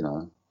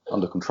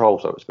under control,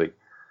 so to speak.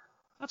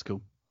 That's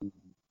cool. It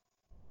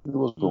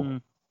was cool.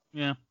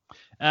 Yeah.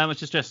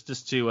 It's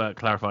just to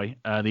clarify,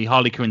 the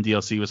Harley Quinn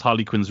DLC was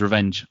Harley Quinn's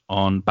Revenge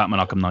on Batman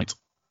Arkham Knight.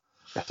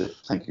 That's it.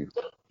 Thank you.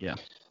 Yeah.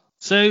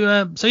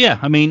 So yeah,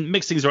 I mean,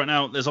 mixed things right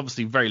now. There's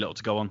obviously very little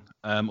to go on.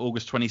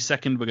 August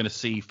 22nd, we're going to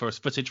see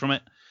first footage from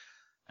it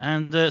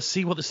and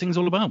see what this thing's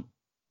all about.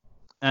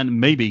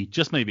 And maybe,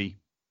 just maybe,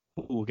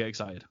 we'll get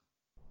excited.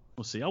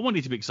 We'll see. I want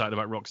you to be excited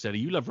about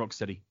Rocksteady. You love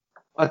Rocksteady.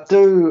 I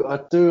do. I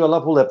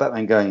love all their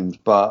Batman games,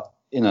 but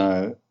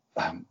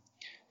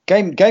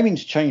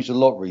gaming's changed a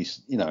lot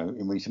recently.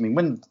 In recent. I mean,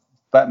 when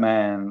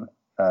Batman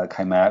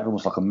came out, it was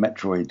almost like a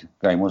Metroid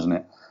game, wasn't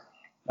it?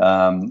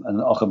 And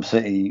Arkham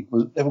City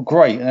they were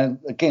great. And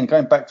again,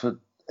 going back to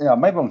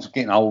maybe I'm just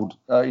getting old.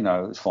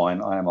 It's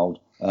fine. I am old.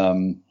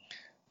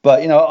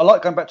 But I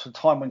like going back to a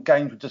time when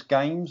games were just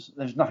games.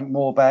 There's nothing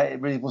more about it.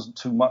 It really wasn't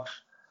too much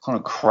kind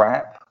of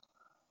crap.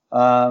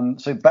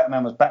 So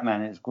Batman was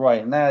Batman. It's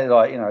great. And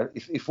now,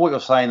 if what you're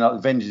saying, like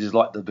Avengers is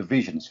like the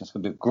Division, it's just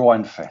going to be a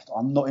grind fest.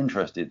 I'm not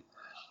interested.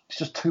 It's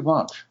just too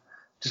much.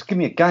 Just give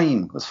me a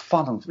game that's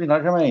fun. You know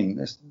what I mean?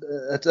 That's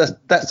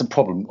the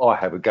problem I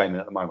have with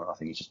gaming at the moment. I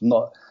think it's just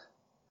not.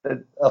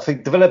 I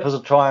think developers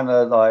are trying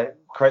to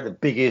create the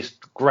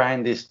biggest,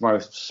 grandest,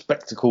 most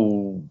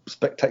spectacular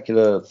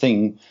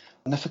thing,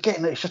 and they're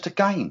forgetting that it's just a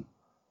game.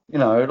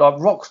 Like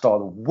Rockstar,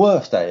 the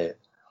worst at it.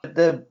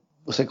 They're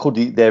what's it called?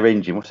 Their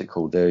engine. What's it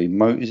called? Their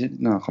emote? Is it?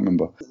 No, I can't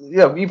remember.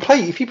 Yeah,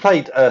 if you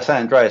played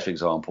San Andreas, for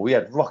example, we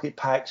had rocket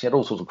packs. You had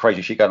all sorts of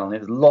crazy shit going on.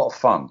 It was a lot of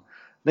fun.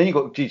 Then you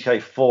got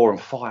GTA 4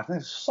 and 5.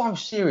 They're so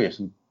serious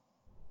and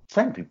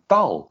frankly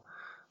dull.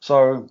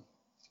 So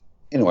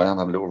anyway, I'm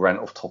having a little rant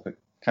off topic.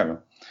 Carry on.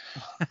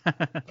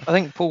 I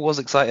think Paul was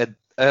excited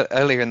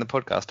earlier in the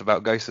podcast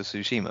about Ghost of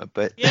Tsushima,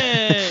 but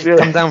yeah.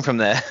 Come down from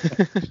there.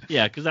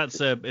 Yeah, because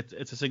that's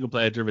it's a single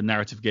player driven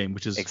narrative game,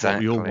 which is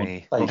exactly what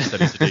we all want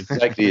Rocksteady to do.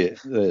 Exactly it.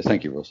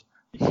 Thank you, Ross.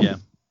 Yeah,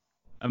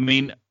 I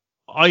mean,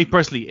 I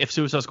personally, if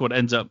Suicide Squad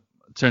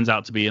turns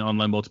out to be an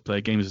online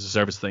multiplayer games as a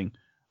service thing,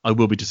 I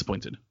will be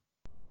disappointed,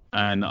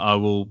 and I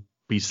will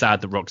be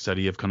sad that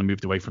Rocksteady have kind of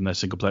moved away from their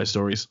single player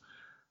stories,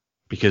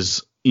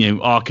 because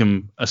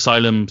Arkham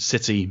Asylum,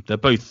 City, they're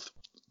both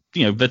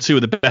they're two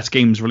of the best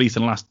games released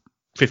in the last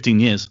 15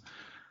 years.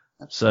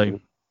 Absolutely.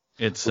 So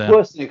it's the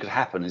worst thing that could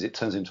happen is it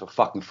turns into a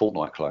fucking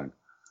Fortnite clone.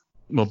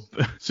 well,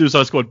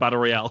 Suicide Squad Battle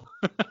Royale.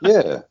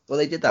 Yeah. Well,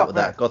 they did that with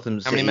that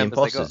Gotham How many City members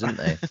they Imposters, got?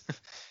 didn't they?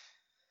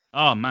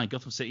 Oh man,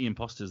 Gotham City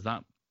Imposters,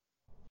 that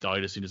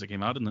died as soon as it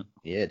came out, didn't it?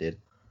 Yeah, it did.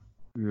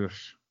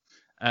 Yes.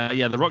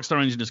 The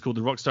Rockstar engine is called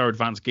the Rockstar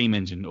Advanced Game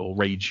Engine, or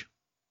Rage.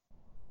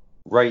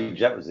 Rage,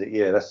 that was it.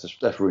 Yeah,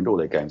 that's ruined all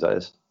their games. That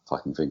is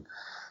fucking thing.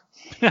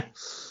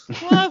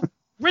 Well,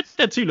 Red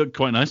Dead 2 looked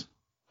quite nice.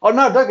 Oh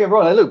no, don't get me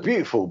wrong. They look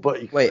beautiful,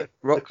 but Wait,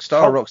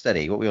 Rockstar or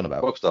Rocksteady? What are we on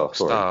about? Rockstar,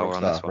 sorry. Star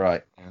on this Rockstar, one.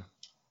 right.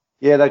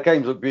 Yeah, their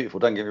games look beautiful.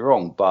 Don't get me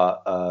wrong,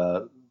 but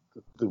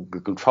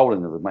the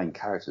controlling of the main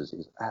characters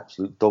is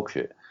absolute dog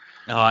shit.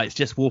 Oh, it's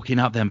just walking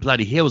up them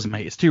bloody hills,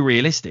 mate. It's too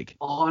realistic.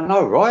 Oh, I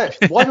know, right?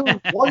 Why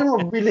don't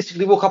I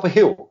realistically walk up a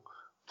hill?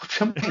 What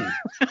do you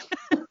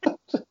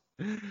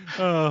mean?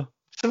 Oh.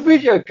 It's a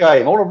video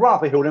game. I want to run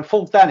up a hill and then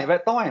fall down it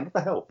without dying. What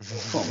the hell?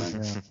 Come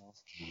on, man.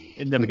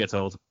 It never gets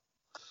old.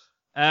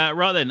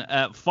 Right then,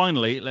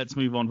 finally, let's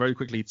move on very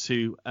quickly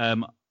to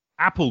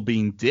Apple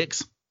being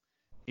dicks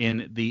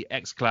in the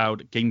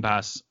xCloud Game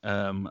Pass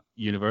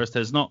universe.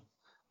 There's not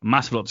a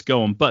massive lot to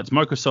go on, but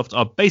Microsoft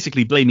are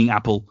basically blaming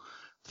Apple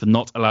for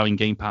not allowing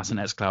Game Pass and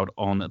xCloud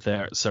on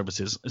their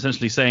services,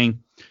 essentially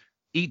saying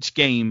each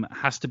game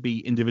has to be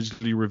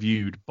individually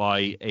reviewed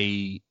by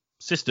a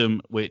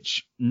system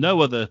which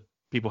no other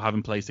people have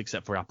in place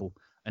except for Apple,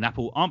 and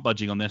Apple aren't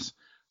budging on this.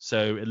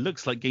 So it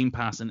looks like Game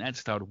Pass and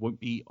xCloud won't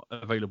be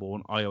available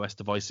on iOS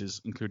devices,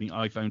 including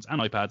iPhones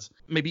and iPads,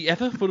 maybe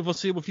ever for the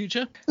foreseeable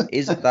future.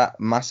 Isn't that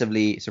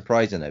massively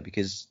surprising though?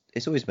 Because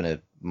it's always been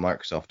a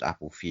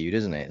Microsoft-Apple feud,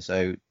 isn't it?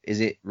 So is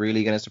it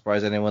really going to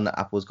surprise anyone that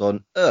Apple's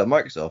gone,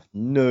 Microsoft?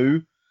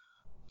 No.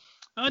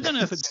 I don't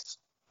know if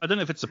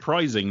it's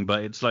surprising,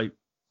 but it's like,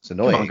 It's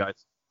annoying.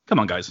 Come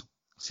on, guys.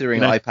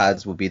 Considering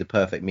iPads would be the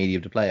perfect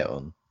medium to play it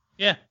on.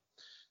 Yeah.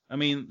 I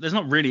mean, there's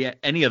not really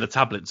any other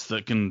tablets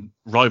that can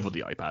rival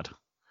the iPad.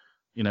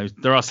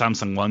 There are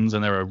Samsung ones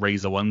and there are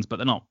Razer ones, but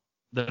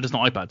they're just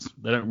not iPads.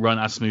 They don't run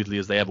as smoothly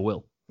as they ever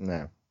will.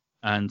 No.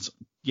 And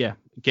yeah,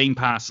 Game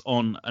Pass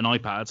on an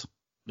iPad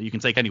that you can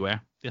take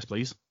anywhere. Yes,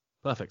 please.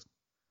 Perfect.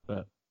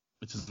 But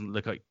it doesn't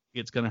look like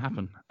it's going to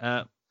happen.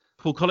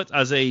 Paul Collett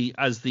as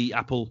the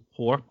Apple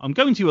whore. I'm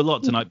going to you a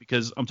lot tonight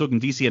because I'm talking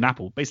DC and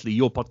Apple, basically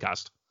your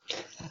podcast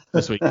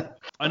this week.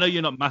 I know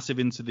you're not massive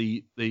into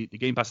the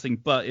Game Pass thing,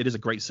 but it is a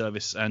great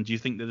service. And do you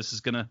think that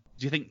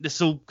do you think this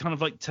will kind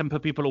of like temper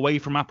people away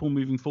from Apple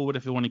moving forward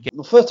if they want to get?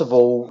 Well, first of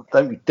all,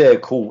 don't you dare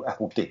call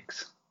Apple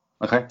dicks.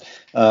 Okay.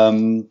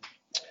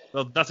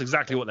 Well, that's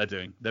exactly what they're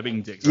doing. They're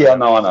being dicks. Yeah, right?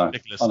 no, I know.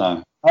 Ridiculous. I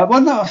know.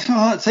 Well, no,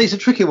 I'd say it's a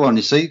tricky one,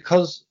 you see,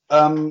 because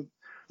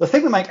the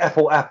thing that makes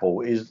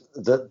Apple is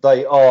that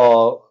they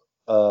are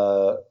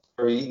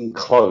very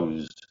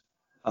enclosed,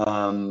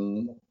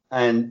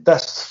 and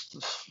that's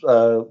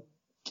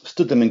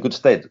stood them in good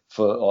stead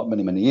for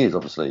many, many years,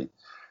 obviously.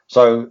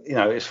 So,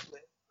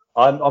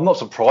 I'm not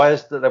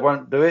surprised that they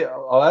won't do it.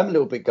 I am a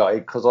little bit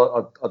gutted because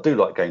I do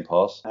like Game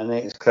Pass, and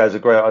xCloud's a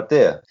great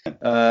idea.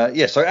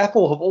 So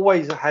Apple have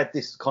always had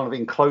this kind of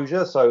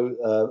enclosure.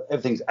 So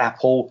everything's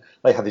Apple.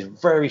 They have these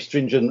very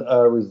stringent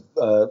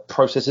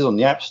processes on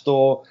the App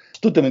Store.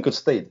 Stood them in good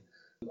stead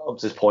up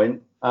to this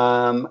point.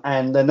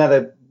 And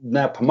they're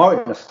now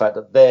promoting the fact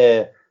that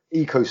their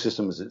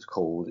ecosystem, as it's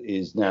called,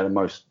 is now the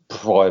most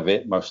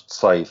private, most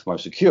safe,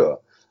 most secure.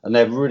 And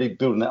they're really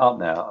building it up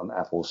now on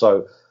Apple.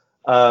 So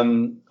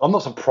I'm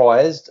not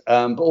surprised,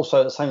 but also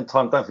at the same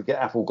time, don't forget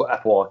Apple got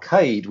Apple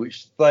Arcade,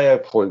 which they are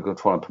probably going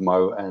to try and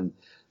promote. And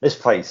let's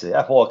face it,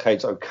 Apple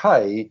Arcade's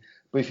okay,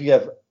 but if you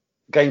have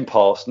Game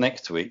Pass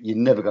next to it, you're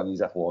never going to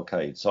use Apple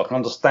Arcade. So I can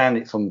understand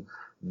it from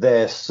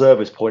their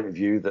service point of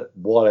view that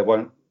why they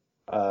won't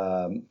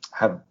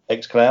have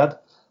xCloud.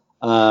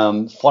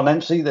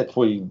 Financially, they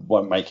probably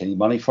won't make any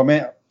money from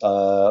it,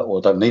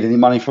 or don't need any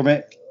money from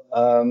it.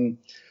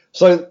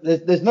 So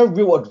there's no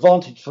real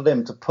advantage for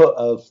them to put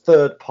a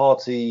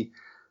third-party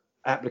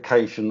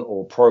application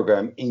or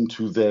program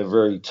into their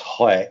very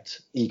tight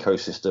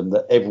ecosystem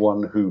that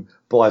everyone who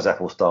buys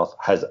Apple stuff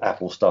has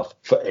Apple stuff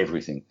for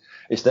everything.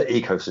 It's their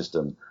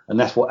ecosystem, and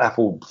that's what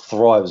Apple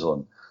thrives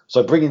on.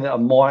 So bringing a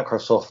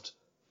Microsoft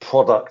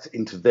product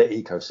into their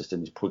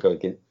ecosystem is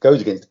probably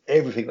goes against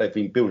everything they've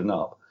been building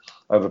up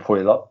over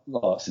probably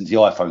like since the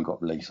iPhone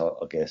got released, I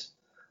guess.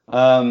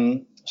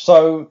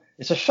 So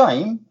it's a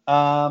shame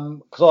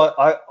because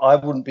I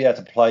wouldn't be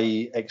able to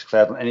play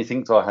xCloud on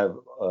anything because I have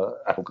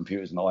Apple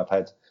computers and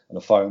iPads and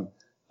a phone.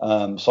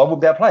 So I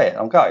wouldn't be able to play it.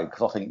 I'm gutted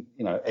because I think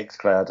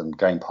xCloud and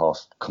Game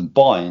Pass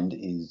combined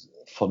is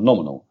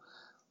phenomenal.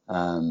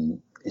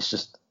 It's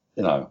just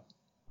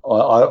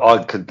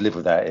I could live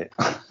without it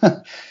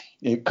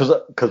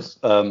because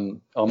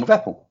I'm with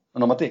Apple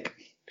and I'm a dick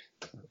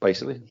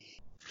basically.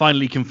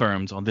 Finally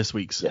confirmed on this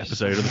week's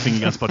episode of the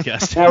Finger Guns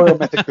podcast. Now we're on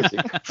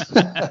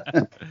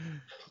Metacritic.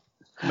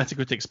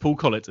 Metacritic's Paul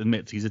Collett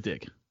admits he's a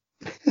dick.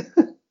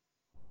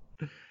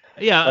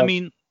 Yeah, I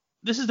mean,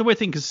 this is the weird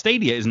thing because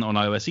Stadia isn't on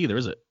iOS either,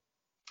 is it?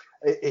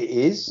 It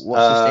is.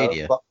 What's the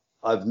Stadia? But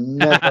I've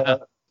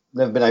never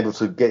been able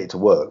to get it to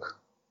work.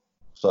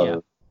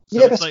 So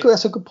So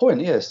that's a good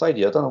point. Yeah,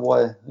 Stadia. I don't know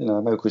why.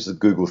 Maybe because it's a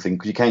Google thing,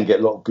 because you can get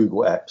a lot of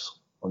Google apps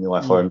on the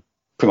iPhone.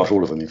 Pretty much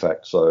all of them, in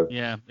fact. So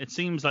yeah, it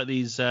seems like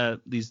these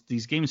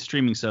game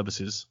streaming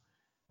services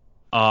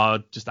are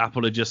just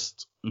Apple are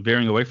just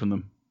veering away from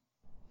them.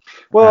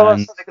 Well,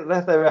 they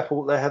have their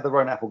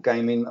own Apple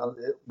gaming,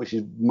 which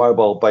is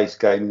mobile-based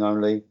gaming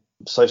only.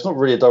 So it's not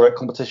really a direct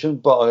competition.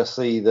 But I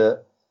see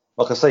that,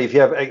 like I say, if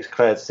you have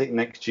xCloud sitting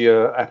next to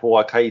your Apple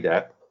Arcade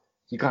app,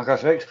 you're going to go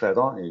for xCloud,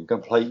 aren't you? You're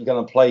going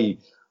to play,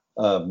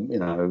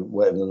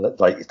 whatever the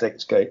latest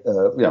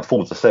xCloud,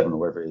 Forza 7 or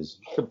whatever it is.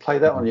 You can play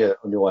that on your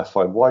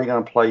iPhone. Why are you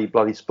going to play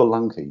bloody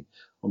Spelunky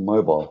on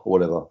mobile or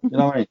whatever? You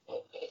know what I mean?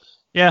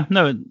 Yeah,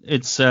 no,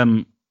 it's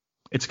a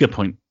good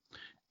point,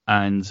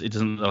 and it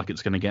doesn't look like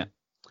it's going to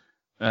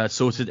get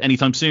sorted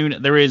anytime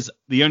soon.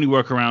 The only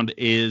workaround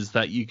is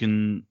that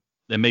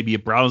there may be a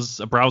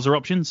browser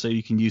option, so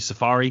you can use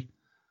Safari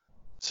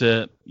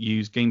to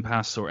use Game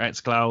Pass or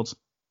xCloud.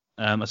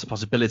 That's a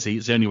possibility.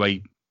 It's the only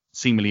way,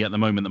 seemingly at the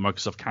moment, that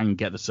Microsoft can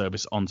get the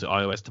service onto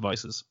iOS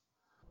devices.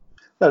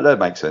 That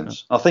makes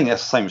sense. I think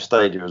that's the same with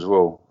Stadia as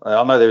well.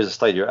 I know there is a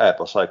Stadia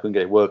app. I couldn't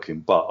get it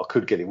working, but I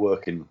could get it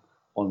working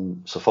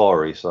on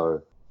Safari.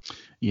 So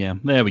yeah,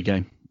 there we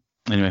go.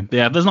 Anyway,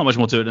 yeah, there's not much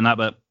more to it than that,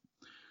 but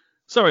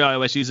sorry,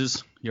 iOS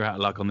users, you're out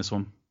of luck on this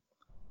one.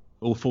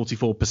 All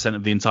 44%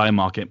 of the entire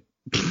market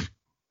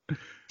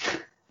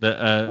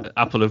that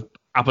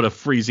Apple are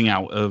freezing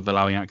out of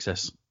allowing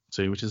access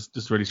to, which is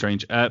just really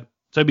strange.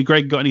 Toby,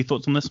 Greg, got any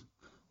thoughts on this?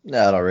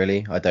 No, not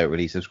really. I don't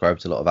really subscribe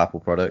to a lot of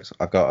Apple products.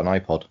 I've got an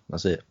iPod.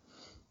 That's it.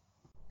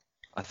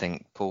 I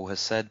think Paul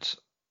has said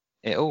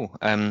it all.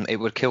 It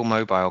would kill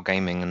mobile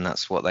gaming, and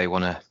that's what they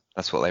want to.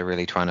 That's what they're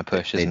really trying to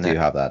push, isn't it? They do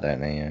have that,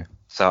 don't they? Yeah.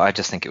 So I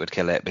just think it would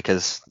kill it,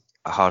 because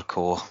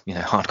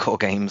hardcore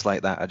games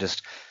like that are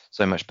just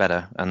so much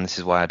better, and this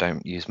is why I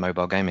don't use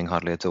mobile gaming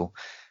hardly at all.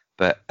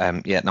 But I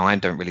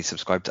don't really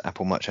subscribe to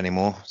Apple much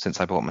anymore since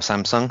I bought my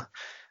Samsung.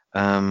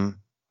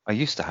 I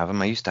used to have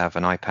them. I used to have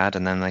an iPad,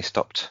 and then they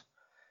stopped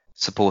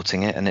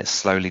supporting it, and it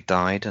slowly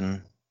died,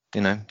 and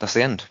that's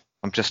the end.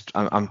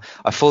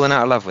 I've fallen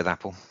out of love with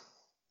Apple.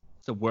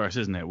 It's the worst,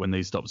 isn't it, when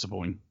they stop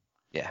supporting?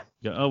 Yeah.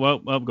 You go, oh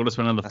well, I've got to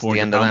spend another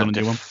 £400 on a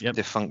new one. Yep.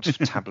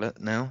 Defunct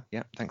tablet now.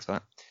 Yeah, thanks for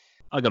that.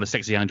 I got a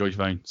sexy Android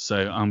phone, so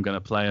I'm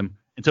gonna play them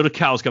until the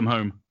cows come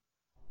home.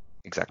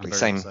 Exactly.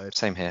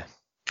 Same here.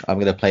 I'm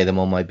gonna play them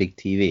on my big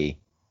TV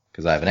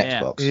because I have an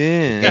Xbox.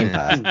 Yeah. Game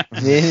Pass.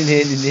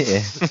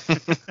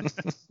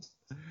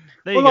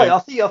 There you go. I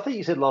think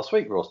you said last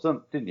week, Ross,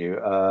 didn't you?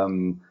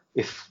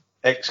 If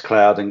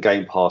xCloud and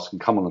Game Pass can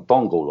come on a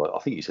dongle, I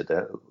think you said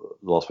that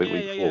last week,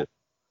 week before.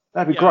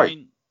 That'd be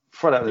great.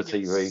 Throw that on the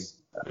TV.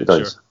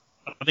 Sure.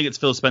 I think it's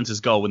Phil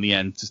Spencer's goal in the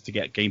end, just to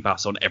get Game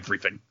Pass on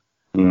everything.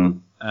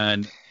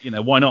 And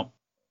why not?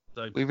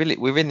 So, we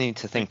really need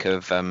to think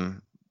of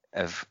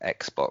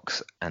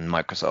Xbox and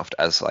Microsoft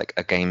as like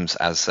a games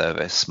as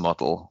service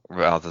model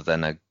rather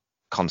than a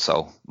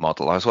console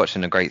model. I was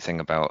watching a great thing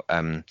about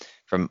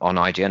from on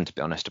IGN, to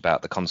be honest,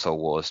 about the console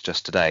wars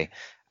just today,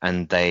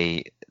 and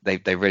they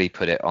really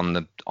put it on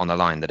the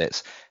line that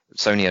it's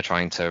Sony are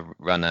trying to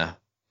run a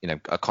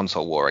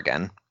console war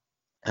again,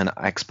 and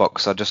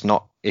Xbox are just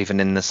not even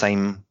in the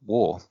same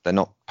war. They're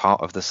not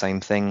part of the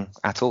same thing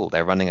at all.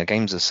 They're running a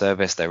games as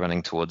service. They're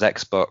running towards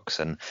Xbox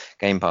and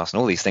Game Pass and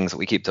all these things that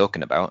we keep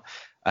talking about.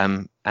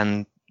 And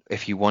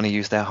if you want to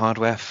use their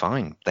hardware,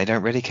 fine. They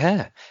don't really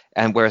care.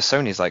 And whereas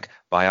Sony's like,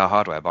 buy our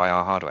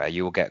hardware.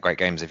 You will get great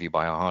games if you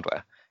buy our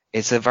hardware.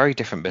 It's a very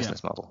different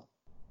business model.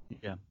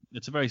 Yeah,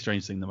 it's a very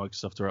strange thing that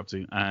Microsoft are up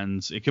to,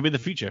 and it could be the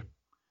future.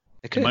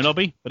 It might not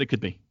be, but it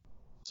could be.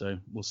 So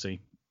we'll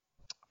see.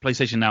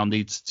 PlayStation now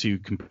needs to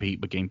compete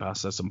with Game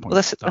Pass at some point.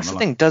 Well, that's the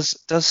thing. Does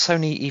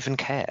Sony even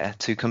care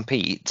to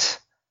compete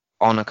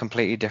on a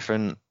completely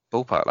different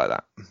ballpark like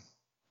that?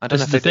 I don't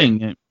know. That's the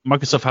thing.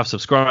 Microsoft have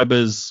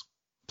subscribers.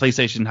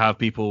 PlayStation have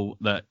people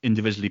that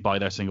individually buy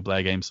their single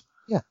player games.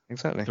 Yeah,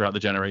 exactly. Throughout the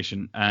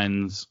generation,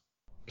 and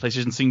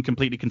PlayStation seem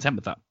completely content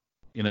with that.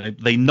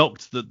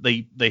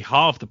 They they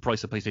halved the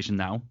price of PlayStation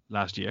Now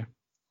last year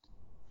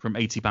from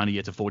 £80 a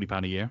year to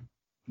 £40 a year,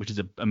 which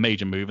is a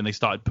major move, and they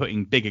started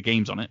putting bigger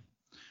games on it.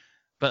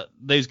 But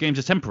those games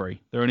are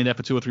temporary. They're only there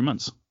for 2 or 3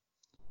 months.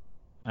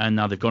 And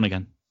now they've gone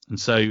again. And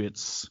so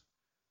it's,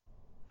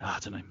 I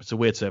don't know, it's a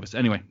weird service.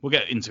 Anyway, we'll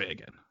get into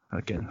it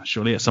again,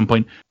 surely at some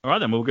point. All right,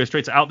 then we'll go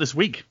straight to Out This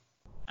Week.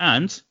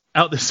 And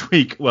Out This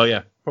Week, well,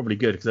 yeah, probably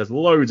good, because there's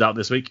loads out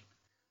this week.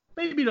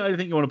 Maybe not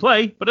anything you want to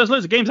play, but there's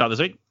loads of games out this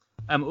week.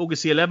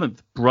 August the 11th,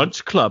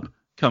 Brunch Club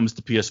comes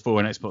to PS4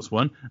 and Xbox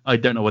One. I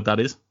don't know what that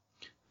is.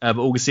 But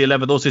August the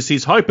 11th also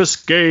sees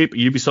Hyperscape,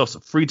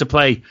 Ubisoft's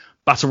free-to-play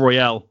Battle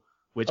Royale,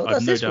 which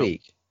I've no doubt.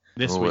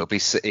 This week. It'll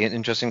be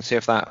interesting to see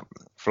if that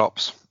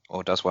flops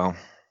or does well.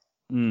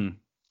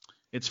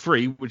 It's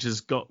free, which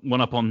has got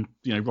one up on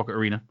Rocket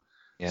Arena.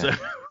 Yeah. So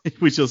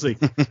we shall see.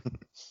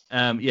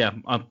 I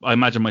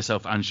imagine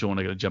myself and Sean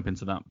are going to jump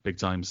into that big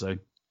time. So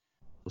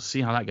we'll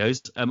see how that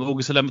goes.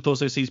 August 11th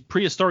also sees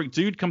Prehistoric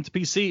Dude come to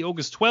PC.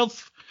 August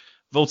 12th,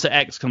 Volta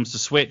X comes to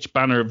Switch.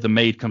 Banner of the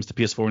Maid comes to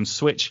PS4 and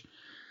Switch.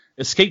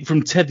 Escape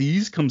from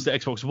Teddy's comes to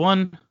Xbox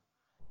One.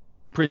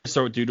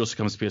 Prehistoric Dude also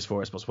comes to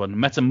PS4, Xbox One.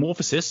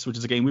 Metamorphosis, which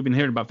is a game we've been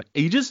hearing about for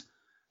ages,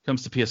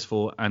 comes to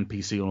PS4 and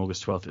PC on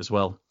August 12th as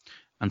well.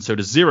 And so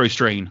does Zero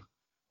Strain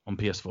on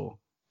PS4,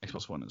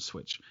 Xbox One and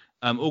Switch.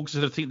 August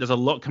 13th, there's a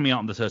lot coming out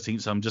on the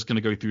 13th, so I'm just going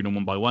to go through them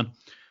one by one.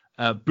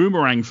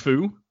 Boomerang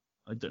Fu.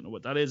 I don't know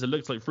what that is. It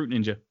looks like Fruit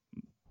Ninja.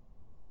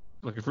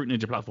 Like a Fruit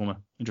Ninja platformer.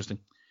 Interesting.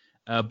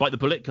 Bite the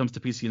Bullet comes to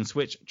PC and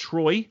Switch.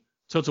 Troy,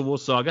 Total War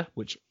Saga,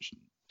 which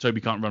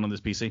Toby can't run on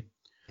this PC.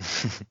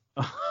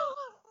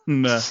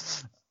 No.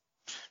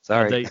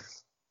 Sorry.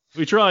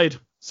 We tried.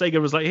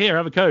 Sega was like, here,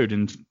 have a code.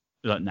 And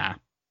we're like, nah.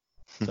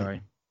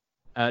 Sorry.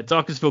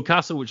 Darkersville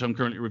Castle, which I'm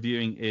currently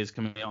reviewing, is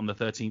coming out on the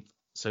 13th.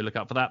 So look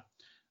out for that.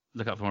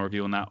 Look out for my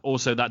review on that.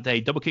 Also, that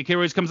day, Double Kick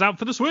Heroes comes out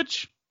for the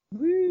Switch.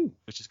 Woo.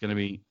 Which is going to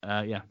be,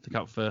 look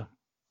out for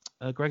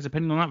Greg's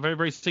opinion on that very,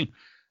 very soon.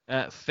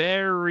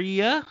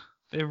 Feria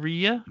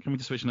coming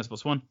to Switch and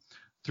Xbox One.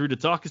 Through the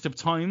Darkest of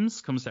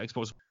Times comes to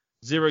Xbox.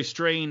 Zero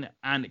Strain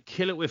and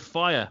Kill It With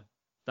Fire.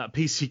 That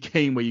PC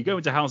game where you go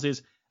into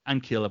houses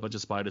and kill a bunch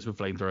of spiders with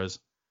flamethrowers.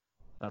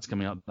 That's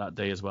coming out that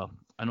day as well.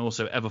 And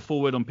also Ever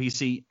Forward on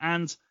PC.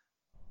 And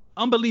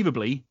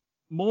unbelievably,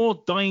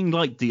 more Dying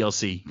Light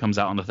DLC comes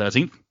out on the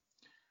 13th.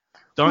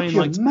 Dying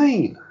Light.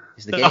 Mean?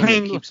 It's the game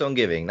that keeps on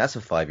giving. That's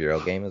a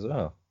 5-year-old game as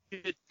well.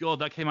 Good God,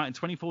 that came out in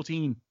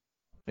 2014.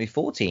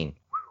 2014?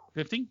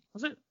 15,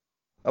 was it?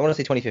 I want to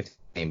say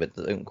 2015, but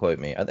don't quote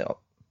me. I think.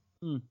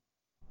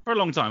 For a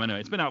long time, anyway.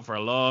 It's been out for a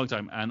long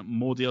time. And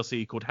more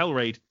DLC called Hell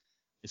Raid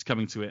is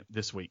coming to it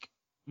this week.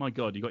 My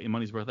God, you got your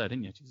money's worth there,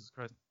 didn't you? Jesus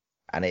Christ.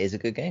 And it is a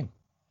good game.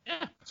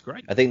 Yeah, it's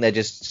great. I think they're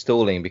just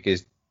stalling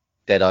because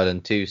Dead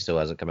Island 2 still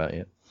hasn't come out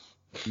yet.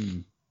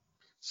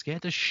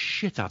 Scared the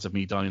shit out of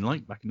me, Dying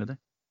Light, back in the day.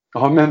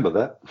 I remember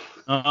that.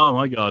 Oh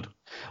my God.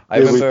 I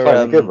remember. We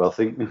played together, I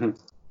think.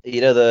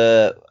 You know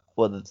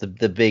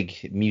the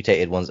big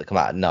mutated ones that come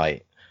out at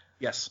night.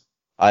 Yes.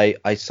 I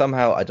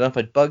somehow, I don't know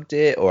if I bugged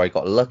it or I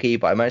got lucky,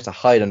 but I managed to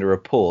hide under a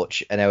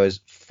porch and there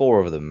was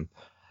 4 of them.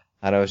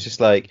 And I was just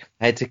like,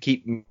 I had to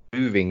keep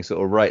moving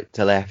sort of right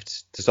to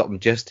left to stop them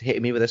just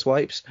hitting me with their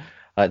swipes.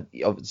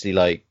 Obviously,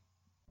 like,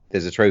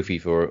 there's a trophy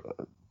for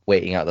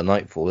waiting out the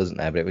nightfall, isn't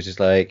there? But it was just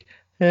like,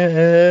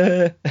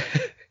 I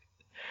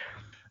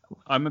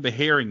remember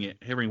hearing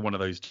one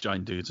of those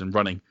giant dudes and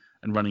running.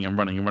 And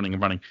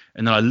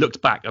then I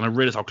looked back and I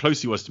realized how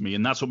close he was to me,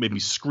 and that's what made me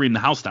scream the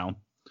house down.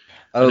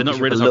 I did not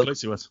realize how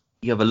close he was.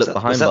 You have a look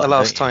behind. Was that the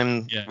last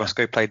time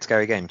Roscoe played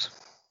scary games?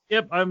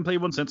 Yep, I haven't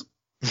played one since.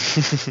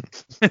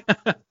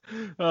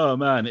 Oh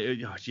man,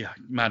 it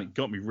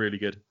got me really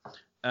good.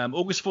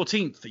 August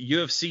 14th,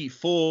 UFC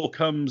 4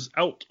 comes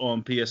out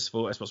on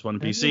PS4, Xbox One,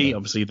 and PC.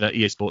 Obviously the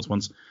EA Sports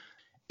ones.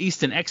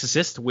 Eastern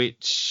Exorcist,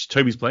 which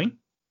Toby's playing.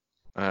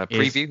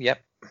 Preview,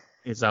 yep.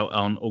 It's out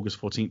on August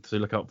 14th, so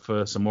look out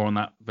for some more on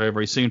that very,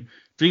 very soon.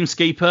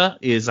 Dreamscaper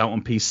is out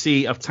on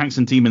PC. Of Tanks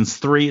and Demons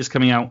 3 is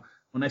coming out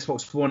on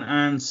Xbox One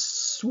and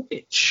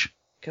Switch.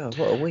 God,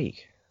 what a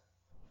week.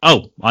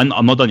 Oh, I'm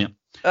not done yet.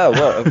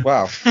 Oh,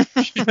 wow.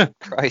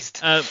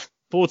 Christ.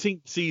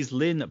 14th sees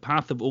Lynn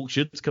Path of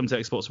Auctions come to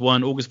Xbox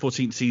One. August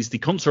 14th sees the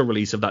console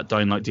release of that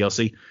Dying Light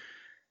DLC.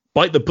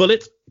 Bite the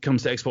Bullet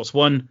comes to Xbox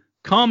One.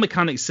 Car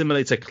Mechanics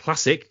Simulator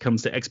Classic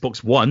comes to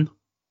Xbox One.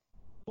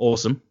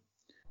 Awesome.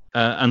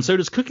 And so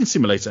does Cooking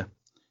Simulator.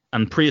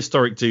 And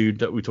Prehistoric Dude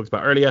that we talked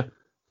about earlier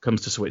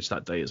comes to Switch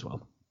that day as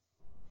well.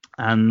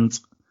 And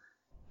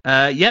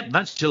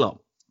that's your lot.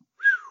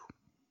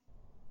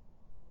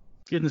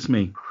 Goodness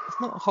me.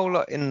 There's not a whole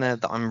lot in there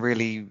that I'm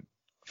really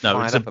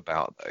fired up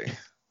about, though.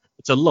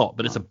 It's a lot,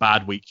 but it's a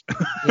bad week.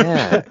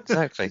 Yeah,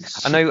 exactly.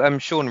 I know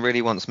Sean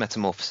really wants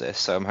Metamorphosis,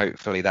 so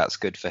hopefully that's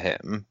good for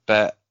him.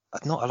 But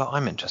not a lot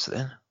I'm interested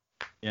in.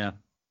 Yeah.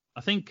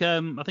 I think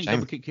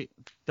Double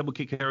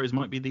Kick Heroes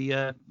might be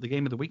the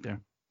game of the week there.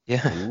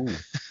 Yeah.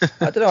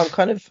 I don't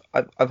know.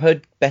 I've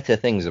heard better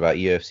things about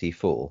UFC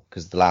 4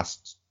 because the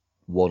last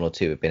 1 or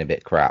 2 have been a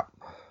bit crap.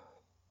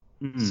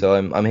 Mm-hmm. So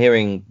I'm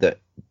hearing that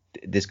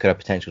this could have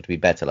potential to be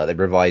better. Like they've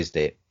revised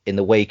it in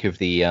the wake of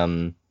the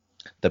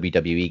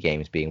WWE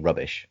games being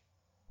rubbish.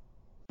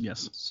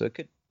 Yes. So it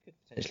could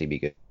potentially be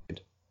good.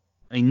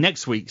 I mean,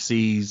 next week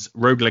sees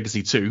Rogue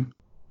Legacy 2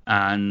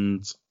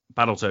 and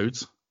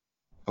Battletoads.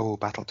 Oh,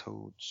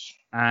 Battletoads.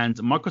 And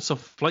Microsoft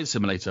Flight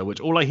Simulator, which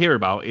all I hear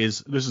about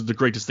is this is the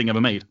greatest thing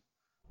ever made.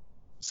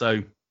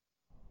 So,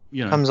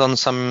 you know. Comes on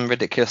some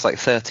ridiculous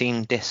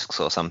 13 discs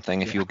or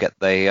something if you'll get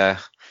the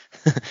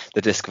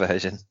the disc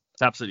version.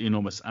 It's absolutely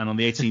enormous. And on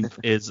the 18th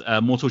is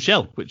Mortal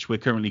Shell, which we're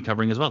currently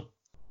covering as well.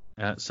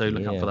 So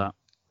look out for that.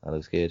 That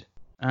looks good.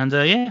 And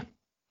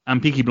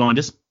and Peaky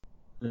Blinders.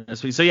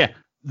 So yeah,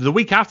 the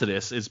week after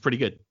this is pretty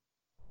good.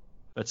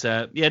 But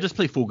just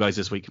play Fall Guys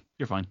this week.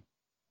 You're fine.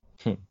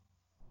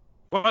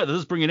 All right, that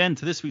does bring an end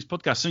to this week's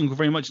podcast. Thank you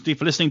very much indeed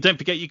for listening. Don't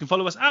forget you can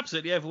follow us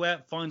absolutely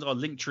everywhere. Find our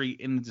link tree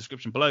in the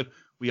description below.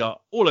 We are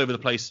all over the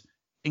place,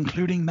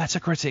 including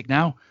Metacritic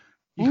now.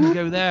 You can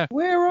go there.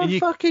 We're on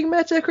fucking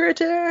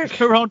Metacritic.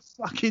 You're on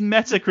fucking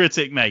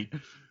Metacritic, mate.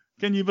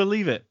 Can you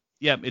believe it?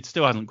 Yeah, it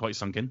still hasn't quite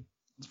sunk in.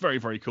 It's very,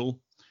 very cool.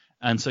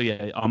 And so,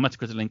 yeah, our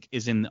Metacritic link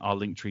is in our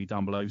link tree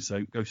down below.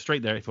 So go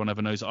straight there if anyone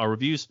ever knows our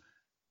reviews.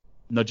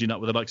 Nudging up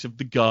with the likes of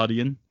The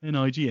Guardian and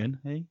IGN.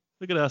 Hey,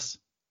 look at us.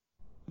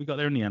 We got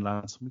there in the end,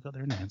 lads. We got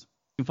there in the end.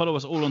 You can follow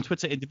us all on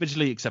Twitter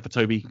individually, except for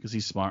Toby, because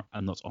he's smart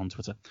and not on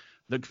Twitter.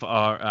 Look for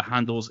our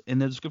handles in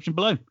the description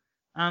below.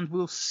 And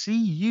we'll see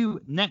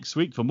you next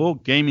week for more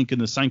gaming.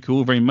 Goodness, thank you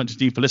all very much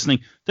indeed for listening.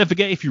 Don't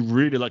forget, if you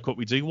really like what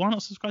we do, why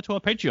not subscribe to our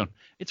Patreon?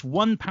 It's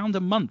 £1 a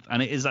month,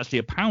 and it is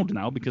actually £1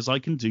 now because I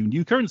can do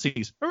new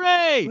currencies.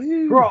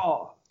 Hooray!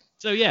 Raw.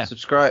 So yeah,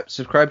 Subscribe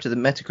to the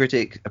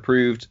Metacritic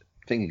approved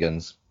finger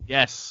guns.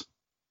 yes,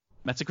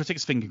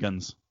 Metacritic's finger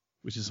guns,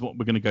 which is what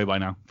we're going to go by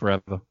now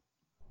forever.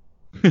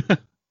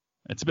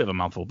 It's a bit of a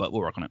mouthful, but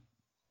we'll work on it.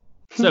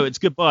 So it's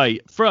goodbye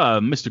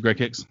from Mr. Greg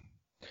Hicks.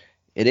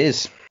 It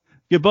is.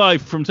 Goodbye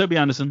from Toby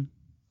Anderson.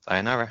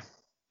 Sayonara.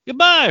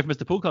 Goodbye from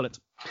Mr. Paul Collett.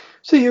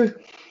 See you.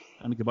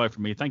 And goodbye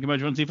from me. Thank you very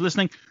much for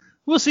listening.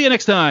 We'll see you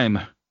next time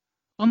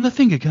on the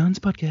Finger Guns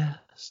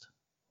Podcast.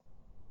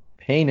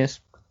 Penis.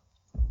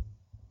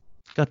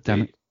 God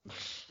damn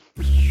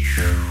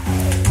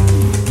it.